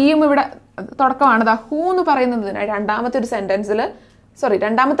 ഹീയും ഇവിടെ തുടക്കമാണ്. ഹൂ എന്ന് പറയുന്നത് രണ്ടാമത്തെ ഒരു സെന്റൻസിൽ,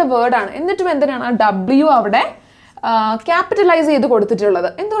 രണ്ടാമത്തെ വേർഡാണ്. എന്നിട്ടും എന്തിനാണ് ആ W അവിടെ ക്യാപിറ്റലൈസ് ചെയ്ത് കൊടുത്തിട്ടുള്ളത്?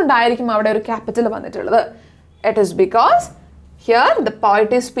 എന്തുകൊണ്ടായിരിക്കും അവിടെ ഒരു ക്യാപിറ്റൽ വന്നിട്ടുള്ളത്? It is because here the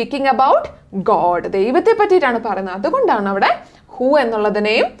poet is speaking about God. ദൈവത്തെ പറ്റിയിട്ടാണ് പറയുന്നത്. അതുകൊണ്ടാണ് അവിടെ ഹൂ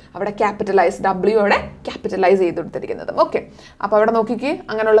എന്നുള്ളതിനെയും അവിടെ W അവിടെ ക്യാപിറ്റലൈസ് ചെയ്ത് കൊടുത്തിരിക്കുന്നത്. ഓക്കെ, അപ്പോൾ അവിടെ നോക്കിക്കേ,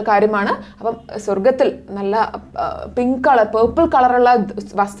 അങ്ങനെയുള്ള കാര്യമാണ്. അപ്പം സ്വർഗത്തിൽ നല്ല പിങ്ക് കളർ, പേർപ്പിൾ കളറുള്ള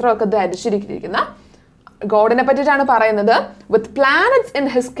വസ്ത്രമൊക്കെ ധരിച്ചിരിക്കുന്ന ഗോഡിനെ പറ്റിയിട്ടാണ് പറയുന്നത്. വിത്ത് പ്ലാനറ്റ്സ് ഇൻ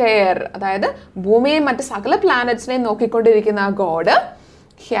ഹിസ് കെയർ, അതായത് ഭൂമിയെയും മറ്റ് സകല പ്ലാനറ്റ്സിനെയും നോക്കിക്കൊണ്ടിരിക്കുന്ന ആ God.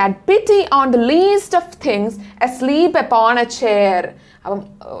 He had pity on the least of things asleep upon a chair. അപ്പം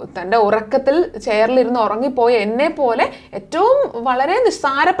തൻ്റെ ഉറക്കത്തിൽ ചെയറിലിരുന്ന് ഉറങ്ങിപ്പോയ എന്നെ പോലെ ഏറ്റവും വളരെ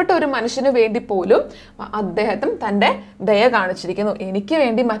നിസ്സാരപ്പെട്ട ഒരു മനുഷ്യന് വേണ്ടി പോലും അദ്ദേഹത്തിന് തൻ്റെ ദയ കാണിച്ചിരിക്കുന്നു. എനിക്ക്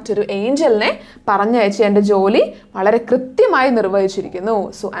വേണ്ടി മറ്റൊരു ഏഞ്ചലിനെ പറഞ്ഞയച്ച് എൻ്റെ ജോലി വളരെ കൃത്യമായി നിർവഹിച്ചിരിക്കുന്നു.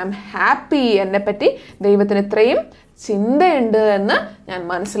 So I am happy. എന്നെപ്പറ്റി ദൈവത്തിന് ഇത്രയും ചിന്തയുണ്ട് എന്ന് ഞാൻ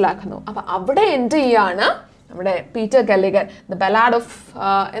മനസ്സിലാക്കുന്നു. അപ്പം അവിടെ എൻഡ് ചെയ്യാണ് നമ്മുടെ പീറ്റർ ഗല്ലിഗൻ, ദ ബലാഡ് ഓഫ്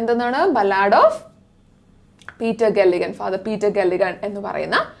എന്താണ്, ballad of Peter ഗല്ലിഗൻ, father Peter ഗല്ലിഗൻ എന്ന്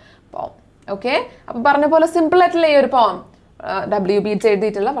പറയുന്ന പോം. ഓക്കെ, അപ്പം പറഞ്ഞ പോലെ സിമ്പിൾ ആയിട്ടുള്ള ഈ ഒരു പോം WBs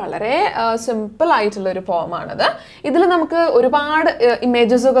എഴുതിയിട്ടുള്ള വളരെ സിമ്പിൾ ആയിട്ടുള്ള ഒരു പോമാണത്. ഇതിൽ നമുക്ക് ഒരുപാട്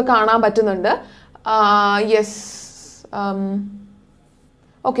ഇമേജസ് ഒക്കെ കാണാൻ പറ്റുന്നുണ്ട്. Yes,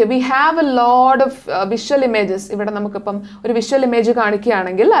 okay, we have a lot of visual images. ഇവിടെ നമുക്കിപ്പം ഒരു visual image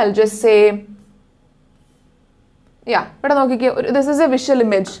കാണിക്കുകയാണെങ്കിൽ I will just say, ഇവിടെ നോക്കിക്കേ, this is A visual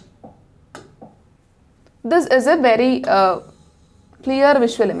image. This is A very clear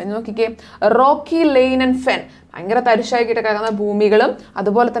visual image. നോക്കിക്കേ, റോക്കി ലെയിൻ ആൻഡ് ഫെൻ, ഭയങ്കര തരിശായിക്കിട്ട് കിടക്കുന്ന ഭൂമികളും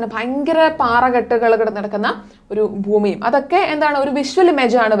അതുപോലെ തന്നെ ഭയങ്കര പാറകെട്ടുകൾ നടക്കുന്ന ഒരു ഭൂമിയും, അതൊക്കെ എന്താണ്, ഒരു വിഷ്വൽ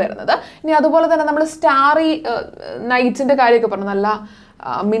ഇമേജ് ആണ് വരുന്നത്. ഇനി അതുപോലെ തന്നെ നമ്മൾ സ്റ്റാറി നൈറ്റ്സിന്റെ കാര്യമൊക്കെ പറഞ്ഞു, നല്ല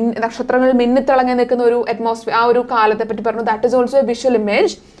നക്ഷത്രങ്ങൾ മിന്നിത്തിളങ്ങി നിൽക്കുന്ന ഒരു അറ്റ്മോസ്ഫിയർ, ആ ഒരു കാലത്തെ പറ്റി പറഞ്ഞു. That is also A visual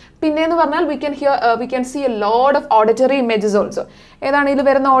image. പിന്നെയെന്ന് പറഞ്ഞാൽ we can see a lot of auditory images also. ഏതാണ് ഇതിൽ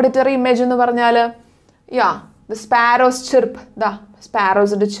വരുന്ന ഓഡിറ്ററി ഇമേജ് എന്ന് പറഞ്ഞാൽ, the sparrows chirp, the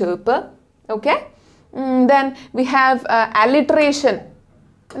sparrows ന്റെ chirp. Okay, then we have alliteration.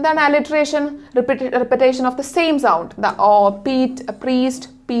 എന്താണ് alliteration? Repetition of the same sound. The Pete, priest,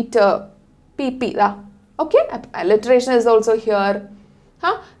 Peter, PP. Okay, alliteration is also here.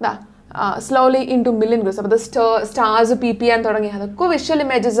 The slowly into million groups. അപ്പോൾ stars PP and തുടങ്ങി അതൊക്കെ visual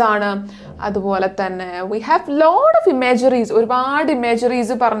images ആണ്. അതുപോലെ തന്നെ we have lot of imageries, ഒരുപാട്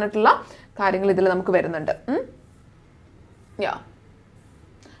imageries പറഞ്ഞിട്ടുള്ള കാര്യങ്ങൾ ഇതിൽ നമുക്ക് വരുന്നുണ്ട്.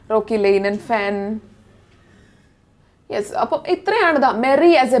 Rocky line and ഫെൻ. യെസ്, അപ്പം ഇത്രയാണ്.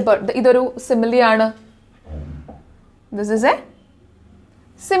 മെറി ആസ് എ ബേർഡ്, ഇതൊരു സിമിലിയാണ്. This is A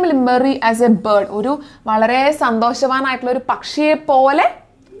simile. Merry as A bird, ഒരു വളരെ സന്തോഷവാനായിട്ടുള്ള ഒരു പക്ഷിയെ പോലെ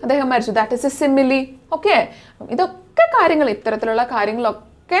അദ്ദേഹം മരിച്ചു. That is A simile. Okay, ഇതൊക്കെ കാര്യങ്ങൾ, ഇത്തരത്തിലുള്ള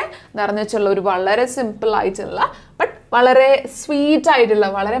കാര്യങ്ങളൊക്കെ നിറഞ്ഞു വെച്ചുള്ള ഒരു വളരെ സിമ്പിൾ ആയിട്ടുള്ള ബട്ട് വളരെ സ്വീറ്റ് ആയിട്ടുള്ള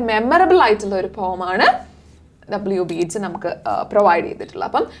വളരെ മെമ്മറബിൾ ആയിട്ടുള്ള ഒരു പോമാണ് WBs നമുക്ക് പ്രൊവൈഡ് ചെയ്തിട്ടുള്ളത്.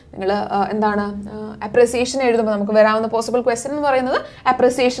 അപ്പം നിങ്ങൾ എന്താണ് അപ്രിസിയേഷൻ എഴുതുമ്പോൾ നമുക്ക് വരാവുന്ന പോസിബിൾ ക്വസ്റ്റ്യൻ എന്ന് പറയുന്നത്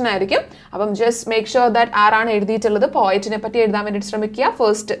അപ്രിസിയേഷൻ ആയിരിക്കും. അപ്പം ജസ്റ്റ് മേക്ക് ഷുവർ ദാറ്റ് ആരാണ് എഴുതിയിട്ടുള്ളത് പോയിറ്റിനെ പറ്റി എഴുതാൻ വേണ്ടിയിട്ട് ശ്രമിക്കുക.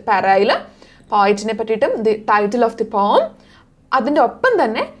 ഫസ്റ്റ് പാരയിൽ പോയിറ്റിനെ പറ്റിയിട്ടും ദി ടൈറ്റിൽ ഓഫ് ദി പോം, അതിൻ്റെ ഒപ്പം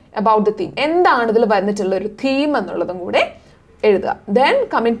തന്നെ അബൌട്ട് ദി തീം, എന്താണ് ഇതിൽ വന്നിട്ടുള്ള ഒരു തീം എന്നുള്ളതും കൂടെ എഴുതുക. Then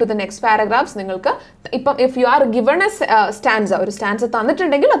coming to the next paragraphs, നിങ്ങൾക്ക് ഇപ്പം if you are given A stanza, ഒരു സ്റ്റാൻസ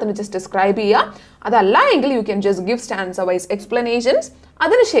തന്നിട്ടുണ്ടെങ്കിൽ അതിന് ജസ്റ്റ് ഡിസ്ക്രൈബ് ചെയ്യുക. അതല്ല എങ്കിൽ you can just give stanza vice explanations.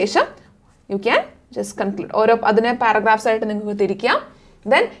 അതിനുശേഷം യു ക്യാൻ ജസ്റ്റ് കൺക്ലൂഡ്. ഓരോ അതിനെ പാരഗ്രാഫ്സ് ആയിട്ട് നിങ്ങൾക്ക് തിരിക്കാം.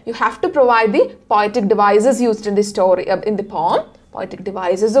 Then you have to provide the poetic devices used in the story, in the പോം. പോയറ്റിക്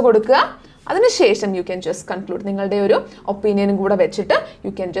ഡിവൈസസ് കൊടുക്കുക. അതിനുശേഷം യു ക്യാൻ ജസ്റ്റ് കൺക്ലൂഡ്. നിങ്ങളുടെ ഒരു ഒപ്പീനിയനും കൂടെ വെച്ചിട്ട് you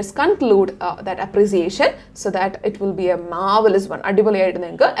can just conclude that appreciation so that it will be A marvellous one. അടിപൊളിയായിട്ട്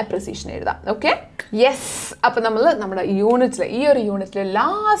നിങ്ങൾക്ക് appreciation എഴുതാം. Okay, yes. അപ്പം നമ്മൾ നമ്മുടെ യൂണിറ്റിലെ ഈ ഒരു യൂണിറ്റിലെ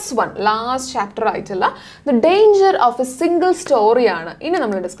ലാസ്റ്റ് ചാപ്റ്റർ ആയിട്ടുള്ള the danger of A single സ്റ്റോറിയാണ് ഇനി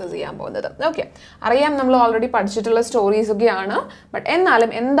നമ്മൾ ഡിസ്കസ് ചെയ്യാൻ പോകുന്നത്. ഓക്കെ, അറിയാം നമ്മൾ ഓൾറെഡി പഠിച്ചിട്ടുള്ള സ്റ്റോറീസ് ഒക്കെയാണ്, ബട്ട്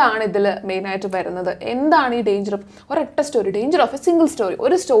എന്നാലും എന്താണ് ഇതിൽ മെയിനായിട്ട് വരുന്നത്, എന്താണ് ഈ ഡേഞ്ചർ ഓഫ് ഒരൊറ്റ story, danger of A single story,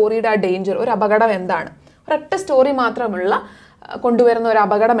 ഒരു സ്റ്റോറിയുടെ ആ ഡേഞ്ചർ, ഒരു അപകടം എന്താണ്, ഒരൊറ്റ സ്റ്റോറി മാത്രമുള്ള കൊണ്ടുവരുന്ന ഒരു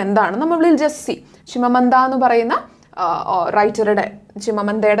അപകടം എന്താണ്. നമ്മൾ വിൽ ജസ്റ്റ് സി. ചിമമന്ത എന്ന് പറയുന്ന റൈറ്ററുടെ,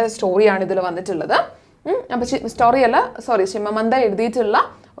 ചിമമന്തയുടെ സ്റ്റോറിയാണ് ഇതിൽ വന്നിട്ടുള്ളത്. അപ്പോൾ ചിമമന്ത എഴുതിയിട്ടുള്ള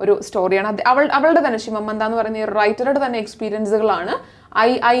ഒരു സ്റ്റോറിയാണ്. അവളുടെ തന്നെ, ചിമമന്ത എന്ന് പറയുന്ന ഈ റൈറ്ററുടെ തന്നെ എക്സ്പീരിയൻസുകളാണ്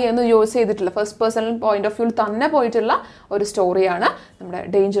ഐ എന്ന് യൂസ് ചെയ്തിട്ടുള്ള ഫസ്റ്റ് പേഴ്സണൽ പോയിന്റ് ഓഫ് വ്യൂവിൽ തന്നെ പോയിട്ടുള്ള ഒരു സ്റ്റോറിയാണ് നമ്മുടെ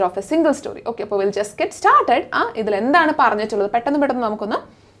danger of A single story. Okay, അപ്പോൾ വിൽ ജസ്റ്റ് ഗെറ്റ് സ്റ്റാർട്ടഡ്. ഇതിൽ എന്താണ് പറഞ്ഞിട്ടുള്ളത് പെട്ടെന്ന് നമുക്കൊന്ന്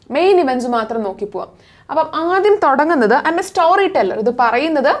മെയിൻ ഇവൻറ്റ്സ് മാത്രം നോക്കി പോവാം. അപ്പം ആദ്യം തുടങ്ങുന്നത് I M A story teller. ഇത്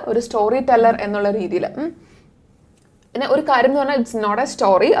പറയുന്നത് ഒരു സ്റ്റോറി ടെല്ലർ എന്നുള്ള രീതിയിൽ. പിന്നെ ഒരു കാര്യം എന്ന് പറഞ്ഞാൽ ഇറ്റ്സ് നോട്ട് എ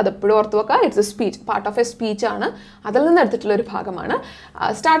സ്റ്റോറി, അത് എപ്പോഴും ഓർത്ത് വെക്കുക. It's A speech, part of A speech ആണ്, അതിൽ നിന്ന് എടുത്തിട്ടുള്ള ഒരു ഭാഗമാണ്.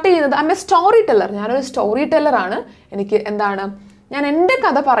 സ്റ്റാർട്ട് ചെയ്യുന്നത് I M A story teller. ഞാനൊരു സ്റ്റോറി ടെല്ലറാണ്. എനിക്ക് എന്താണ്, ഞാൻ എൻ്റെ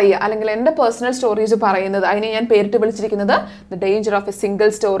കഥ പറയുക അല്ലെങ്കിൽ എൻ്റെ പേഴ്സണൽ സ്റ്റോറീസ് പറയുന്നത്, അതിനെ ഞാൻ പേരിട്ട് വിളിച്ചിരിക്കുന്നത് the danger of A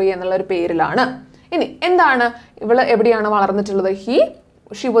single story എന്നുള്ള ഒരു പേരിലാണ്. ഇനി എന്താണ് ഇവള് എവിടെയാണ് വളർന്നിട്ടുള്ളത്?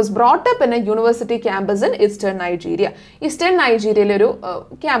 She was brought up in a university campus in Eastern Nigeria. Eastern Nigeriaയിലെ ഒരു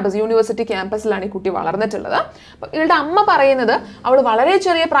ക്യാമ്പസ്, യൂണിവേഴ്സിറ്റി ക്യാമ്പസിലാണ് ഈ കുട്ടി വളർന്നിട്ടുള്ളത്. അപ്പം ഇവളുടെ അമ്മ പറയുന്നത് അവൾ വളരെ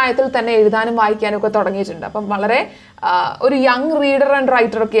ചെറിയ പ്രായത്തിൽ തന്നെ എഴുതാനും വായിക്കാനും ഒക്കെ തുടങ്ങിയിട്ടുണ്ട്. അപ്പം വളരെ ഒരു യങ് റീഡർ ആൻഡ്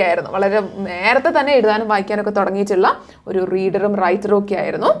റൈറ്റർ ഒക്കെ ആയിരുന്നു. വളരെ നേരത്തെ തന്നെ എഴുതാനും വായിക്കാനൊക്കെ തുടങ്ങിയിട്ടുള്ള ഒരു റീഡറും റൈറ്ററും ഒക്കെ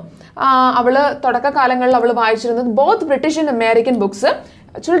ആയിരുന്നു. അവൾ തുടക്കകാലങ്ങളിൽ അവൾ വായിച്ചിരുന്നത് both British and American books,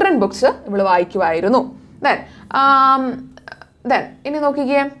 children books ഇവൾ വായിക്കുമായിരുന്നു. ദെൻ ഇനി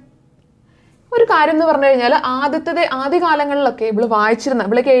നോക്കിക്കേ, ഒരു കാര്യം എന്ന് പറഞ്ഞു കഴിഞ്ഞാൽ ആദ്യകാലങ്ങളിലൊക്കെ ഇവള് വായിച്ചിരുന്ന,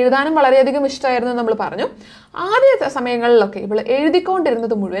 ഇവൾക്ക് എഴുതാനും വളരെയധികം ഇഷ്ടമായിരുന്നു നമ്മൾ പറഞ്ഞു. ആദ്യ സമയങ്ങളിലൊക്കെ ഇവള്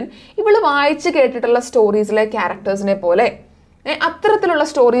എഴുതിക്കൊണ്ടിരുന്നത് മുഴുവൻ ഇവള് വായിച്ച് കേട്ടിട്ടുള്ള സ്റ്റോറീസിലെ ക്യാരക്ടേഴ്സിനെ പോലെ അത്തരത്തിലുള്ള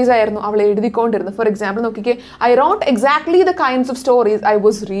സ്റ്റോറീസ് ആയിരുന്നു അവൾ എഴുതിക്കൊണ്ടിരുന്നത്. ഫോർ എക്സാമ്പിൾ നോക്കിക്കേ, I rote exactly the kinds of stories I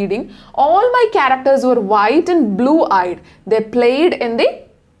was reading. All my characters were white and blue ഐഡ്. They played in the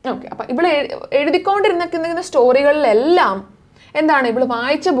okay. അപ്പം ഇവിടെ എഴുതിക്കൊണ്ടിരുന്ന സ്റ്റോറികളിലെല്ലാം എന്താണ്, ഇവൾ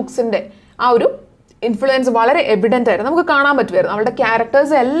വായിച്ച ബുക്സിൻ്റെ ആ ഒരു ഇൻഫ്ലുവൻസ് വളരെ എവിഡൻ്റ് ആയിരുന്നു, നമുക്ക് കാണാൻ പറ്റുമായിരുന്നു. അവളുടെ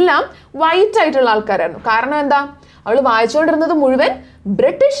ക്യാരക്ടേഴ്സ് എല്ലാം വൈറ്റ് ആയിട്ടുള്ള ആൾക്കാരായിരുന്നു. കാരണം എന്താ, അവൾ വായിച്ചുകൊണ്ടിരുന്നത് മുഴുവൻ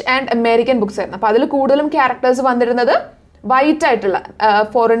ബ്രിട്ടീഷ് ആൻഡ് അമേരിക്കൻ ബുക്സ് ആയിരുന്നു. അപ്പോൾ അതിൽ കൂടുതലും ക്യാരക്ടേഴ്സ് വന്നിരുന്നത് വൈറ്റ് ആയിട്ടുള്ള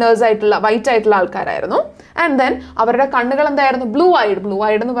ഫോറിനേഴ്സ് ആയിട്ടുള്ള വൈറ്റ് ആയിട്ടുള്ള ആൾക്കാരായിരുന്നു. ആൻഡ് ദെൻ അവരുടെ കണ്ണുകൾ എന്തായിരുന്നു, ബ്ലൂ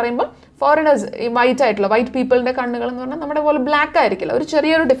ഐഡ് എന്ന് പറയുമ്പോൾ ഫോറിനേഴ്സ് ഈ വൈറ്റ് ആയിട്ടുള്ള വൈറ്റ് പീപ്പിളിൻ്റെ കണ്ണുകൾ എന്ന് പറഞ്ഞാൽ നമ്മുടെ പോലെ ബ്ലാക്ക് ആയിരിക്കില്ല, ഒരു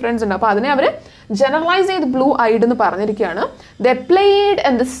ചെറിയൊരു ഡിഫറൻസ് ഉണ്ട്. അപ്പോൾ അതിനെ അവർ ജനറലൈസ് ചെയ്ത് ബ്ലൂ ഐഡ് എന്ന് പറഞ്ഞിരിക്കുകയാണ്. ദേ played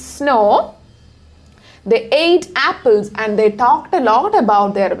in the snow, they ate apples and they talked a lot about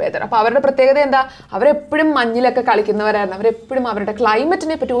their weather. അപ്പോൾ അവരുടെ പ്രത്യേകത എന്താ, അവരെപ്പോഴും മഞ്ഞിലൊക്കെ കളിക്കുന്നവരായിരുന്നു, അവരെപ്പോഴും അവരുടെ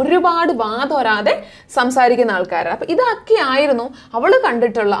ക്ലൈമറ്റിനെ പറ്റി ഒരുപാട് വാദോരാതെ സംസാരിക്കുന്ന ആൾക്കാരാണ്. അപ്പോൾ ഇതൊക്കെ ആയിരുന്നു അവൾ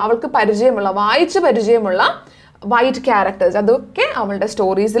കണ്ടിട്ടുള്ള, അവൾക്ക് പരിചയമുള്ള, വായിച്ച് പരിചയമുള്ള വൈറ്റ് ക്യാരക്ടേഴ്സ്. അതൊക്കെ അവളുടെ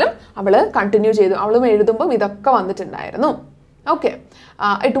സ്റ്റോറീസിലും അവൾ കണ്ടിന്യൂ ചെയ്തു. അവളും എഴുതുമ്പം ഇതൊക്കെ വന്നിട്ടുണ്ടായിരുന്നു. Okay,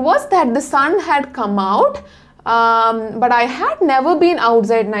 it was that the sun had come out but I had never been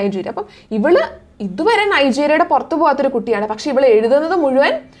outside Nigeria. അപ്പം ഇവള് ഇതുവരെ നൈജീരിയയുടെ പുറത്തു പോകാത്തൊരു കുട്ടിയാണ്, പക്ഷെ ഇവൾ എഴുതുന്നത്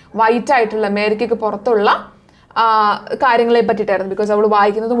മുഴുവൻ വൈറ്റ് ആയിട്ടുള്ള അമേരിക്കയ്ക്ക് പുറത്തുള്ള കാര്യങ്ങളെ പറ്റിയിട്ടായിരുന്നു. ബിക്കോസ് അവൾ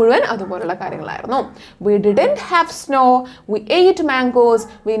വായിക്കുന്നത് മുഴുവൻ അതുപോലുള്ള കാര്യങ്ങളായിരുന്നു. V didn't have snow, V eight mangoes,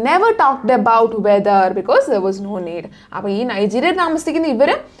 we never talked about whether because there was no need. അപ്പോൾ ഈ നൈജീരിയയിൽ താമസിക്കുന്ന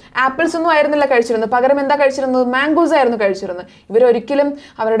ഇവർ ആപ്പിൾസ് ഒന്നും ആയിരുന്നില്ല കഴിച്ചിരുന്നത്, പകരം എന്താ കഴിച്ചിരുന്നത്, മാംഗോസ് ആയിരുന്നു കഴിച്ചിരുന്നത്. ഇവരൊരിക്കലും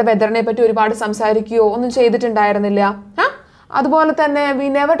അവരുടെ വെദറിനെ പറ്റി ഒരുപാട് സംസാരിക്കുകയോ ഒന്നും ചെയ്തിട്ടുണ്ടായിരുന്നില്ല. അതുപോലെ തന്നെ we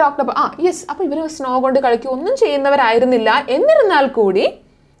never talked about yes, അപ്പോൾ ഇവർ സ്നോ കൊണ്ട് കളിക്കുക ഒന്നും ചെയ്യുന്നവരായിരുന്നില്ല. എന്നിരുന്നാൽ കൂടി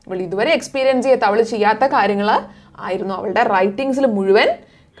അവൾ ഇതുവരെ എക്സ്പീരിയൻസ് ചെയ്യാത്ത, അവൾ ചെയ്യാത്ത കാര്യങ്ങൾ ആയിരുന്നു അവളുടെ റൈറ്റിങ്സിൽ മുഴുവൻ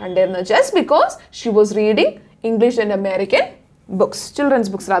കണ്ടിരുന്നത്. Just because she was reading English and American books,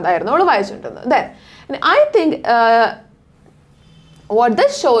 children's ബുക്സിൽ അതായിരുന്നു അവൾ വായിച്ചിട്ടുള്ളത്. Then I think what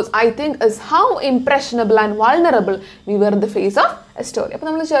this shows, I think, is how impressionable and vulnerable we were in the face of a story. അപ്പോൾ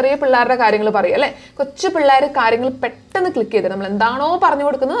നമ്മൾ ചെറിയ പിള്ളേരുടെ കാര്യങ്ങൾ പറയും അല്ലേ, കൊച്ചു പിള്ളേർ കാര്യങ്ങൾ പെട്ടെന്ന് ക്ലിക്ക് ചെയ്ത് നമ്മൾ എന്താണോ പറഞ്ഞു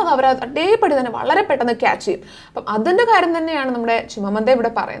കൊടുക്കുന്നത് അത് അവർ അതേപടി തന്നെ വളരെ പെട്ടെന്ന് ക്യാച്ച് ചെയ്യും. അപ്പം അതിൻ്റെ കാര്യം തന്നെയാണ് നമ്മുടെ ചുമമന്ത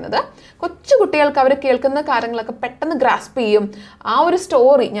ഇവിടെ പറയുന്നത്. കൊച്ചു കുട്ടികൾക്ക് അവർ കേൾക്കുന്ന കാര്യങ്ങളൊക്കെ പെട്ടെന്ന് ഗ്രാസ്പ് ചെയ്യും. ആ ഒരു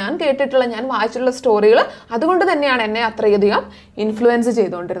സ്റ്റോറി, ഞാൻ കേട്ടിട്ടുള്ള, ഞാൻ വായിച്ചിട്ടുള്ള സ്റ്റോറികൾ അതുകൊണ്ട് തന്നെയാണ് എന്നെ അത്രയധികം ഇൻഫ്ലുവൻസ്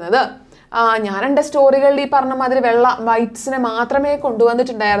ചെയ്തുകൊണ്ടിരുന്നത്. ഞാൻ എൻ്റെ സ്റ്റോറികളിൽ ഈ പറഞ്ഞ മാതിരി വൈറ്റ്സിനെ മാത്രമേ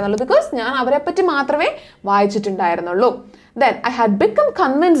കൊണ്ടുവന്നിട്ടുണ്ടായിരുന്നുള്ളൂ, ബിക്കോസ് ഞാൻ അവരെ പറ്റി മാത്രമേ വായിച്ചിട്ടുണ്ടായിരുന്നുള്ളൂ. Then I had become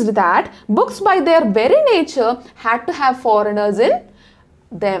convinced that books by their very nature had to have foreigners in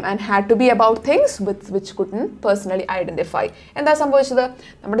them and had to be about things with which couldn't personally identify. എന്താ സംഭവിച്ചത്,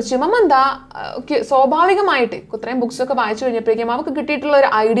 നമ്മുടെ ചുമമന്ത സ്വാഭാവികമായിട്ട് ഇത്രയും ബുക്സൊക്കെ വായിച്ചു കഴിഞ്ഞപ്പോഴേക്കും അവർക്ക് കിട്ടിയിട്ടുള്ള ഒരു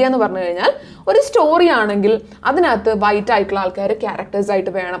ഐഡിയ എന്ന് പറഞ്ഞു കഴിഞ്ഞാൽ, ഒരു സ്റ്റോറി ആണെങ്കിൽ അതിനകത്ത് വൈറ്റ് ആയിട്ടുള്ള ആൾക്കാർ ക്യാരക്ടേഴ്സ്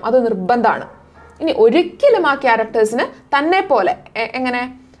ആയിട്ട് വേണം, അത് നിർബന്ധമാണ്. ഇനി ഒരിക്കലും ആ ക്യാരക്ടേഴ്സിന് തന്നെ പോലെ എങ്ങനെ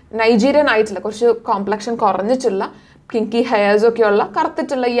നൈജീരിയൻ ആയിട്ടുള്ള കുറച്ച് കോംപ്ലക്ഷൻ കുറഞ്ഞിട്ടുള്ള കിങ്കി ഹെയർസ് ഒക്കെയുള്ള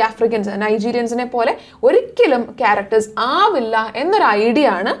കറുത്തിട്ടുള്ള ഈ ആഫ്രിക്കൻസ് നൈജീരിയൻസിനെ പോലെ ഒരിക്കലും ക്യാരക്ടേഴ്സ് ആവില്ല എന്നൊരു ഐഡിയ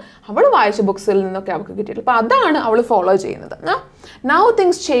ആണ് അവൾ വായിച്ച ബുക്സിൽ നിന്നൊക്കെ അവൾക്ക് കിട്ടിയിട്ടുള്ളത്. അപ്പോൾ അതാണ് അവൾ ഫോളോ ചെയ്യുന്നത്. Now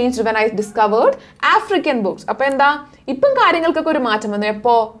things changed when I discovered African books. അപ്പോൾ എന്താ, ഇപ്പം കാര്യങ്ങൾക്കൊക്കെ ഒരു മാറ്റം വന്നു.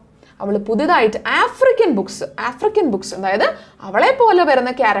 എപ്പോൾ അവൾ പുതിയതായിട്ട് ആഫ്രിക്കൻ ബുക്സ് അതായത് അവളെ പോലെ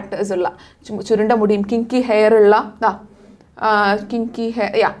വരുന്ന ക്യാരക്ടേഴ്സ് ഉള്ള ചുരുണ്ട മുടിയും കിങ്കി ഹെയർ ഉള്ള കിങ്കി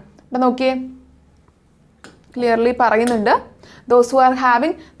ഹെയർ അപ്പം നോക്കിയേ, ക്ലിയർലി പറയുന്നുണ്ട്, those who are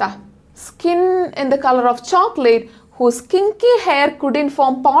having the skin in the color of chocolate whose kinky hair couldn't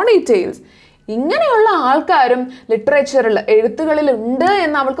form ponytails. ഇങ്ങനെയുള്ള ആൾക്കാരും ലിറ്ററേച്ചറിൽ എഴുത്തുകളിൽ ഉണ്ട്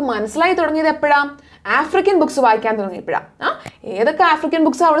എന്ന് അവൾക്ക് മനസ്സിലായി തുടങ്ങിയത് എപ്പോഴാണ്, ആഫ്രിക്കൻ ബുക്സ് വായിക്കാൻ തുടങ്ങിയപ്പോഴാണ്. ഏതൊക്കെ ആഫ്രിക്കൻ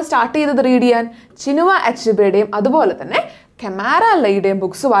ബുക്സ് അവൾ സ്റ്റാർട്ട് ചെയ്തത് റീഡ് ചെയ്യാൻ, ചിനുവ അച്ഛബയുടെയും അതുപോലെ തന്നെ കെമാര ലൈയുടെയും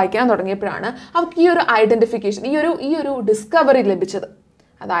ബുക്സ് വായിക്കാൻ തുടങ്ങിയപ്പോഴാണ് അവൾക്ക് ഈ ഒരു ഐഡന്റിഫിക്കേഷൻ, ഈ ഒരു ഡിസ്കവറി ലഭിച്ചത്.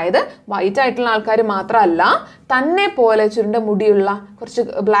 അതായത് വൈറ്റ് ആയിട്ടുള്ള ആൾക്കാർ മാത്രമല്ല, തന്നെ പോലെ ചുരുണ്ട മുടിയുള്ള കുറച്ച്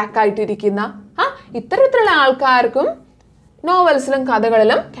ബ്ലാക്ക് ആയിട്ടിരിക്കുന്ന ഇത്തരത്തിലുള്ള ആൾക്കാർക്കും നോവൽസിലും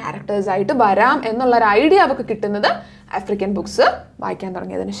കഥകളിലും ക്യാരക്ടേഴ്സ് ആയിട്ട് വരാം എന്നുള്ളൊരു ഐഡിയ അവർക്ക് കിട്ടുന്നത് ആഫ്രിക്കൻ ബുക്സ് വായിക്കാൻ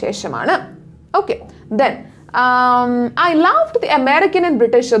തുടങ്ങിയതിന് ശേഷമാണ്. Okay, then I loved the American and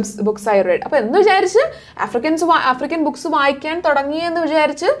British books I read. അപ്പോൾ എന്ന് വിചാരിച്ച് ആഫ്രിക്കൻ ബുക്സ് വായിക്കാൻ തുടങ്ങി എന്ന്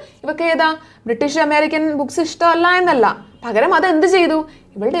വിചാരിച്ച് ഇവർക്ക് ഏതാ ബ്രിട്ടീഷ് അമേരിക്കൻ ബുക്സ് ഇഷ്ടമല്ല എന്നല്ല, പകരം അത് എന്ത് ചെയ്തു,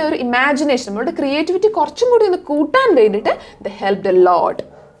 ഇവളുടെ ഒരു ഇമാജിനേഷൻ, ഇവളുടെ ക്രിയേറ്റിവിറ്റി കുറച്ചും കൂടി ഒന്ന് കൂട്ടാൻ വേണ്ടിയിട്ട് they helped a lot.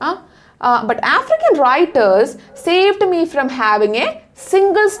 But African writers saved me from having a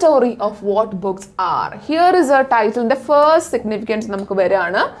single story of what books are. Here is a title. The first significance നമുക്ക്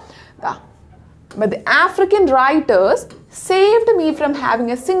വരികയാണ്, But the African writers saved me from having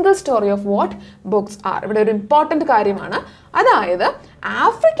a single story of what books are. ഇവിടെ ഒരു important കാര്യമാണ്. അതായത്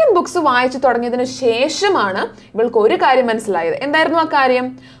African books വായിച്ചു തുടങ്ങിയതിന് ശേഷമാണ് ഇവൾക്ക് ഒരു കാര്യം മനസ്സിലായത്. എന്തായിരുന്നു ആ കാര്യം?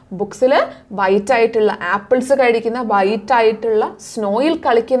 ബുക്സിൽ വൈറ്റ് ആയിട്ടുള്ള ആപ്പിൾസ് കഴിക്കുന്ന, വൈറ്റ് ആയിട്ടുള്ള സ്നോയിൽ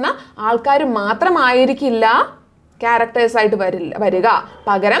കളിക്കുന്ന ആൾക്കാർ മാത്രമായിരിക്കില്ല ക്യാരക്ടേഴ്സ് ആയിട്ട് വരിക.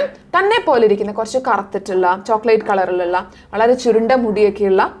 പകരം തന്നെ പോലെ ഇരിക്കുന്ന കുറച്ച് കറുത്തിട്ടുള്ള, ചോക്ലേറ്റ് കളറിലുള്ള, വളരെ ചുരുണ്ട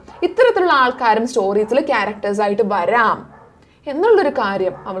മുടിയൊക്കെയുള്ള ഇത്തരത്തിലുള്ള ആൾക്കാരും സ്റ്റോറീസിൽ ക്യാരക്ടേഴ്സ് ആയിട്ട് വരാം എന്നുള്ളൊരു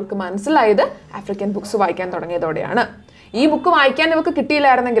കാര്യം അവൾക്ക് മനസ്സിലായത് ആഫ്രിക്കൻ ബുക്സ് വായിക്കാൻ തുടങ്ങിയതോടെയാണ്. ഈ ബുക്ക് വായിക്കാൻ അവൾക്ക്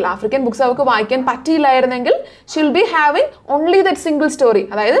കിട്ടിയില്ലായിരുന്നെങ്കിൽ, ആഫ്രിക്കൻ ബുക്സ് അവൾക്ക് വായിക്കാൻ പറ്റിയില്ലായിരുന്നെങ്കിൽ, ഷിൽ be having only that single story.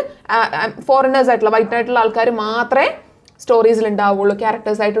 അതായത് ഫോറിനേഴ്സ് ആയിട്ടുള്ള, വൈറ്റ് ആയിട്ടുള്ള ആൾക്കാർ മാത്രമേ സ്റ്റോറീസിൽ ഉണ്ടാവുള്ളൂ,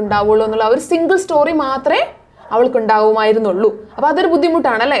 ക്യാരക്ടേഴ്സ് ആയിട്ട് ഉണ്ടാവുള്ളൂ എന്നുള്ള ഒരു സിംഗിൾ സ്റ്റോറി മാത്രമേ അവൾക്ക് ഉണ്ടാവുമായിരുന്നുള്ളൂ. അപ്പോൾ അതൊരു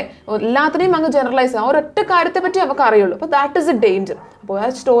ബുദ്ധിമുട്ടാണ് അല്ലേ? എല്ലാത്തിനെയും അങ്ങ് ജനറലൈസ് ചെയ്യാം, ഒരൊറ്റ കാര്യത്തെ പറ്റി അവർക്ക് അറിയുള്ളൂ. അപ്പോൾ ദാറ്റ് ഇസ് എ ഡേഞ്ചർ. അപ്പോൾ ആ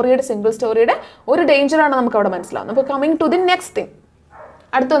സ്റ്റോറിയുടെ, സിംഗിൾ സ്റ്റോറിയുടെ ഒരു ഡേഞ്ചറാണ് നമുക്ക് അവിടെ മനസ്സിലാവുന്നത്. അപ്പോൾ coming to the next thing,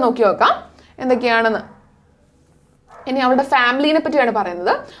 അടുത്തത് നോക്കി നോക്കാം എന്തൊക്കെയാണെന്ന്. ഇനി അവളുടെ ഫാമിലിനെ പറ്റിയാണ്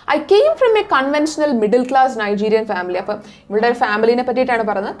പറയുന്നത്. I came from A conventional middle class Nigerian family. അപ്പം ഇവളുടെ ഫാമിലിനെ പറ്റിയിട്ടാണ്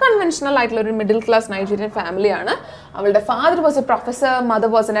പറയുന്നത്. കൺവെൻഷണൽ ആയിട്ടുള്ള ഒരു മിഡിൽ ക്ലാസ് നൈജീരിയൻ ഫാമിലിയാണ്. അവളുടെ father was A professor, mother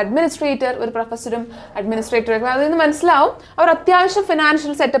was an administrator. ഒരു പ്രൊഫസറും അഡ്മിനിസ്ട്രേറ്ററും അതിൽ നിന്ന് മനസ്സിലാവും അവർ അത്യാവശ്യം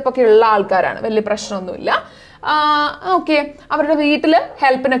ഫിനാൻഷ്യൽ സെറ്റപ്പ് ഒക്കെ ഉള്ള ആൾക്കാരാണ്, വലിയ പ്രശ്നമൊന്നുമില്ല. ഓക്കെ, അവരുടെ വീട്ടിൽ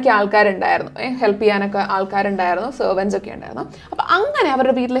ഹെൽപ്പിനൊക്കെ ആൾക്കാരുണ്ടായിരുന്നു, ഹെൽപ്പ് ചെയ്യാനൊക്കെ ആൾക്കാരുണ്ടായിരുന്നു, സെർവൻസ് ഒക്കെ ഉണ്ടായിരുന്നു. അപ്പം അങ്ങനെ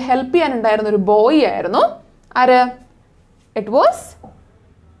അവരുടെ വീട്ടിൽ ഹെൽപ്പ് ചെയ്യാനുണ്ടായിരുന്ന ഒരു ബോയ് ആയിരുന്നു ആര്? It was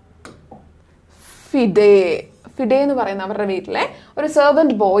fide. ഫിഡേ എന്ന് പറയുന്ന അവരുടെ വീട്ടിലെ ഒരു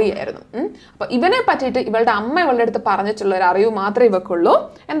സെർവൻറ്റ് ബോയ് ആയിരുന്നു. അപ്പോൾ ഇവനെ പറ്റിയിട്ട് ഇവളുടെ അമ്മ ഇവളുടെ അടുത്ത് പറഞ്ഞിട്ടുള്ള ഒരു അറിവ് മാത്രമേ ഇവക്കുള്ളൂ.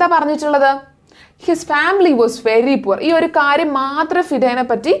 എന്താ പറഞ്ഞിട്ടുള്ളത്? His family was very poor. ഈ ഒരു കാര്യം മാത്രമേ ഫിഡേനെ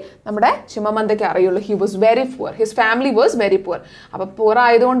പറ്റി നമ്മുടെ ചിമമന്തയ്ക്ക് അറിയുള്ളൂ. He was very poor, his family was very poor. അപ്പോൾ പുവർ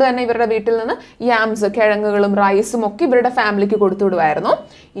ആയതുകൊണ്ട് തന്നെ ഇവരുടെ വീട്ടിൽ നിന്ന് യാംസ്, കിഴങ്ങുകളും റൈസും ഒക്കെ ഇവരുടെ ഫാമിലിക്ക് കൊടുത്തു വിടുമായിരുന്നു.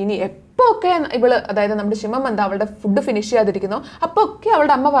 ഇനി എപ്പോൾ ഒക്കെ ഇവള്, അതായത് നമ്മുടെ ചിമമന്ത അവളുടെ ഫുഡ് ഫിനിഷ് ചെയ്യാതിരിക്കുന്നു, അപ്പോൾ ഒക്കെ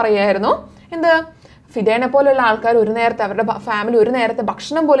അവളുടെ അമ്മ പറയായിരുന്നു എന്ത്? ഫിഡേനെ പോലുള്ള ആൾക്കാർ ഒരു നേരത്തെ, അവരുടെ ഫാമിലി ഒരു നേരത്തെ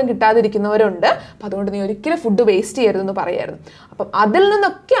ഭക്ഷണം പോലും കിട്ടാതിരിക്കുന്നവരുണ്ട്, അപ്പം അതുകൊണ്ട് നീ ഒരിക്കലും ഫുഡ് വേസ്റ്റ് ചെയ്യരുതെന്ന് പറയായിരുന്നു. അപ്പം അതിൽ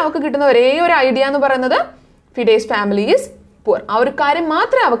നിന്നൊക്കെ അവൾക്ക് കിട്ടുന്ന ഒരേ ഒരു ഐഡിയ എന്ന് പറയുന്നത് ഫിഡേസ് ഫാമിലി ഈസ് പുവർ. ആ ഒരു കാര്യം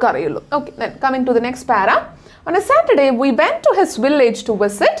മാത്രമേ അവൾക്ക് അറിയുള്ളൂ. Okay, then coming to the next para. On a Saturday we went to his village to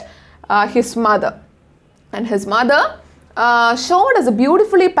visit his mother, and his mother showed us a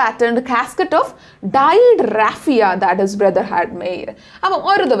beautifully patterned casket of dyed raffia that his brother had made. അപ്പം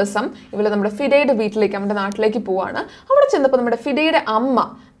ഒരു ദിവസം ഇവള് നമ്മുടെ ഫിഡയുടെ വീട്ടിലേക്ക്, നമ്മുടെ നാട്ടിലേക്ക് പോവാണ്. അവിടെ ചെന്നപ്പോൾ നമ്മുടെ ഫിഡയുടെ അമ്മ,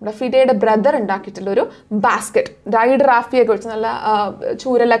 നമ്മുടെ ഫിഡയുടെ ബ്രദർ ഉണ്ടാക്കിയിട്ടുള്ള ഒരു ബാസ്ക്കറ്റ്, ഡൈഡ് റാഫിയൊക്കെ വെച്ച് നല്ല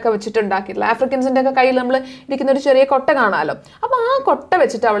ചൂരലൊക്കെ വെച്ചിട്ട് ഉണ്ടാക്കിയിട്ടുള്ള, ആഫ്രിക്കൻസിൻ്റെ ഒക്കെ കയ്യിൽ നമ്മൾ ഇരിക്കുന്ന ഒരു ചെറിയ കൊട്ട കാണാമല്ലോ, അപ്പോൾ ആ കൊട്ട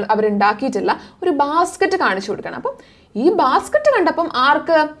വെച്ചിട്ട് അവരുണ്ടാക്കിയിട്ടുള്ള ഒരു ബാസ്ക്കറ്റ് കാണിച്ചു കൊടുക്കണം. അപ്പം ഈ ബാസ്ക്കറ്റ് കണ്ടപ്പം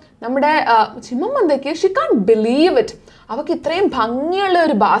ആർക്ക്? നമ്മുടെ ചിമമന്തയ്ക്ക് ഷി കാൻറ്റ് ബിലീവ് ഇറ്റ്. അവൾക്ക് ഇത്രയും ഭംഗിയുള്ള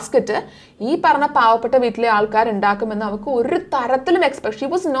ഒരു ബാസ്ക്കറ്റ് ഈ പറഞ്ഞ പാവപ്പെട്ട വീട്ടിലെ ആൾക്കാർ ഉണ്ടാക്കുമെന്ന് അവൾക്ക് ഒരു തരത്തിലും she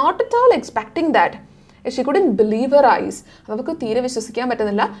was not at all expecting that. Xi couldn't believe her eyes. അവൾക്ക് തീരെ വിശ്വസിക്കാൻ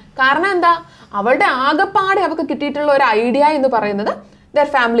പറ്റുന്നില്ല. കാരണം എന്താ? അവളുടെ ആകെപ്പാടെ അവൾക്ക് കിട്ടിയിട്ടുള്ള ഒരു ഐഡിയ എന്ന് പറയുന്നത് there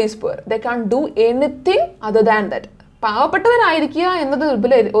family is poor, they can do anything other than that. പാവപ്പെട്ടവരായിരിക്കുക എന്നത്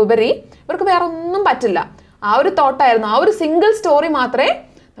ഉപരി ഇവർക്ക് വേറെ ഒന്നും പറ്റില്ല. ആ ഒരു തോട്ടായിരുന്നു, ആ ഒരു സിംഗിൾ സ്റ്റോറി മാത്രമേ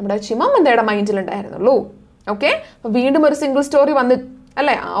നമ്മുടെ ചിമമന്തയുടെ മൈൻഡിലുണ്ടായിരുന്നുള്ളൂ. ഓക്കെ, അപ്പോൾ വീണ്ടും ഒരു സിംഗിൾ സ്റ്റോറി വന്ന്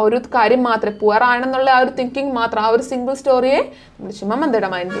അല്ലേ, ആ ഒരു കാര്യം മാത്രമേ, പുവർ ആണെന്നുള്ള ആ ഒരു തിങ്കിങ് മാത്രം, ആ ഒരു സിംഗിൾ സ്റ്റോറിയെ നമ്മുടെ ചിമമന്തയുടെ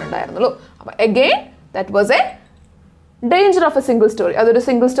മൈൻഡിലുണ്ടായിരുന്നുള്ളൂ. അപ്പോൾ again that was A danger of A single story. അതൊരു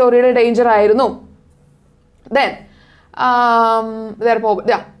സിംഗിൾ സ്റ്റോറിയുടെ ഡേഞ്ചർ ആയിരുന്നു. Then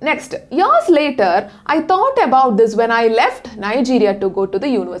next, years later I thought about this when I left Nigeria to go to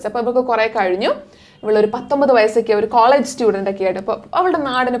the university. അപ്പോൾ ഇവർക്ക് കുറേ കഴിഞ്ഞു, ഇവളൊരു 19 വയസ്സൊക്കെ, ഒരു കോളേജ് സ്റ്റുഡൻ്റ് ഒക്കെ ആയിട്ട് ഇപ്പോൾ അവളുടെ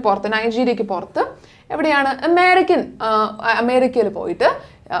നാടിന് പുറത്ത്, നൈജീരിയക്ക് പുറത്ത് എവിടെയാണ്, അമേരിക്കയിൽ പോയിട്ട്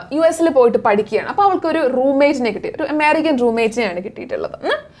US പോയിട്ട് പഠിക്കുകയാണ്. അപ്പോൾ അവൾക്കൊരു റൂംമേറ്റിനെ കിട്ടി, ഒരു അമേരിക്കൻ റൂംമേറ്റിനെയാണ് കിട്ടിയിട്ടുള്ളത്.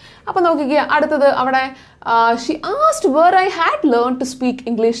 അപ്പോൾ നോക്കിക്കുക അടുത്തത്, അവിടെ Xi asked where I had learn to speak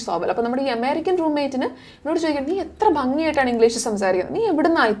English so well. അപ്പോൾ നമ്മുടെ ഈ അമേരിക്കൻ റൂംമേറ്റിന് എന്നോട് ചോദിക്കണം, നീ എത്ര ഭംഗിയായിട്ടാണ് ഇംഗ്ലീഷ് സംസാരിക്കുന്നത്, നീ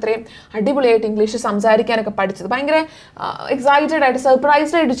എവിടുന്നാണ് ഇത്രയും അടിപൊളിയായിട്ട് ഇംഗ്ലീഷ് സംസാരിക്കാനൊക്കെ പഠിച്ചത്? ഭയങ്കര എക്സൈറ്റഡ് ആയിട്ട്,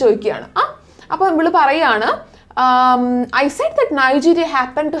 സർപ്രൈസ്ഡ് ആയിട്ട് ചോദിക്കുകയാണ്. അപ്പോൾ നമ്മൾ പറയുകയാണ്, I said that Nigeria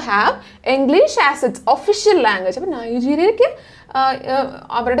happened to have English as its official language. അപ്പോൾ നൈജീരിയക്ക്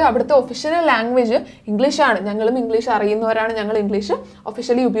അവിടുത്തെ ഒഫീഷ്യൽ ലാംഗ്വേജ് ഇംഗ്ലീഷാണ്, ഞങ്ങളും ഇംഗ്ലീഷ് അറിയുന്നവരാണ്, ഞങ്ങൾ ഇംഗ്ലീഷ്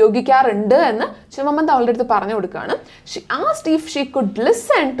ഒഫീഷ്യലി ഉപയോഗിക്കാറുണ്ട് എന്ന് ചിമമന്ത അവളുടെ അടുത്ത് പറഞ്ഞു കൊടുക്കുകയാണ്. She asked if she could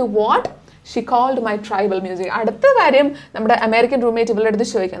listen to what she called my tribal music. അടുത്ത കാര്യം നമ്മുടെ അമേരിക്കൻ റൂംമേറ്റ് ഇവളുടെ അടുത്ത്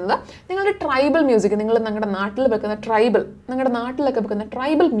ചോദിക്കുന്നത്, നിങ്ങളുടെ ട്രൈബൽ മ്യൂസിക്, നിങ്ങൾ നിങ്ങളുടെ നാട്ടിൽ വെക്കുന്ന നിങ്ങളുടെ നാട്ടിലൊക്കെ വെക്കുന്ന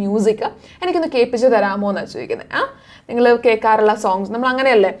ട്രൈബൽ മ്യൂസിക് എനിക്കൊന്ന് കേൾപ്പിച്ച് തരാമോ എന്നാണ് ചോദിക്കുന്നത്. നിങ്ങൾ കേൾക്കാറുള്ള സോങ്സ്, നമ്മൾ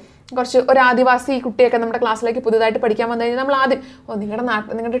അങ്ങനെയല്ലേ കുറച്ച് ഒരു ആദിവാസി കുട്ടിയൊക്കെ നമ്മുടെ ക്ലാസ്സിലേക്ക് പുതുതായിട്ട് പഠിക്കാൻ വന്നു കഴിഞ്ഞാൽ നമ്മൾ ആദ്യം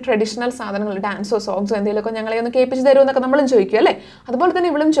നിങ്ങളുടെ ട്രഡീഷണൽ സാധനങ്ങൾ ഡാൻസോ സോങ്സോ എന്തെങ്കിലുമൊക്കെ ഞങ്ങളെ ഒന്ന് കേൾപ്പിച്ച് തരുമോ എന്നൊക്കെ നമ്മളും ചോദിക്കും അല്ലേ. അതുപോലെ തന്നെ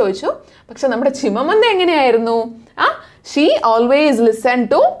ഇവളും ചോദിച്ചു. പക്ഷെ നമ്മുടെ ചിമമന്ത എങ്ങനെയായിരുന്നു? She always listen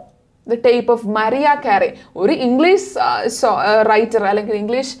to the type of Maria കാരെ. ഒരു ഇംഗ്ലീഷ് റൈറ്റർ അല്ലെങ്കിൽ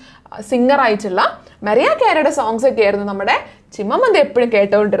ഇംഗ്ലീഷ് സിംഗർ ആയിട്ടുള്ള മരിയ കാരയുടെ സോങ്സ് ഒക്കെ ആയിരുന്നു നമ്മുടെ ചിമമന്ത എപ്പോഴും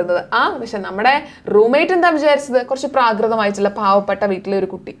കേട്ടുകൊണ്ടിരുന്നത്. പക്ഷെ നമ്മുടെ റൂംമേറ്റ് എന്താ വിചാരിച്ചത്? കുറച്ച് പ്രാകൃതമായിട്ടുള്ള പാവപ്പെട്ട വീട്ടിലെ ഒരു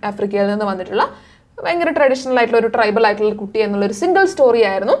കുട്ടി, ആഫ്രിക്കയിൽ നിന്ന് വന്നിട്ടുള്ള ഭയങ്കര ട്രഡീഷണൽ ആയിട്ടുള്ള ഒരു ട്രൈബൽ ആയിട്ടുള്ള കുട്ടി എന്നുള്ളൊരു സിംഗിൾ സ്റ്റോറി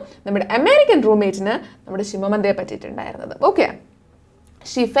ആയിരുന്നു നമ്മുടെ അമേരിക്കൻ റൂംമേറ്റിന് നമ്മുടെ ചിമമന്തയെ പറ്റിയിട്ടുണ്ടായിരുന്നത്. Okay,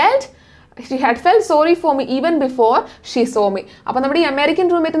 she had felt sorry for me even before she saw me. അപ്പോൾ നമ്മുടെ ഈ അമേരിക്കൻ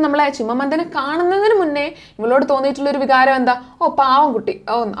റൂംമേറ്റ് നമ്മളെ ചിമമന്തനെ കാണുന്നതിന് മുന്നേ ഇവളോട് തോന്നിയിട്ടുള്ളൊരു വികാരം എന്താ? പാവം കുട്ടി,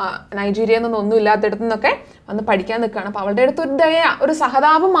 നൈജീരിയയിൽ നിന്നൊന്നും ഒന്നും ഇല്ലാത്തടത്തു നിന്നൊക്കെ വന്ന് പഠിക്കാൻ നിൽക്കുകയാണ്. അപ്പോൾ അവളുടെ അടുത്ത് ഒരു ദയ, ഒരു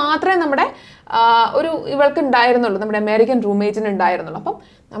സഹതാപം മാത്രമേ നമ്മുടെ ഇവൾക്ക് ഉണ്ടായിരുന്നുള്ളൂ, നമ്മുടെ അമേരിക്കൻ റൂംമേറ്റിന് ഉണ്ടായിരുന്നുള്ളൂ. അപ്പം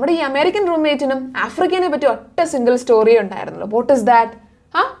നമ്മുടെ ഈ അമേരിക്കൻ റൂംമേറ്റിനും ആഫ്രിക്കനെ പറ്റി ഒറ്റ സിംഗിൾ സ്റ്റോറിയേ ഉണ്ടായിരുന്നുള്ളൂ. What is that?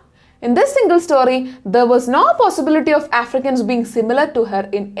 In this single story, there was no possibility of Africans being similar to her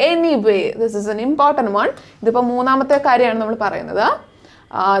in any way. This is an important one. ഇതിപ്പോൾ മൂന്നാമത്തെ കാര്യമാണ് നമ്മൾ പറയുന്നത്.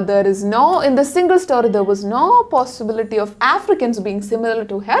 In this single story, there was no possibility of Africans being similar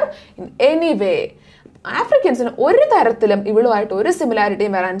to her in any way. ആഫ്രിക്കൻസിന് ഒരു തരത്തിലും ഇവളുമായിട്ട് ഒരു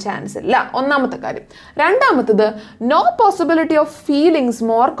സിമിലാരിറ്റിയും വരാൻ chance ഇല്ല. ഒന്നാമത്തെ കാര്യം. രണ്ടാമത്തത്, no possibility of feelings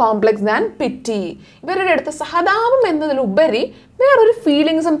more complex than പിറ്റി. ഇവരുടെ അടുത്ത് സഹതാപം എന്നതിലുപരി വേറൊരു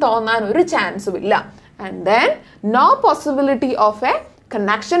ഫീലിങ്സും തോന്നാൻ ഒരു ചാൻസും ഇല്ല. And then no possibility of A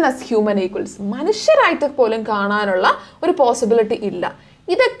connection as human equals. മനുഷ്യരായിട്ട് പോലും കാണാനുള്ള ഒരു പോസിബിലിറ്റി ഇല്ല.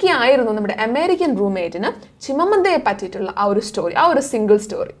 ഇതൊക്കെയായിരുന്നു നമ്മുടെ അമേരിക്കൻ റൂംമേറ്റിന് ചിമമന്തയെ പറ്റിയിട്ടുള്ള ആ ഒരു സ്റ്റോറി, ആ ഒരു സിംഗിൾ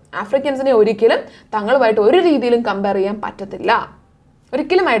സ്റ്റോറി. ആഫ്രിക്കൻസിനെ ഒരിക്കലും തങ്ങളുമായിട്ട് ഒരു രീതിയിലും കമ്പയർ ചെയ്യാൻ പറ്റത്തില്ല,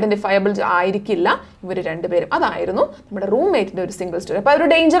 ഒരിക്കലും ഐഡന്റിഫയബിൾ ആയിരിക്കില്ല ഇവർ രണ്ടുപേരും. അതായിരുന്നു നമ്മുടെ റൂംമേറ്റിന്റെ ഒരു സിംഗിൾ സ്റ്റോറി. അപ്പോൾ അതൊരു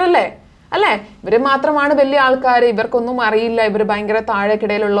ഡേഞ്ചർ അല്ലേ? ഇവർ മാത്രമാണ് വലിയ ആൾക്കാർ, ഇവർക്കൊന്നും അറിയില്ല, ഇവർ ഭയങ്കര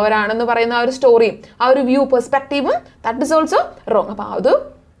താഴെക്കിടയിലുള്ളവരാണെന്ന് പറയുന്ന ആ ഒരു സ്റ്റോറിയും ആ ഒരു view പെർസ്പെക്റ്റീവും that is also wrong. അപ്പോൾ അത്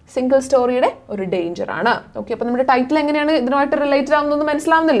സിംഗിൾ സ്റ്റോറിയുടെ ഒരു ഡേഞ്ചർ ആണ്. ഓക്കെ, അപ്പോൾ നമ്മുടെ ടൈറ്റിൽ എങ്ങനെയാണ് ഇതിനുമായിട്ട് റിലേറ്റഡ് ആവുന്നതെന്ന്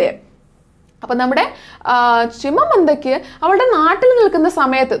മനസ്സിലാവുന്നില്ലേ? അപ്പം നമ്മുടെ ചിമമന്തയ്ക്ക് അവളുടെ നാട്ടിൽ നിൽക്കുന്ന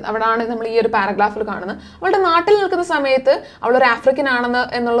സമയത്ത്, അവിടെയാണ് നമ്മൾ ഈ ഒരു പാരഗ്രാഫിൽ കാണുന്നത്, അവളുടെ നാട്ടിൽ നിൽക്കുന്ന സമയത്ത് അവളൊരു ആഫ്രിക്കൻ ആണെന്ന്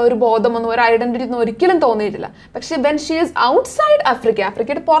എന്നുള്ള ഒരു ബോധമൊന്നും, ഒരു ഐഡന്റിറ്റി ഒന്നും ഒരിക്കലും തോന്നിയിട്ടില്ല. പക്ഷേ വെൻ ഷീ ഈസ് ഔട്ട്സൈഡ്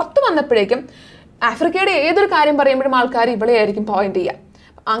ആഫ്രിക്കയുടെ പുറത്ത് വന്നപ്പോഴേക്കും ആഫ്രിക്കയുടെ ഏതൊരു കാര്യം പറയുമ്പോഴും ആൾക്കാർ ഇവളെ ആയിരിക്കും പോയിന്റ് ചെയ്യുക.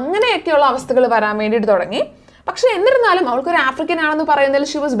 അങ്ങനെയൊക്കെയുള്ള അവസ്ഥകൾ വരാൻ വേണ്ടിയിട്ട് തുടങ്ങി. പക്ഷെ എന്നിരുന്നാലും അവൾക്കൊരു ആഫ്രിക്കൻ ആണെന്ന് പറയുന്നതിൽ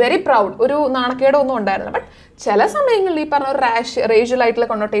ഷി വാസ് വെരി പ്രൗഡ്. ഒരു നാണക്കേടോ ഒന്നും ഉണ്ടായിരുന്നില്ല. ബട്ട് ചില സമയങ്ങളിൽ ഈ പറഞ്ഞ ഒരു റേഷ്യൽ ആയിട്ടുള്ള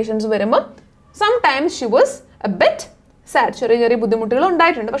കൊണോട്ടേഷൻസ് വരുമ്പോൾ sometimes she was A bit sad. ചെറിയ ബുദ്ധിമുട്ടുകൾ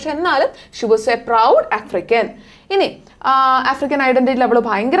ഉണ്ടായിട്ടുണ്ട്. പക്ഷെ എന്നാലും she was A proud African. ഇനി ആഫ്രിക്കൻ ഐഡന്റിറ്റിയിൽ അവൾ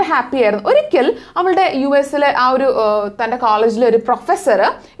ഭയങ്കര ഹാപ്പി ആയിരുന്നു. ഒരിക്കൽ അവളുടെ US ആ ഒരു തൻ്റെ കോളേജിലെ ഒരു പ്രൊഫസർ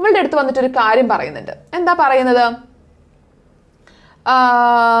ഇവളുടെ അടുത്ത് വന്നിട്ടൊരു കാര്യം പറയുന്നുണ്ട്. എന്താ പറയുന്നത്?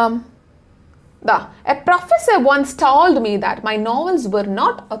 A professor once told me that my novels were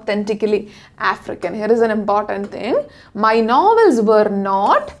not authentically African. Here is an important thing. My novels were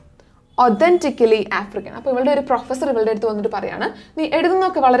not authentically African. അപ്പോൾ ഇവളുടെ ഒരു പ്രൊഫസർ ഇവളുടെ അടുത്ത് വന്നിട്ട് പറയാണ്, നീ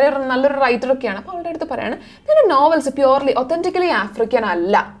എഴുതുന്നതൊക്കെ വളരെ നല്ലൊരു റൈറ്ററൊക്കെയാണ്. അപ്പോൾ അവളുടെ അടുത്ത് പറയാണ്, നിന്റെ നോവൽസ് പ്യുവർലി ഒത്തൻറ്റിക്കലി ആഫ്രിക്കൻ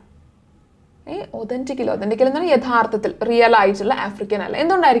അല്ല. ഒതന്റിക്കലി എന്ന് പറഞ്ഞാൽ യഥാർത്ഥത്തിൽ റിയൽ ആയിട്ടുള്ള ആഫ്രിക്കൻ അല്ല.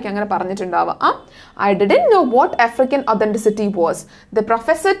 എന്തുകൊണ്ടായിരിക്കും അങ്ങനെ പറഞ്ഞിട്ടുണ്ടാവുക? I didn't know what African authenticity was. The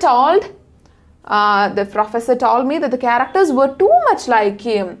professor told me that the characters were too much like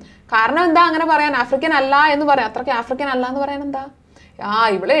him. കാരണം എന്താ അങ്ങനെ പറയാൻ? ആഫ്രിക്കൻ അല്ല എന്ന് പറയാം, അത്രയ്ക്ക് ആഫ്രിക്കൻ അല്ല എന്ന് പറയാൻ എന്താ?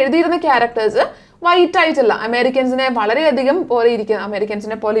 ഇവിടെ എഴുതിയിരുന്ന ക്യാരക്ടേഴ്സ് വൈറ്റ് ആയിട്ടുള്ള അമേരിക്കൻസിനെ വളരെയധികം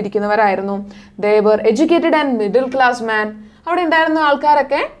അമേരിക്കൻസിനെ പോലെ ഇരിക്കുന്നവരായിരുന്നു. ദേ വർ എഡ്യൂക്കേറ്റഡ് ആൻഡ് മിഡിൽ ക്ലാസ് മാൻ. അവിടെ ഉണ്ടായിരുന്ന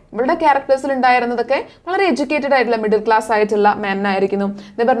ആൾക്കാരൊക്കെ, ഇവളുടെ ക്യാരക്ടേഴ്സിൽ ഉണ്ടായിരുന്നതൊക്കെ വളരെ എഡ്യൂക്കേറ്റഡ് ആയിട്ടുള്ള മിഡിൽ ക്ലാസ് ആയിട്ടുള്ള മെൻ ആയിരിക്കുന്നു.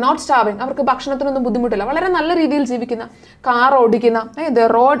 ദേ വർ നോട്ട് സ്റ്റാർവിങ്. അവർക്ക് ഭക്ഷണത്തിനൊന്നും ബുദ്ധിമുട്ടില്ല. വളരെ നല്ല രീതിയിൽ ജീവിക്കുന്ന, കാർ ഓടിക്കുന്ന,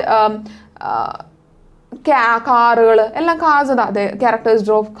 റോഡ് കാറുകൾ എല്ലാം കാർസ്, അതെ ക്യാരക്ടേഴ്സ്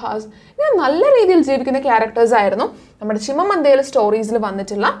ഡ്രോവ് കാർസ്. ഇങ്ങനെ നല്ല രീതിയിൽ ജീവിക്കുന്ന ക്യാരക്ടേഴ്സ് ആയിരുന്നു നമ്മുടെ ചിമമന്തയിലെ സ്റ്റോറീസിൽ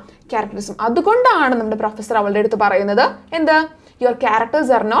വന്നിട്ടുള്ള ക്യാരക്ടേഴ്സും. അതുകൊണ്ടാണ് നമ്മുടെ പ്രൊഫസർ അവളുടെ അടുത്ത് പറയുന്നത് എന്ത്? Your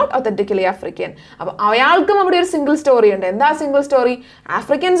characters are not ഒത്തന്റിക്കലി African. അപ്പോൾ അയാൾക്കും അവിടെ ഒരു സിംഗിൾ സ്റ്റോറി ഉണ്ട്. എന്താ സിംഗിൾ സ്റ്റോറി?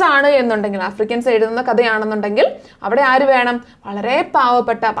 ആഫ്രിക്കൻസ് ആണ് എന്നുണ്ടെങ്കിൽ, ആഫ്രിക്കൻസ് എഴുതുന്ന കഥയാണെന്നുണ്ടെങ്കിൽ അവിടെ ആര് വേണം? വളരെ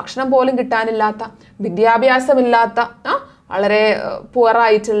പാവപ്പെട്ട, ഭക്ഷണം പോലും കിട്ടാനില്ലാത്ത, വിദ്യാഭ്യാസമില്ലാത്ത, വളരെ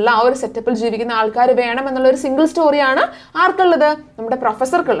പുവറായിട്ടുള്ള ആ ഒരു സെറ്റപ്പിൽ ജീവിക്കുന്ന ആൾക്കാർ വേണം എന്നുള്ളൊരു സിംഗിൾ സ്റ്റോറിയാണ് ആർക്കുള്ളത്? നമ്മുടെ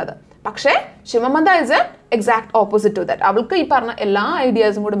പ്രൊഫസർക്കുള്ളത്. പക്ഷേ ചിമമന്ത is A exact opposite to that. അവൾക്ക് ഈ പറഞ്ഞ എല്ലാ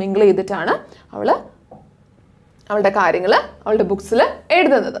ഐഡിയാസും കൂടെ മിങ്കിൾ ചെയ്തിട്ടാണ് അവളുടെ കാര്യങ്ങൾ അവളുടെ ബുക്സിൽ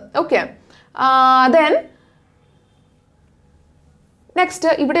എഴുതുന്നത്. ഓക്കെ, ദെൻ നെക്സ്റ്റ്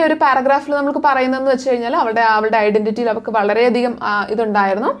ഇവിടെ ഒരു പാരഗ്രാഫിൽ നമുക്ക് പറയുന്നതെന്ന് വെച്ച് കഴിഞ്ഞാൽ അവളുടെ ഐഡന്റിറ്റിയിൽ അവൾക്ക് വളരെയധികം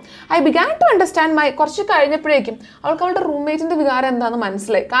ഇതുണ്ടായിരുന്നു. ഐ ബിഗാൻ ടു അണ്ടർസ്റ്റാൻഡ് കുറച്ച് കഴിഞ്ഞപ്പോഴേക്കും അവൾക്ക് അവളുടെ റൂംമേറ്റിന്റെ വികാരം എന്താണെന്ന്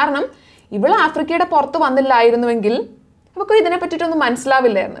മനസ്സിലായി. കാരണം ഇവൾ ആഫ്രിക്കയുടെ പുറത്ത് വന്നില്ലായിരുന്നുവെങ്കിൽ നമുക്ക് ഇതിനെ പറ്റിയിട്ടൊന്നും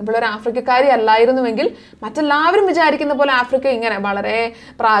മനസ്സിലാവില്ലായിരുന്നു. ഇവളൊരു ആഫ്രിക്കക്കാരി അല്ലായിരുന്നുവെങ്കിൽ മറ്റെല്ലാവരും വിചാരിക്കുന്ന പോലെ ആഫ്രിക്ക ഇങ്ങനെ വളരെ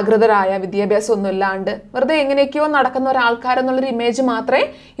പ്രാകൃതരായ വിദ്യാഭ്യാസം ഒന്നും ഇല്ലാണ്ട് വെറുതെ എങ്ങനെയൊക്കെയോ നടക്കുന്ന ഒരാൾക്കാരെന്നുള്ളൊരു ഇമേജ് മാത്രമേ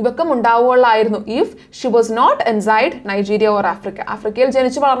ഇവക്കും ഉണ്ടാവുകയുള്ളായിരുന്നു. If she was not inside Nigeria or Africa. ആഫ്രിക്കയിൽ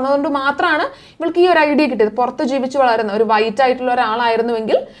ജനിച്ച് വളർന്നതുകൊണ്ട് മാത്രമാണ് ഇവൾക്ക് ഈ ഒരു ഐഡിയ കിട്ടിയത്. പുറത്ത് ജീവിച്ച് വളരുന്ന ഒരു വൈറ്റ് ആയിട്ടുള്ള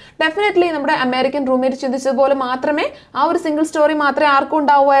ഒരാളായിരുന്നുവെങ്കിൽ ഡെഫിനറ്റ്ലി നമ്മുടെ അമേരിക്കൻ റൂംമേറ്റ് ചിന്തിച്ചതുപോലെ മാത്രമേ ആ ഒരു സിംഗിൾ സ്റ്റോറി മാത്രമേ ആർക്കും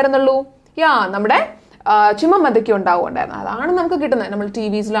ഉണ്ടാവുമായിരുന്നുള്ളൂ. നമ്മുടെ ചുമമതയ്ക്ക് ഉണ്ടാവുകയുണ്ടായിരുന്നു. അതാണ് നമുക്ക് കിട്ടുന്നത്. നമ്മൾ ടി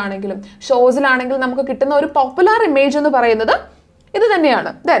വിസിലാണെങ്കിലും ഷോസിലാണെങ്കിലും നമുക്ക് കിട്ടുന്ന ഒരു പോപ്പുലർ ഇമേജ് എന്ന് പറയുന്നത് ഇത്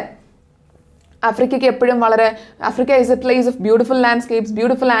തന്നെയാണ്. ദെൻ ആഫ്രിക്കയ്ക്ക് എപ്പോഴും Africa is A place of beautiful landscapes,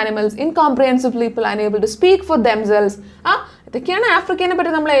 beautiful animals, ഇൻകോംപ്രിഹെൻസീവ് people unable to speak four themselves. ഇതൊക്കെയാണ് ആഫ്രിക്കനെ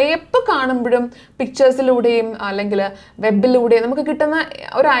പറ്റി നമ്മൾ എപ്പോൾ കാണുമ്പോഴും പിക്ചേഴ്സിലൂടെയും അല്ലെങ്കിൽ വെബിലൂടെയും നമുക്ക് കിട്ടുന്ന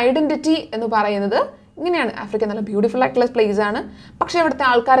ഒരു ഐഡന്റിറ്റി എന്ന് പറയുന്നത് ഇങ്ങനെയാണ്. ആഫ്രിക്ക നല്ല ബ്യൂട്ടിഫുൾ ആയിട്ടുള്ള പ്ലേസ് ആണ്, പക്ഷെ ഇവിടുത്തെ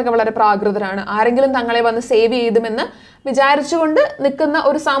ആൾക്കാരൊക്കെ വളരെ പ്രാകൃതരാണ്. ആരെങ്കിലും തങ്ങളെ വന്ന് സേവ് ചെയ്തുമെന്ന് വിചാരിച്ചുകൊണ്ട് നിൽക്കുന്ന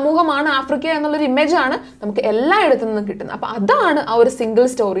ഒരു സമൂഹമാണ് ആഫ്രിക്ക എന്നുള്ളൊരു ഇമേജാണ് നമുക്ക് എല്ലായിടത്തു നിന്നും കിട്ടുന്നത്. അപ്പം അതാണ് ആ ഒരു സിംഗിൾ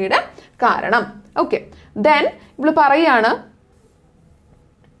സ്റ്റോറിയുടെ കാരണം. ഓക്കെ, ദെൻ ഇവിടെ പറയുകയാണ്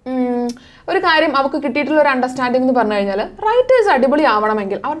ഒരു കാര്യം അവർക്ക് കിട്ടിയിട്ടുള്ള ഒരു അണ്ടർസ്റ്റാൻഡിംഗ് എന്ന് പറഞ്ഞു കഴിഞ്ഞാൽ റൈറ്റേഴ്സ് അടിപൊളി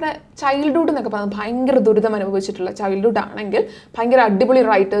ആവണമെങ്കിൽ അവരുടെ ചൈൽഡ്ഹുഡ് എന്നൊക്കെ പറഞ്ഞാൽ ഭയങ്കര ദുരിതം അനുഭവിച്ചിട്ടുള്ള ചൈൽഡ്ഹുഡ് ആണെങ്കിൽ ഭയങ്കര അടിപൊളി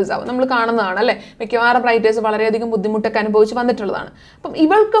റൈറ്റേഴ്സ് ആവും. നമ്മൾ കാണുന്നതാണ് അല്ലേ, മിക്കവാറും റൈറ്റേഴ്സ് വളരെയധികം ബുദ്ധിമുട്ടൊക്കെ അനുഭവിച്ച് വന്നിട്ടുള്ളതാണ്. അപ്പം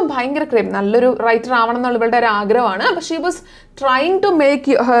ഇവൾക്കും ഭയങ്കര നല്ലൊരു റൈറ്റർ ആവണം എന്നുള്ള ഇവളുടെ ഒരു ആഗ്രഹമാണ്. അപ്പോൾ she was trying to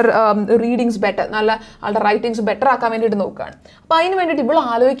make her readings better, നല്ല ആളുടെ റൈറ്റിങ്സ് ബെറ്റർ ആക്കാൻ വേണ്ടിയിട്ട് നോക്കുകയാണ്. അപ്പോൾ അതിന് വേണ്ടിയിട്ട് ഇവൾ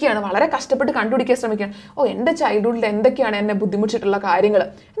ആലോചിക്കുകയാണ്, വളരെ കഷ്ടപ്പെട്ട് കണ്ടുപിടിക്കാൻ ശ്രമിക്കുകയാണ്. എൻ്റെ ചൈൽഡ്ഹുഡിൽ എന്തൊക്കെയാണ് എന്നെ ബുദ്ധിമുട്ടിട്ടുള്ള കാര്യങ്ങൾ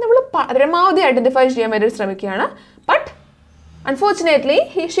എന്ന് ഇവൾ പരമാവധി ഐഡന്റിഫൈ ചെയ്യാൻ വേണ്ടി ശ്രമിക്കുകയാണ്. But unfortunately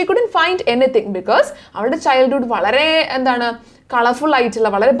she couldn't find anything because അവളുടെ ചൈൽഡ്ഹുഡ് വളരെ കളർഫുൾ ആയിട്ടുള്ള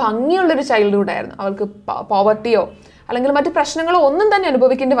വളരെ ഭംഗിയുള്ളൊരു ചൈൽഡ്ഹുഡ് ആയിരുന്നു. അവൾക്ക് പോവർട്ടിയോ അല്ലെങ്കിൽ മറ്റു പ്രശ്നങ്ങളോ ഒന്നും തന്നെ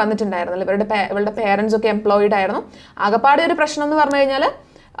അനുഭവിക്കേണ്ടി വന്നിട്ടുണ്ടായിരുന്നില്ല. ഇവളുടെ പേരൻസ് ഒക്കെ എംപ്ലോയിഡ് ആയിരുന്നു. ആകപ്പാടെ ഒരു പ്രശ്നം എന്ന് പറഞ്ഞു കഴിഞ്ഞാൽ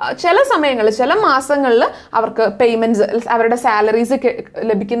ചില സമയങ്ങളിൽ ചില മാസങ്ങളിൽ അവർക്ക് പേയ്മെന്റ്സ് അവരുടെ സാലറീസ്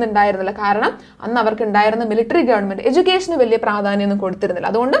ലഭിക്കുന്നുണ്ടായിരുന്നില്ല. കാരണം അന്ന് അവർക്ക് ഉണ്ടായിരുന്ന മിലിറ്ററി ഗവൺമെന്റ് എഡ്യൂക്കേഷന് വലിയ പ്രാധാന്യമൊന്നും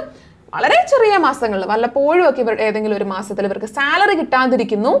കൊടുത്തിരുന്നില്ല. അതുകൊണ്ട് വളരെ ചെറിയ മാസങ്ങളിൽ വല്ലപ്പോഴും ഒക്കെ ഏതെങ്കിലും ഒരു മാസത്തിൽ ഇവർക്ക് സാലറി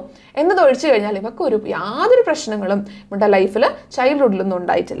കിട്ടാതിരിക്കുന്നു എന്നതൊഴിച്ചു കഴിഞ്ഞാൽ ഇവർക്ക് യാതൊരു പ്രശ്നങ്ങളും ഇവരുടെ ലൈഫിൽ ചൈൽഡ്ഹുഡിലൊന്നും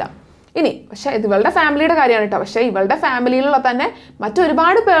ഉണ്ടായിട്ടില്ല. ഇനി പക്ഷേ ഇത് ഇവളുടെ ഫാമിലിയുടെ കാര്യമാണ് കേട്ടോ. പക്ഷേ ഇവളുടെ ഫാമിലിയിലുള്ള തന്നെ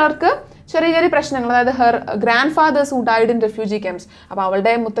മറ്റൊരുപാട് പേർക്ക് ചെറിയ ചെറിയ പ്രശ്നങ്ങൾ, അതായത് her grand fathers who died in refugee camps. അപ്പോൾ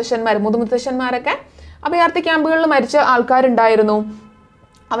അവളുടെ മുതുമുത്തശ്ശന്മാരൊക്കെ അഭയാർത്ഥി ക്യാമ്പുകളിൽ മരിച്ച ആൾക്കാരുണ്ടായിരുന്നു.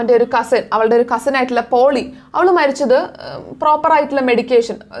 അവളുടെ ഒരു കസിൻ ആയിട്ടുള്ള പോളി, അവൾ മരിച്ചത് പ്രോപ്പർ ആയിട്ടുള്ള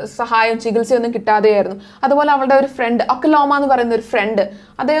മെഡിക്കേഷൻ സഹായം ചികിത്സയൊന്നും കിട്ടാതെയായിരുന്നു. അതുപോലെ അവളുടെ ഒരു ഫ്രണ്ട് ഒക്കലോമ എന്ന് പറയുന്ന ഒരു ഫ്രണ്ട്,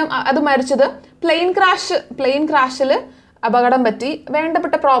 അത് മരിച്ചത് പ്ലെയിൻ ക്രാഷിൽ അപകടം പറ്റി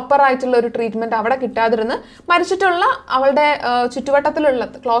വേണ്ടപ്പെട്ട പ്രോപ്പർ ആയിട്ടുള്ള ഒരു ട്രീറ്റ്മെന്റ് അവിടെ കിട്ടാതിരുന്ന് മരിച്ചിട്ടുള്ള അവളുടെ ചുറ്റുവട്ടത്തിലുള്ള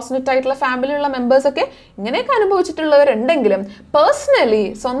ക്ലോസ് ആയിട്ടുള്ള ഫാമിലിയുള്ള മെമ്പേഴ്സൊക്കെ ഇങ്ങനെയൊക്കെ അനുഭവിച്ചിട്ടുള്ളവരുണ്ടെങ്കിലും പേഴ്സണലി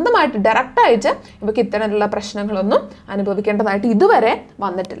സ്വന്തമായിട്ട് ഡയറക്റ്റായിട്ട് ഇവർക്ക് ഇത്തരത്തിലുള്ള പ്രശ്നങ്ങളൊന്നും അനുഭവിക്കേണ്ടതായിട്ട് ഇതുവരെ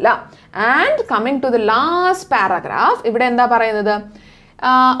വന്നിട്ടില്ല. And coming to the last paragraph, ഇവിടെ എന്താ പറയുന്നത്?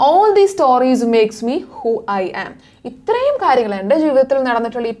 all these stories makes me who I am. ഇത്രയും കാര്യങ്ങൾ എൻ്റെ ജീവിതത്തിൽ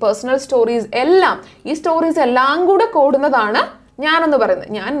നടന്നിട്ടുള്ള ഈ പേഴ്സണൽ സ്റ്റോറീസ് എല്ലാം, ഈ സ്റ്റോറീസ് എല്ലാം കൂടെ കൂടുന്നതാണ് ഞാനെന്ന് പറയുന്നത്.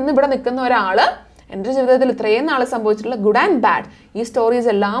 ഞാൻ ഇന്ന് ഇവിടെ നിൽക്കുന്ന ഒരാള് എൻ്റെ ജീവിതത്തിൽ ഇത്രയും നാൾ സംഭവിച്ചിട്ടുള്ള ഗുഡ് ആൻഡ് ബാഡ് ഈ സ്റ്റോറീസ്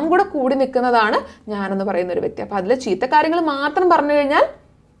എല്ലാം കൂടെ കൂടി നിൽക്കുന്നതാണ് ഞാനെന്ന് പറയുന്ന ഒരു വ്യക്തി. അപ്പം അതിൽ ചീത്ത കാര്യങ്ങൾ മാത്രം പറഞ്ഞു കഴിഞ്ഞാൽ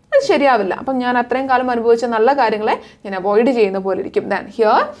അത് ശരിയാവില്ല. അപ്പം ഞാൻ അത്രയും കാലം അനുഭവിച്ച നല്ല കാര്യങ്ങളെ ഞാൻ അവോയ്ഡ് ചെയ്യുന്ന പോലെ ഇരിക്കും. Then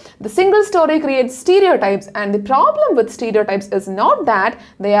here the single story creates stereotypes and the problem with stereotypes is not that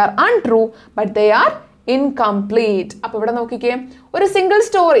they are untrue but they are incomplete. അപ്പോൾ ഇവിടെ നോക്കിക്കേ, ഒരു സിംഗിൾ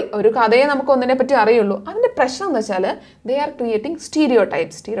സ്റ്റോറി, ഒരു കഥയെ നമുക്ക് ഒന്നിനെ പറ്റി അറിയുള്ളൂ. അതിൻ്റെ പ്രശ്നം എന്ന് വെച്ചാൽ they are creating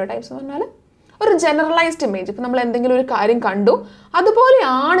stereotypes. stereotypes എന്ന് പറഞ്ഞാൽ ഒരു ജനറലൈസ്ഡ് ഇമേജ്. ഇപ്പം നമ്മൾ എന്തെങ്കിലും ഒരു കാര്യം കണ്ടു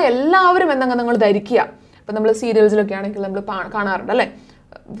അതുപോലെയാണ് എല്ലാവരും എന്നങ്ങ് നിങ്ങൾ ധരിക്കുക. ഇപ്പം നമ്മൾ സീരിയൽസിലൊക്കെ ആണെങ്കിൽ നമ്മൾ കാണാറുണ്ട് അല്ലേ,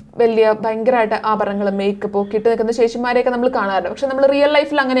 വലിയ ഭയങ്കരമായിട്ട് ആഭരണങ്ങൾ മേക്കപ്പ് ഒക്കെ ഇട്ട് നിൽക്കുന്ന ചേച്ചിമാരെയൊക്കെ നമ്മൾ കാണാറുണ്ട്. പക്ഷെ നമ്മൾ റിയൽ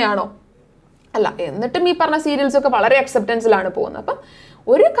ലൈഫിൽ അങ്ങനെയാണോ? അല്ല. എന്നിട്ടും ഈ പറഞ്ഞ സീരിയൽസൊക്കെ വളരെ അക്സെപ്റ്റൻസിലാണ് പോകുന്നത്. അപ്പം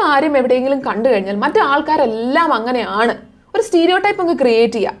ഒരു കാര്യം എവിടെയെങ്കിലും കണ്ടു കഴിഞ്ഞാൽ മറ്റു ആൾക്കാരെല്ലാം അങ്ങനെയാണ്, ഒരു സ്റ്റീരിയോടൈപ്പ് അങ്ങ്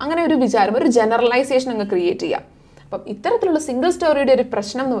ക്രിയേറ്റ് ചെയ്യുക, അങ്ങനെ ഒരു വിചാരം, ഒരു ജനറലൈസേഷൻ അങ്ങ് ക്രിയേറ്റ് ചെയ്യുക. അപ്പം ഇത്തരത്തിലുള്ള സിംഗിൾ സ്റ്റോറിയുടെ ഒരു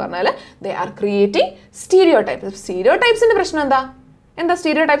പ്രശ്നം എന്ന് പറഞ്ഞാൽ ദേ ആർ ക്രിയേറ്റിംഗ് സ്റ്റീരിയോടൈപ്സ്. സ്റ്റീരിയോടൈപ്സിന്റെ പ്രശ്നം എന്താ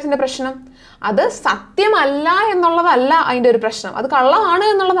സ്റ്റീരിയോടൈപ്സിന്റെ പ്രശ്നം? അത് സത്യമല്ല എന്നുള്ളതല്ല അതിൻ്റെ ഒരു പ്രശ്നം, അത് കള്ളമാണ്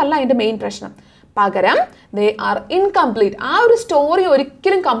എന്നുള്ളതല്ല അതിൻ്റെ മെയിൻ പ്രശ്നം. പകരം ദേ ആർ ഇൻകംപ്ലീറ്റ്. ആ ഒരു സ്റ്റോറി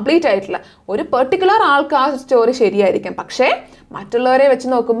ഒരിക്കലും കംപ്ലീറ്റ് ആയിട്ടില്ല. ഒരു പെർട്ടിക്കുലർ ആൾക്ക് ആ സ്റ്റോറി ശരിയായിരിക്കും, പക്ഷേ മറ്റുള്ളവരെ വെച്ച്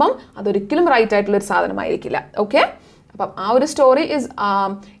നോക്കുമ്പം അതൊരിക്കലും റൈറ്റ് ആയിട്ടുള്ള ഒരു സാധനമായിരിക്കില്ല. ഓക്കെ, അപ്പം ആ ഒരു story is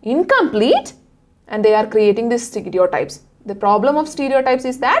incomplete and they are creating these stereotypes. The problem of stereotypes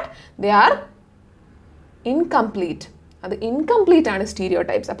is that they are incomplete. അത് ഇൻകംപ്ലീറ്റ് ആണ്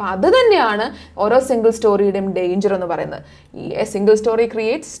സ്റ്റീരിയോടൈപ്സ്. അപ്പോൾ അത് തന്നെയാണ് ഓരോ സിംഗിൾ സ്റ്റോറിയുടെയും ഡേഞ്ചർ എന്ന് പറയുന്നത്. ഈ single story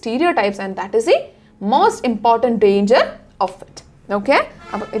creates stereotypes and that is the most important danger of it. Okay,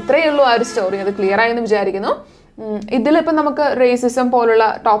 അപ്പം ഇത്രയേ ഉള്ളൂ ആ ഒരു സ്റ്റോറി. അത് ക്ലിയർ ആയെന്ന് വിചാരിക്കുന്നു. ഇതിലിപ്പോൾ നമുക്ക് റേസിസം പോലുള്ള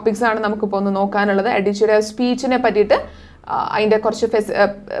ടോപ്പിക്സ് ആണ് നമുക്കിപ്പോൾ ഒന്ന് നോക്കാനുള്ളത്. എഡിച്ചിയുടെ സ്പീച്ചിനെ പറ്റിയിട്ട് അതിൻ്റെ കുറച്ച്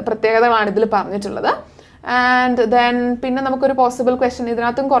പ്രത്യേകതകളാണ് ഇതിൽ പറഞ്ഞിട്ടുള്ളത്. ആൻഡ് ദെൻ പിന്നെ നമുക്കൊരു പോസിബിൾ ക്വസ്റ്റ്യൻ,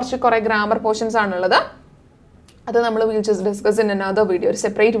 ഇതിനകത്തും കുറേ ഗ്രാമർ പോർഷൻസ് ആണുള്ളത്. അത് നമ്മൾ will just discuss in another video, ഒരു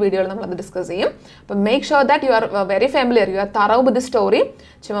സെപ്പറേറ്റ് വീഡിയോയിൽ നമ്മളത് ഡിസ്കസ് ചെയ്യും. അപ്പം make sure that you are very familiar, you are തറവ് with the story.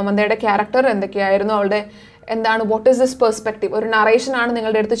 ചിമമന്തയുടെ character എന്തൊക്കെയായിരുന്നു, അവളുടെ എന്താണ്, വാട്ട് ഈസ് ദിസ് പെർസ്പെക്റ്റീവ്, ഒരു നറേഷൻ ആണ്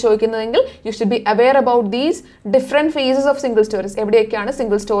നിങ്ങളുടെ അടുത്ത് ചോദിക്കുന്നതെങ്കിൽ you should be aware about these different faces of single stories. എവിടെയൊക്കെയാണ്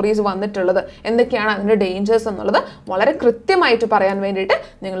സിംഗിൾ സ്റ്റോറീസ് വന്നിട്ടുള്ളത്, എന്തൊക്കെയാണ് അതിൻ്റെ ഡേഞ്ചേഴ്സ് എന്നുള്ളത് വളരെ കൃത്യമായിട്ട് പറയാൻ വേണ്ടിയിട്ട്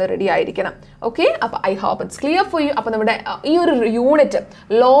നിങ്ങൾ റെഡി ആയിരിക്കണം. ഓക്കെ, അപ്പോൾ I hope it's clear for you. അപ്പോൾ നമ്മുടെ ഈ ഒരു യൂണിറ്റ്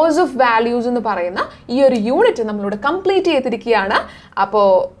ലോസ് ഓഫ് വാല്യൂസ് എന്ന് പറയുന്ന ഈ ഒരു യൂണിറ്റ് നമ്മളിവിടെ കംപ്ലീറ്റ് ചെയ്തിരിക്കുകയാണ്. അപ്പോൾ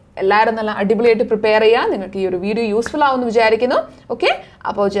എല്ലാവരും നല്ല അടിപൊളിയായിട്ട് പ്രിപ്പയർ ചെയ്യുക. നിങ്ങൾക്ക് ഈ ഒരു വീഡിയോ യൂസ്ഫുൾ ആവുമെന്ന് വിചാരിക്കുന്നു. ഓക്കെ,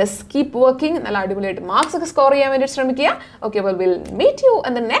 അപ്പോൾ ജസ്റ്റ് കീപ് വർക്കിംഗ്, നല്ല അടിപൊളിയായിട്ട് മാർക്സ് ഒക്കെ സ്കോർ ചെയ്യാൻ വേണ്ടി ശ്രമിക്കുക. Okay, will meet you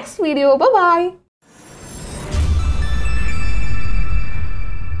in the next video. By.